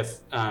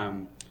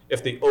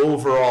the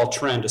overall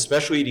trend,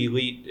 especially at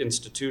elite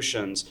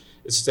institutions,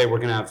 is to say we're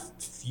going to have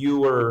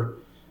fewer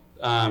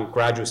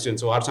graduate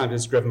students. A lot of times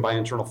it's driven by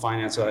internal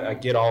finance. I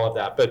get all of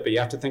that, but you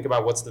have to think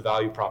about what's the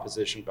value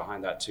proposition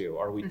behind that too.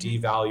 Are we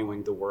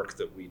devaluing the work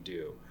that we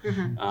do?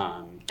 And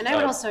I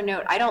would also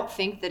note, I don't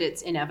think that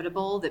it's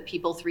inevitable that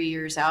people 1 to 3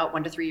 years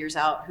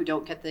out who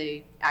don't get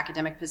the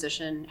academic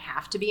position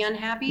have to be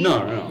unhappy.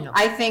 No.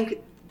 I think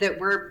that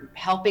we're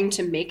helping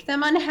to make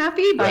them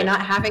unhappy by Right.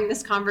 not having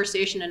this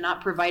conversation and not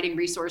providing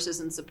resources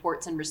and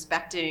supports and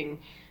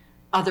respecting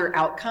other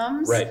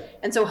outcomes. Right.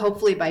 And so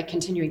hopefully by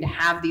continuing to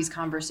have these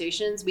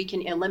conversations, we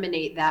can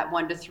eliminate that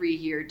 1 to 3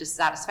 year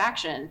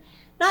dissatisfaction.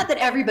 Not that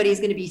everybody's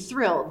going to be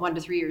thrilled 1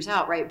 to 3 years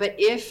out, right? But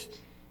if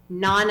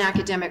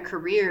non-academic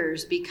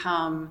careers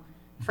become,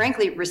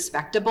 frankly,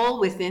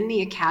 respectable within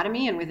the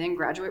academy and within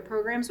graduate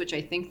programs, which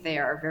I think they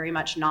are very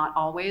much not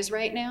always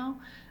right now,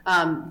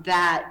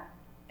 that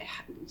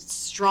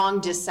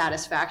strong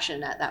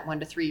dissatisfaction at that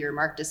 1 to 3 year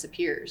mark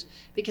disappears,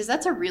 because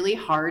that's a really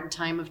hard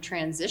time of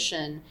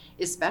transition,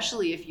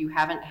 especially if you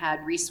haven't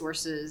had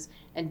resources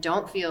and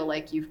don't feel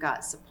like you've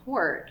got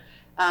support.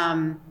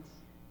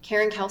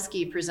 Karen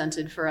Kelsky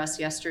presented for us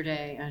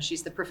yesterday.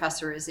 She's the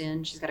professor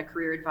she's got a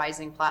career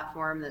advising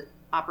platform that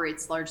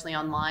operates largely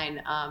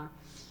online.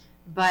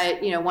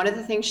 But one of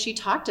the things she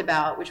talked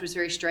about, which was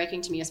very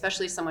striking to me,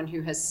 especially someone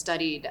who has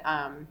studied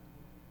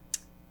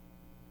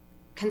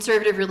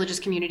conservative religious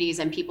communities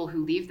and people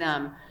who leave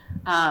them,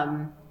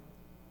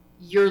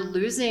 you're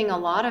losing a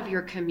lot of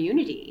your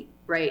community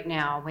right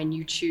now when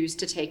you choose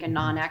to take a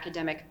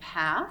non-academic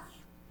path.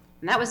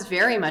 And that was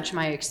very much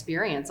my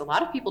experience. A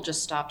lot of people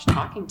just stopped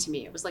talking to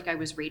me. It was like I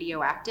was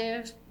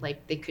radioactive,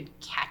 like they could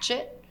catch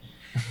it.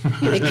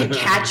 They could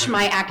catch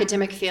my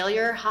academic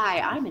failure. Hi,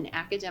 I'm an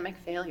academic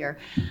failure.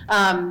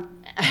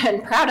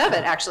 And proud of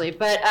it, actually.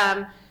 But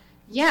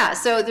yeah,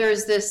 so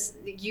there's this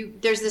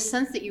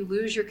sense that you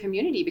lose your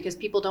community because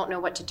people don't know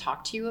what to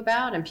talk to you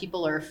about, and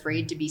people are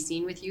afraid to be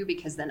seen with you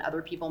because then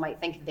other people might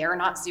think they're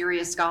not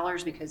serious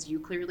scholars because you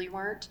clearly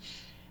weren't.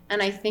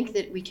 And I think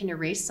that we can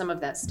erase some of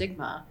that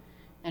stigma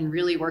and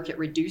really work at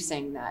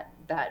reducing that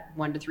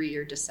 1 to 3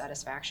 year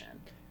dissatisfaction.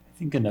 I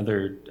think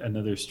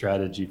another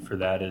strategy for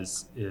that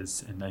is,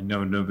 and I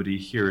know nobody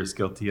here is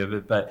guilty of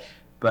it, but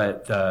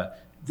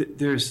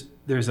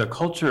there's a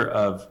culture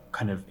of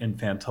kind of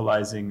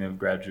infantilizing of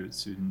graduate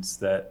students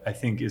that I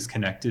think is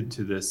connected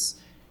to this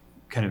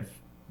kind of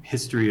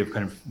history of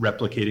kind of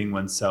replicating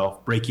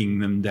oneself, breaking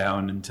them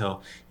down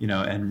until,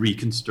 and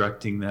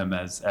reconstructing them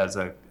as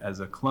a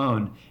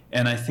clone.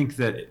 And I think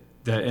that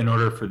in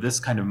order for this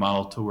kind of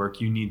model to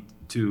work, you need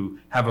to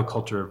have a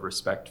culture of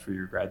respect for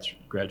your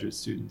graduate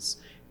students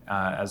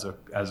as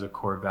a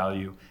core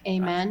value.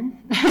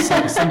 Amen.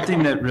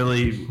 Something that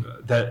really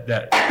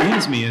that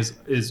pains me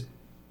is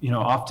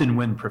often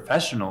when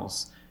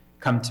professionals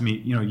come to me,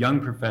 young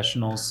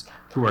professionals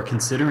who are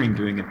considering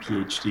doing a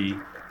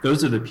PhD,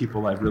 those are the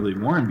people I really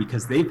warn,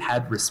 because they've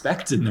had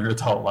respect in their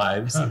adult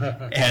lives,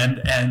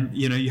 and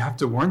you have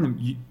to warn them.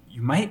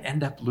 You might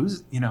end up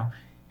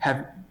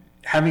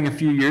having a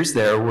few years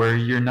there where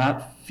you're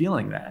not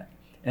feeling that.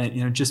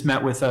 And just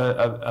met with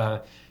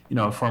a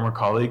former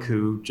colleague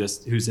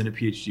who's in a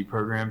PhD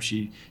program.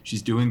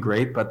 She's doing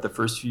great, but the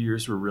first few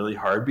years were really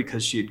hard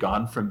because she had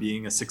gone from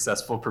being a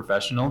successful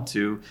professional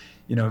to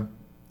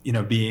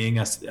being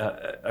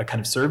a kind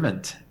of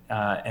servant,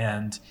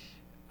 and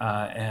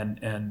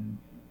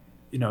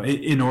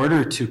in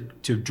order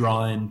to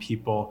draw in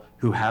people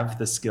who have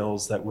the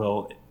skills that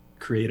will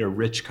create a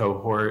rich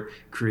cohort,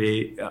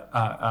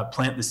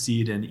 plant the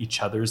seed in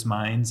each other's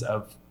minds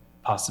of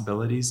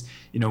possibilities.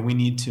 We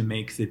need to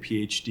make the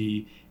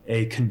PhD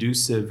a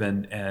conducive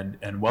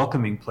and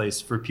welcoming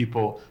place for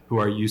people who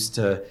are used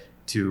to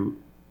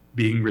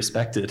being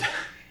respected.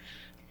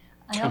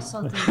 I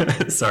also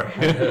think Sorry.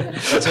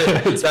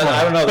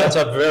 I don't know. That's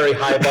a very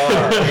high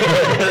bar.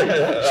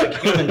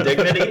 Like human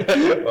dignity.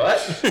 What?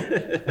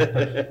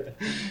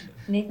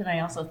 Nathan,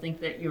 I also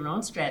think that your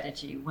own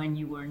strategy when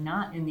you were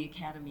not in the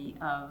academy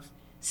of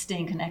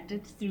staying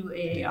connected through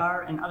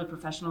AAR and other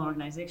professional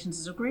organizations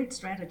is a great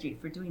strategy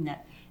for doing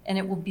that. And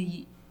it will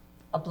be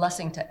a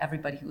blessing to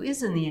everybody who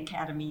is in the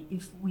academy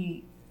if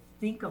we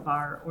think of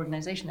our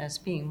organization as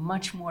being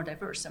much more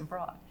diverse and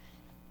broad.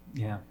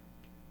 Yeah.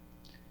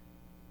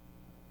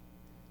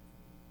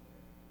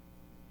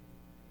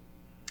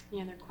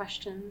 Any other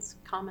questions,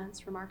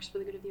 comments, remarks for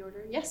the good of the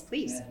order? Yes,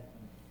 please.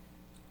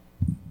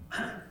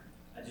 I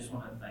just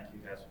want to thank you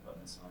guys for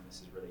putting this on. This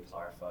has really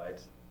clarified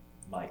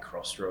my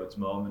crossroads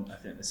moment. I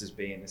think this is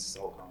the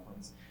whole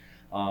conference.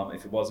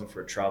 If it wasn't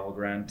for a travel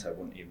grant, I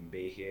wouldn't even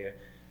be here.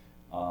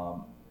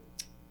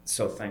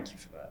 So thank you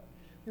for that.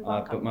 You're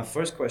welcome. But my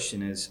first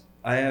question is,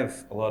 I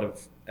have a lot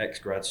of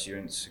ex-grad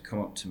students who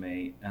come up to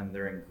me and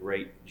they're in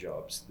great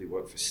jobs. They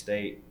work for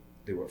state,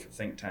 they work for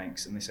think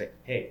tanks, and they say,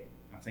 hey,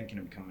 I'm thinking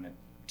of becoming a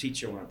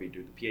teacher, I want to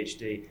do the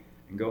PhD,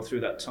 and go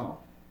through that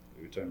tunnel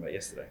we were talking about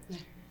yesterday. Yeah.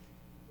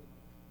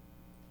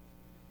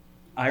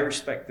 I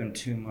respect them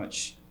too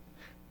much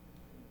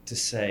to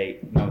say,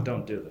 no,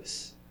 don't do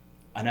this.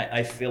 And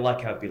I feel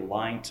like I'd be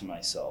lying to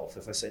myself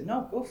if I say,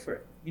 no, go for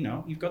it.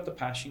 You've got the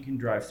passion, you can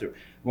drive through.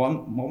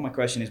 My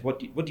question is, what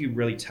do you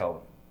really tell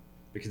them?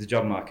 Because the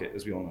job market,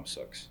 as we all know,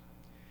 sucks.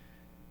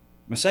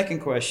 My second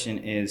question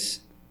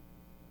is,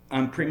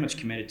 I'm pretty much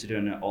committed to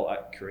doing an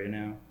all-out career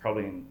now,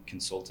 probably in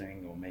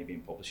consulting or maybe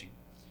in publishing.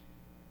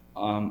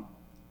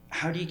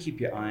 How do you keep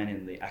your iron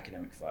in the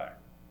academic fire?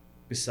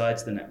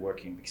 Besides the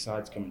networking,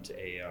 besides coming to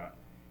AAR,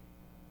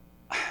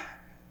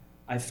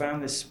 I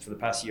found this for the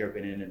past year I've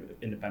been an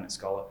independent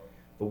scholar.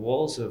 The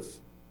walls of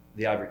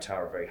the ivory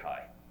tower are very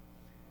high,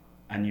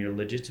 and your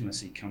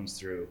legitimacy comes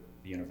through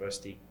the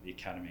university, the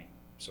academy,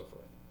 so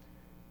forth.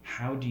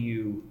 How do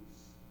you,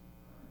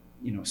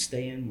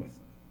 stay in with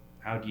them?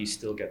 How do you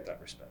still get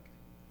that respect?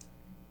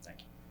 Thank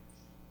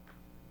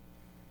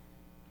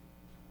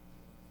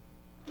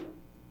you.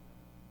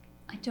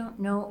 I don't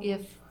know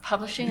if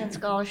publishing and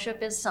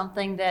scholarship is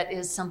something that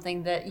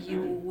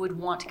you would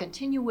want to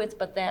continue with,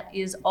 but that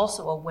is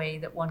also a way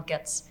that one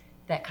gets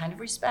that kind of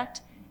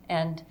respect.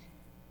 And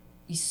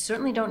you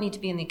certainly don't need to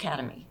be in the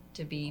academy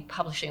to be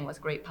publishing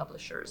with great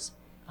publishers.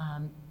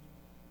 I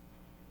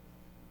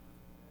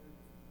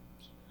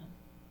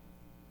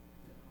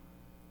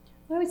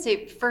would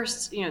say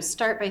first,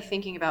 start by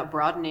thinking about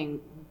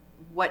broadening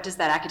what does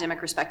that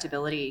academic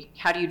respectability,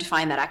 how do you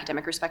define that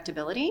academic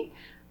respectability?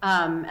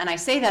 And I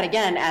say that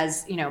again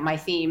as, my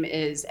theme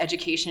is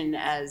education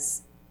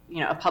as,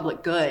 a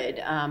public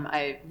good.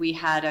 We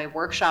had a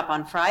workshop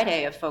on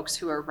Friday of folks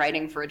who are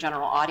writing for a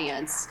general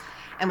audience.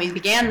 And we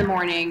began the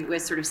morning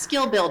with sort of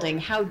skill building.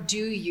 How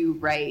do you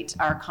write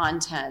our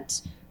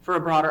content for a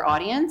broader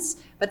audience?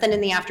 But then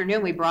in the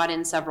afternoon, we brought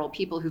in several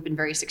people who've been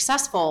very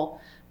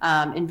successful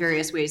in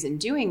various ways in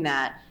doing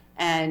that.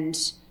 And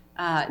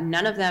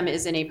none of them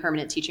is in a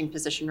permanent teaching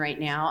position right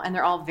now. And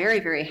they're all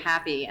very, very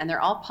happy. And they're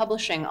all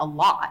publishing a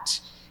lot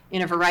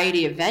in a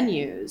variety of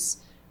venues.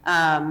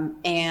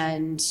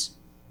 And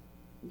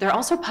they're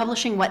also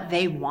publishing what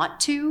they want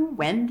to,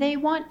 when they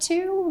want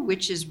to,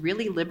 which is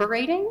really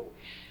liberating.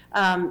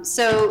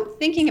 So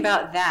thinking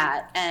about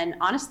that, and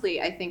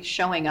honestly, I think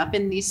showing up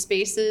in these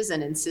spaces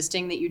and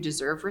insisting that you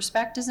deserve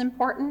respect is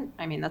important.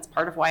 I mean, that's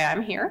part of why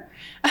I'm here.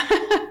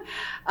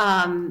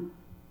 And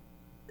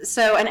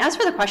as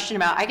for the question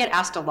about, I get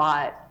asked a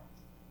lot,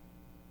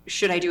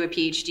 should I do a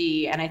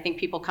PhD? And I think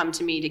people come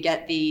to me to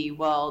get the,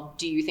 well,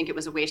 do you think it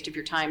was a waste of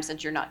your time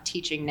since you're not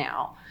teaching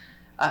now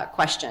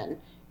question.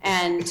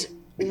 And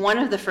one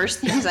of the first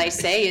things I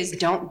say is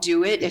don't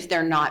do it if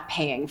they're not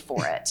paying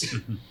for it.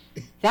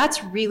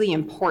 That's really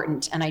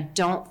important, and I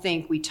don't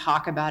think we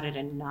talk about it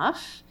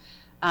enough.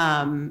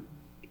 And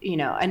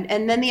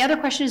then the other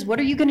question is, what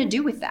are you going to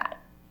do with that?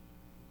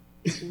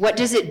 What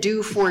does it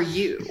do for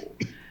you?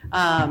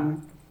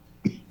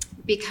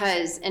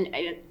 Because, and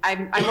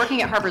I'm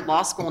working at Harvard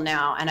Law School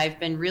now, and I've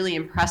been really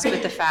impressed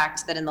with the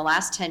fact that in the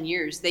last 10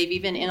 years, they've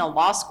even in a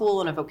law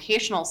school in a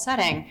vocational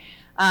setting,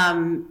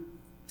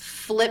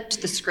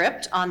 flipped the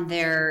script on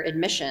their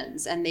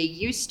admissions. And they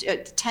used to,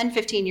 10,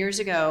 15 years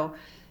ago,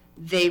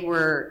 they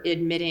were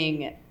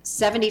admitting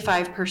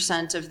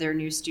 75% of their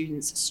new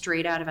students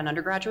straight out of an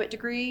undergraduate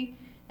degree,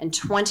 and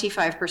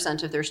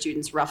 25% of their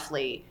students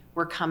roughly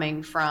were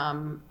coming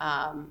from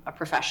a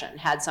profession,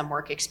 had some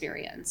work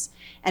experience.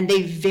 And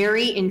they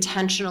very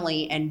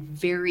intentionally and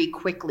very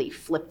quickly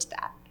flipped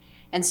that.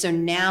 And so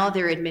now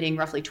they're admitting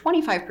roughly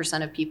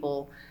 25% of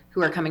people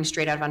who are coming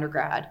straight out of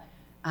undergrad,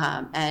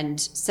 and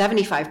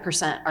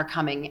 75% are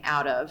coming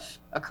out of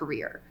a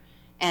career.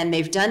 And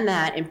they've done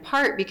that in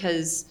part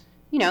because,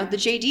 you know, the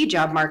JD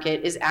job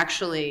market is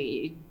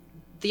actually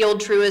the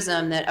old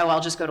truism that, oh, I'll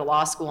just go to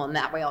law school and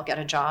that way I'll get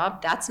a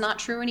job. That's not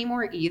true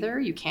anymore either.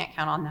 You can't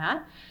count on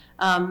that.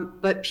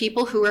 But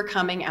people who are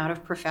coming out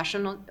of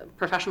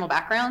professional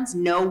backgrounds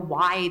know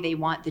why they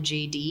want the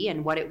JD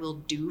and what it will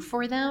do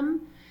for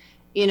them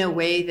in a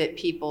way that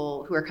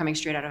people who are coming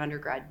straight out of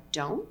undergrad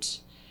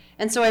don't.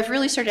 And so I've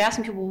really started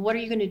asking people, well, what are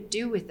you going to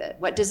do with it?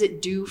 What does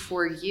it do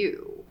for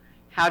you?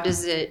 How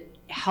does it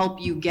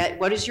help you get,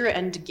 what is your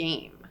end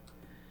game?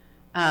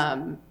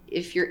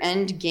 If your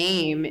end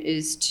game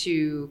is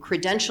to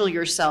credential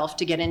yourself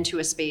to get into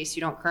a space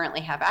you don't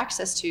currently have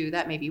access to,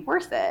 that may be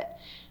worth it.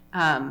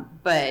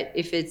 But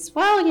if it's,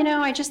 well, you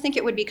know, I just think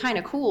it would be kind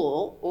of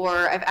cool,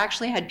 or I've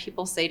actually had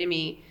people say to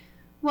me,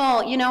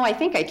 well, you know, I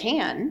think I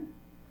can,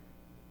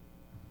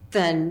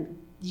 then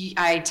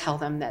I tell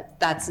them that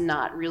that's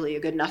not really a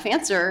good enough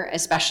answer,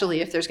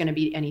 especially if there's going to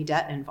be any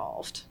debt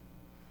involved.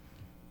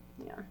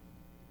 Yeah.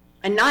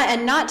 And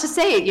not to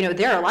say, you know,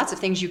 there are lots of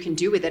things you can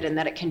do with it and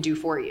that it can do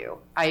for you.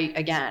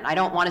 I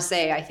don't want to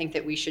say I think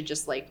that we should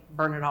just like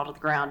burn it all to the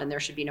ground and there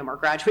should be no more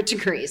graduate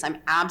degrees. I'm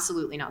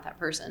absolutely not that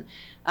person.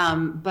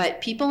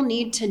 But people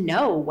need to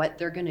know what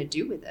they're going to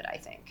do with it, I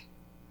think.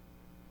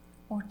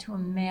 Or to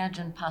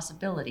imagine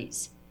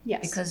possibilities.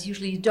 Yes. Because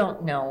usually you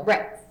don't know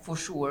Right. for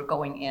sure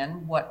going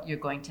in what you're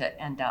going to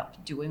end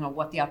up doing or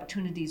what the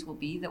opportunities will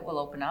be that will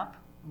open up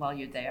while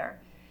you're there.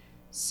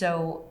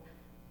 So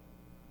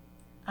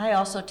I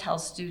also tell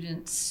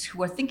students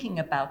who are thinking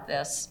about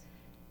this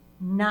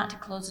not to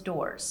close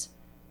doors,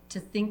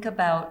 to think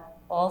about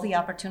all the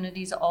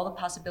opportunities, all the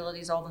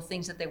possibilities, all the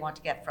things that they want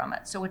to get from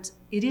it. So it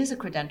is a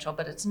credential,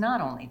 but it's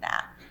not only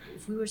that.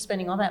 If we were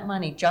spending all that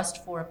money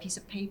just for a piece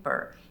of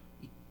paper,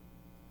 it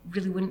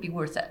really wouldn't be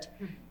worth it.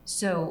 Mm-hmm.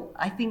 So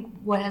I think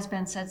what has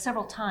been said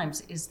several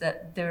times is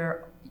that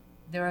there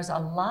is a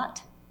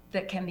lot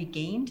that can be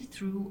gained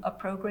through a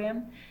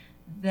program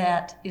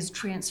that is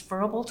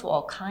transferable to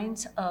all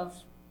kinds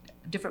of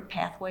different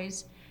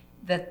pathways.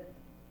 That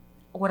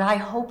what I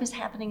hope is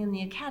happening in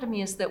the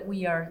academy is that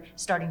we are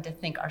starting to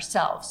think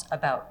ourselves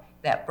about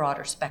that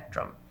broader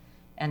spectrum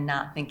and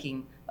not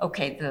thinking,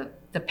 okay,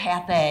 the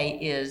path A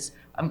is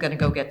I'm going to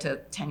go get to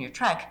tenure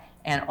track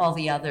and all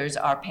the others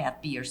are path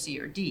B or C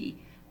or D.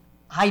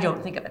 I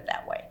don't think of it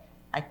that way.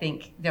 I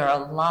think there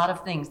are a lot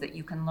of things that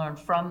you can learn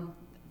from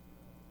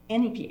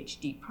any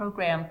PhD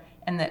program,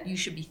 and that you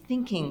should be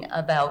thinking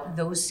about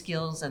those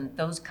skills and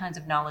those kinds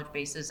of knowledge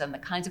bases and the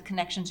kinds of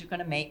connections you're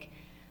going to make.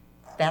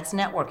 That's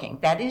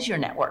networking. That is your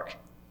network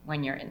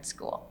when you're in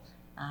school,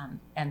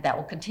 and that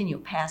will continue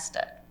past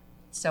it.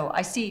 So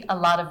I see a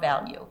lot of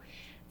value.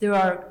 There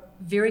are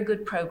very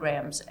good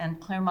programs,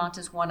 and Claremont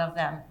is one of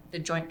them. The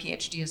Joint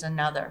PhD is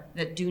another,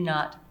 that do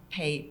not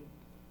pay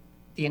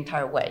the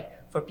entire way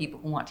for people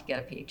who want to get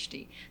a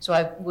PhD. So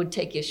I would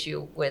take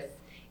issue with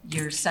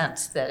your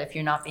sense that if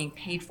you're not being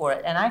paid for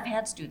it, and I've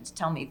had students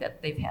tell me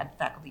that they've had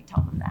faculty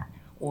tell them that,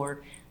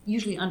 or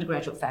usually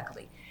undergraduate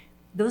faculty.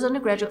 Those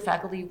undergraduate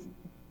faculty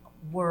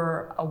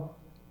were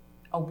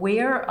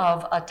aware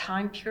of a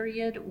time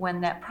period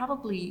when that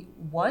probably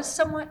was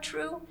somewhat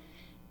true.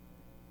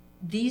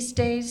 These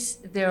days,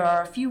 there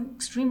are a few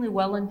extremely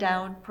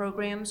well-endowed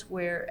programs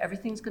where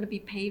everything's going to be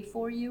paid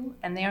for you,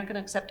 and they aren't going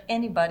to accept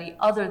anybody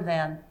other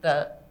than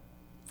the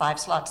 5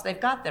 slots they've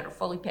got that are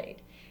fully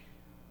paid.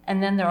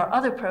 And then there are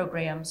other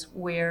programs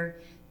where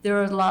there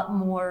are a lot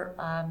more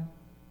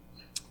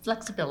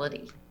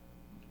flexibility,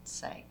 let's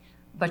say,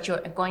 but you're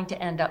going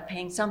to end up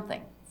paying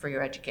something for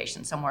your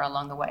education somewhere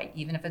along the way,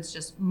 even if it's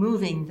just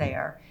moving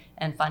there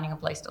and finding a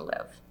place to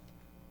live.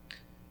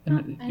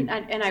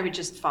 And I would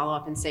just follow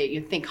up and say,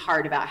 you think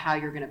hard about how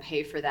you're going to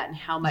pay for that and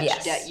how much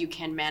Yes. debt you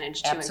can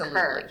manage to Absolutely.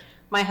 incur.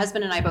 My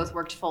husband and I both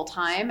worked full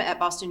time at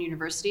Boston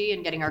University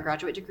and getting our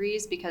graduate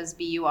degrees because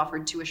BU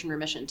offered tuition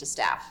remission to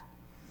staff.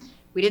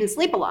 We didn't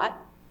sleep a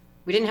lot.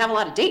 We didn't have a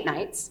lot of date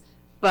nights,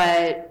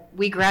 but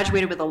we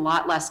graduated with a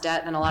lot less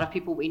debt than a lot of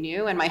people we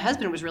knew. And my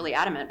husband was really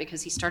adamant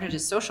because he started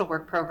his social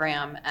work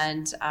program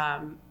and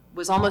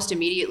was almost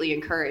immediately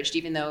encouraged,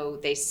 even though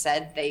they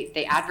said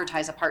they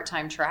advertise a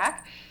part-time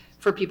track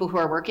for people who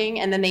are working.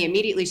 And then they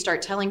immediately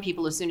start telling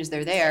people as soon as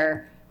they're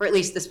there, or at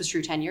least this was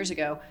true 10 years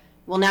ago,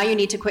 well, now you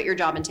need to quit your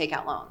job and take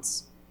out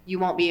loans. You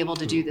won't be able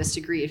to do this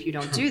degree if you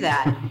don't do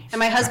that. And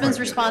my husband's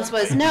response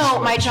was, no,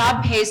 my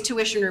job pays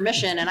tuition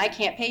remission and I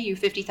can't pay you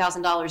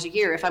 $50,000 a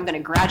year if I'm going to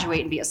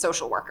graduate and be a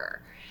social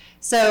worker.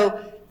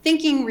 So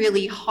thinking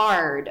really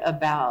hard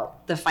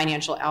about the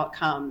financial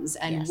outcomes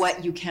and Yes.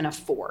 what you can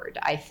afford,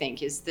 I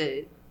think, is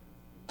the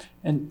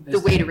And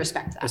way to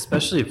respect that.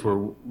 especially if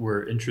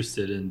we're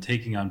interested in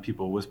taking on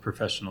people with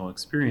professional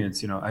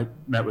experience. I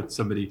met with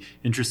somebody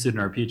interested in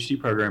our PhD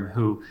program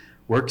who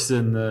works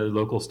in the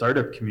local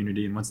startup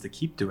community and wants to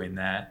keep doing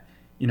that.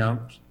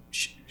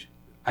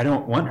 I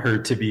don't want her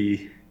to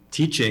be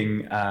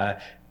teaching,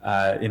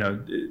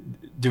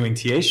 doing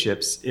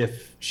TA-ships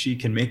if she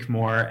can make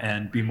more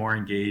and be more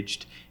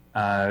engaged,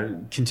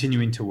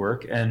 continuing to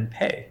work and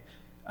pay.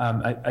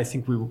 I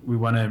think we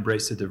want to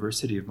embrace a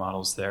diversity of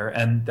models there,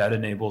 and that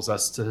enables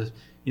us to,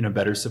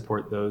 better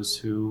support those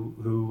who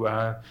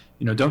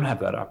don't have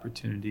that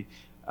opportunity.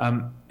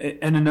 And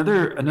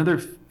another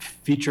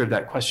feature of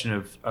that question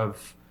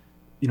of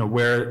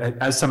where,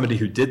 as somebody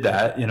who did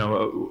that,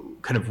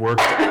 kind of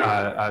worked,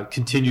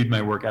 continued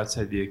my work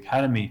outside the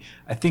academy,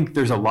 I think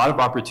there's a lot of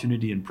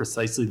opportunity in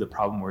precisely the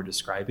problem we're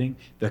describing,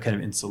 the kind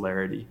of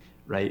insularity,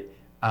 right?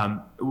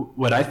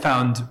 What I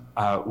found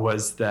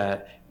was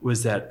that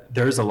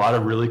there's a lot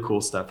of really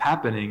cool stuff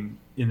happening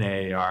in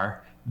the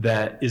AAR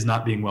that is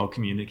not being well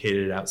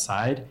communicated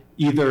outside,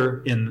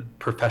 either in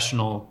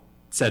professional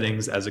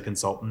settings as a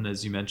consultant,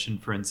 as you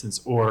mentioned, for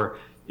instance, or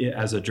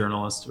as a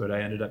journalist, what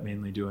I ended up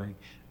mainly doing.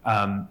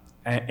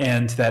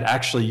 And that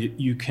actually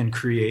you can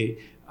create,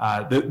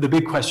 the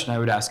big question I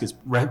would ask is,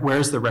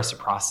 where's the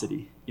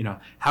reciprocity?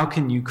 How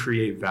can you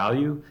create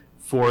value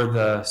for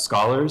the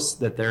scholars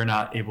that they're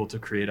not able to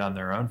create on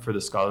their own, for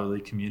the scholarly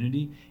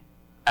community,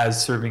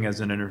 as serving as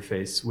an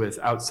interface with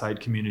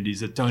outside communities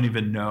that don't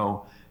even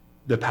know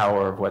the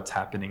power of what's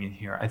happening in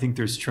here? I think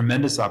there's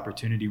tremendous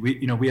opportunity.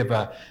 We have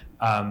a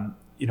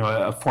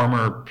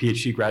former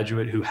PhD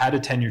graduate who had a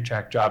tenure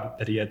track job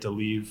that he had to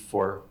leave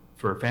for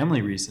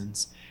family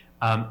reasons.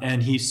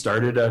 And he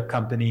started a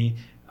company,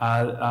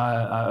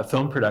 a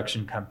film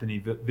production company,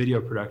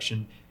 video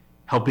production,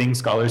 helping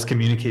scholars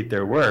communicate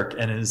their work,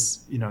 and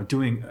is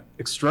doing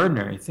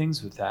extraordinary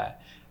things with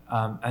that.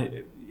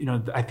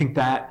 I think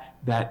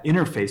that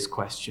interface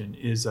question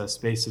is a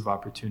space of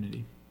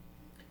opportunity.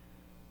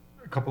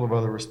 A couple of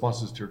other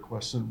responses to your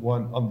question.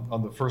 One,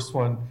 on the first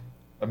one,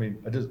 I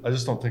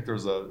just don't think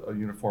there's a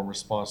uniform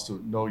response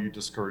to, no, you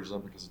discourage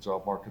them because the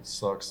job market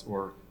sucks,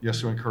 or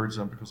yes, you encourage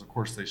them because of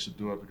course they should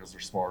do it because they're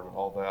smart and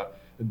all that.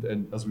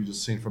 And as we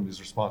just seen from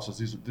these responses,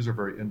 these are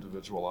very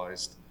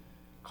individualized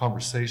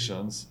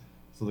conversations.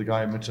 So the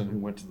guy I mentioned who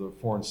went to the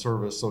Foreign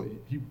Service, so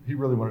he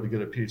really wanted to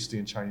get a PhD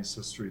in Chinese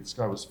history. This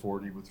guy was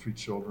 40 with 3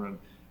 children,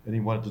 and he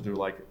wanted to do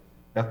like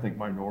ethnic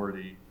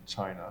minority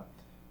China.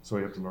 So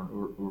he had to learn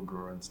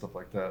Uyghur and stuff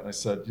like that. And I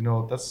said,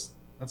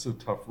 that's a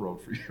tough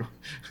road for you.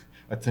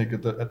 I think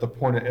at the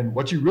point, and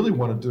what you really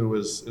want to do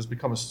is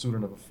become a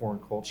student of a foreign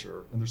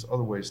culture. And there's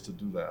other ways to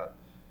do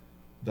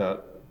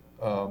that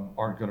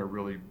aren't going to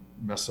really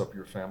mess up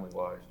your family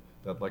life,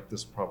 that like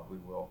this probably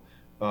will.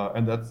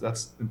 And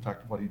that's in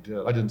fact what he did.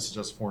 I didn't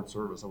suggest Foreign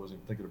Service. I wasn't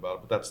even thinking about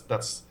it, but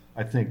that's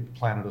I think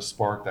planted a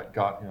spark that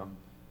got him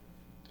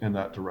in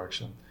that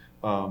direction.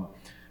 And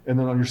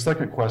then on your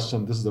second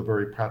question, this is a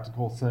very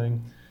practical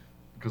thing,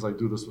 because I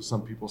do this with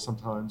some people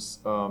sometimes.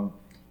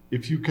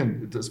 If you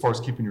can, as far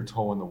as keeping your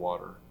toe in the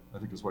water, I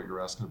think is what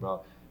you're asking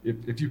about.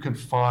 If you can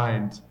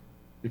find,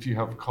 if you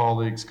have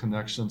colleagues,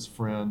 connections,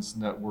 friends,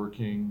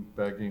 networking,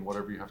 begging,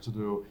 whatever you have to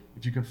do,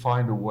 if you can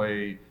find a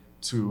way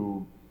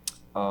to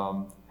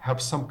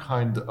have some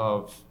kind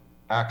of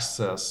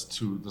access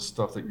to the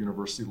stuff that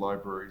university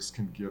libraries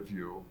can give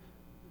you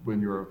when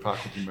you're a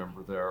faculty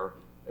member there.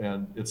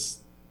 And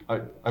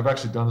I've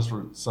actually done this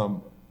for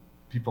some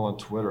people on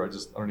Twitter. I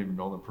don't even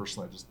know them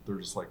personally. They're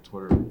just like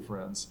Twitter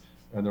friends.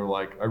 And they're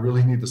like, I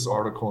really need this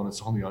article and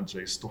it's only on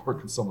JSTOR.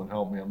 Can someone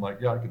help me? I'm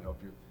like, yeah, I can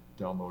help you.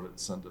 Download it,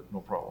 send it,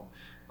 no problem.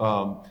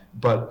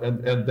 But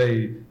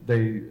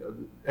they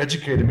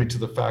educated me to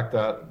the fact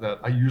that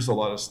I use a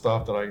lot of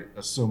stuff that I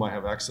assume I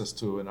have access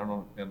to,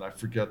 and I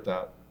forget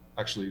that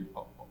actually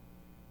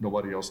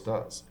nobody else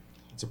does.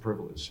 It's a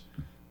privilege.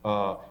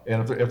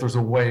 And if there's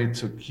a way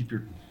to keep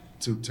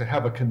to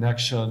have a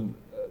connection,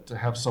 to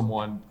have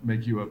someone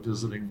make you a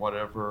visiting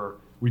whatever.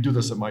 We do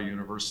this at my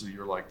university.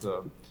 You're like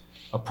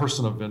a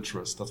person of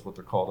interest. That's what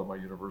they're called at my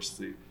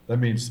university. That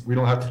means we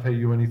don't have to pay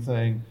you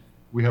anything.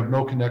 We have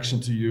no connection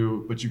to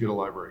you, but you get a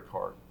library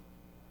card.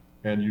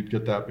 And you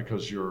get that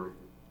because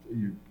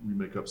we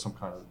make up some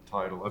kind of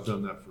title. I've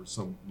done that for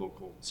some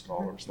local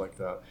scholars like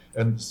that.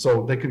 And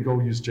so they can go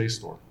use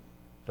JSTOR.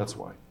 That's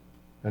why.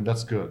 And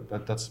that's good.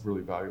 That's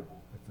really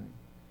valuable, I think.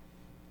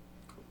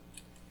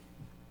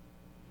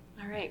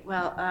 All right,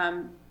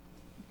 well,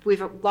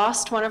 we've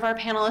lost one of our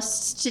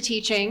panelists to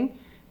teaching,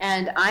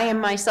 and I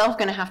am myself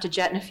going to have to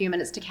jet in a few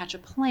minutes to catch a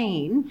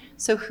plane.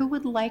 So who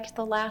would like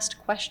the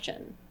last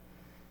question?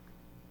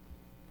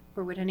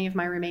 Or would any of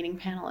my remaining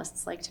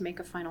panelists like to make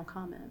a final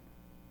comment?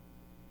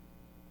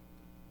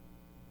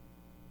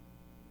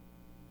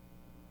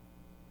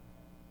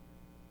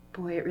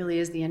 Boy, it really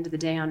is the end of the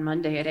day on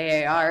Monday at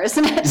AAR,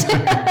 isn't it?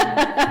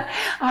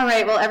 All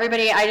right, well,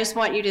 everybody, I just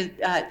want you to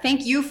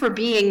thank you for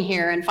being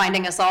here and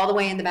finding us all the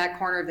way in the back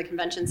corner of the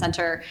convention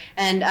center.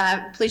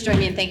 And please join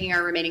me in thanking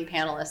our remaining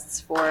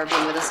panelists for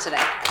being with us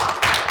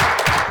today.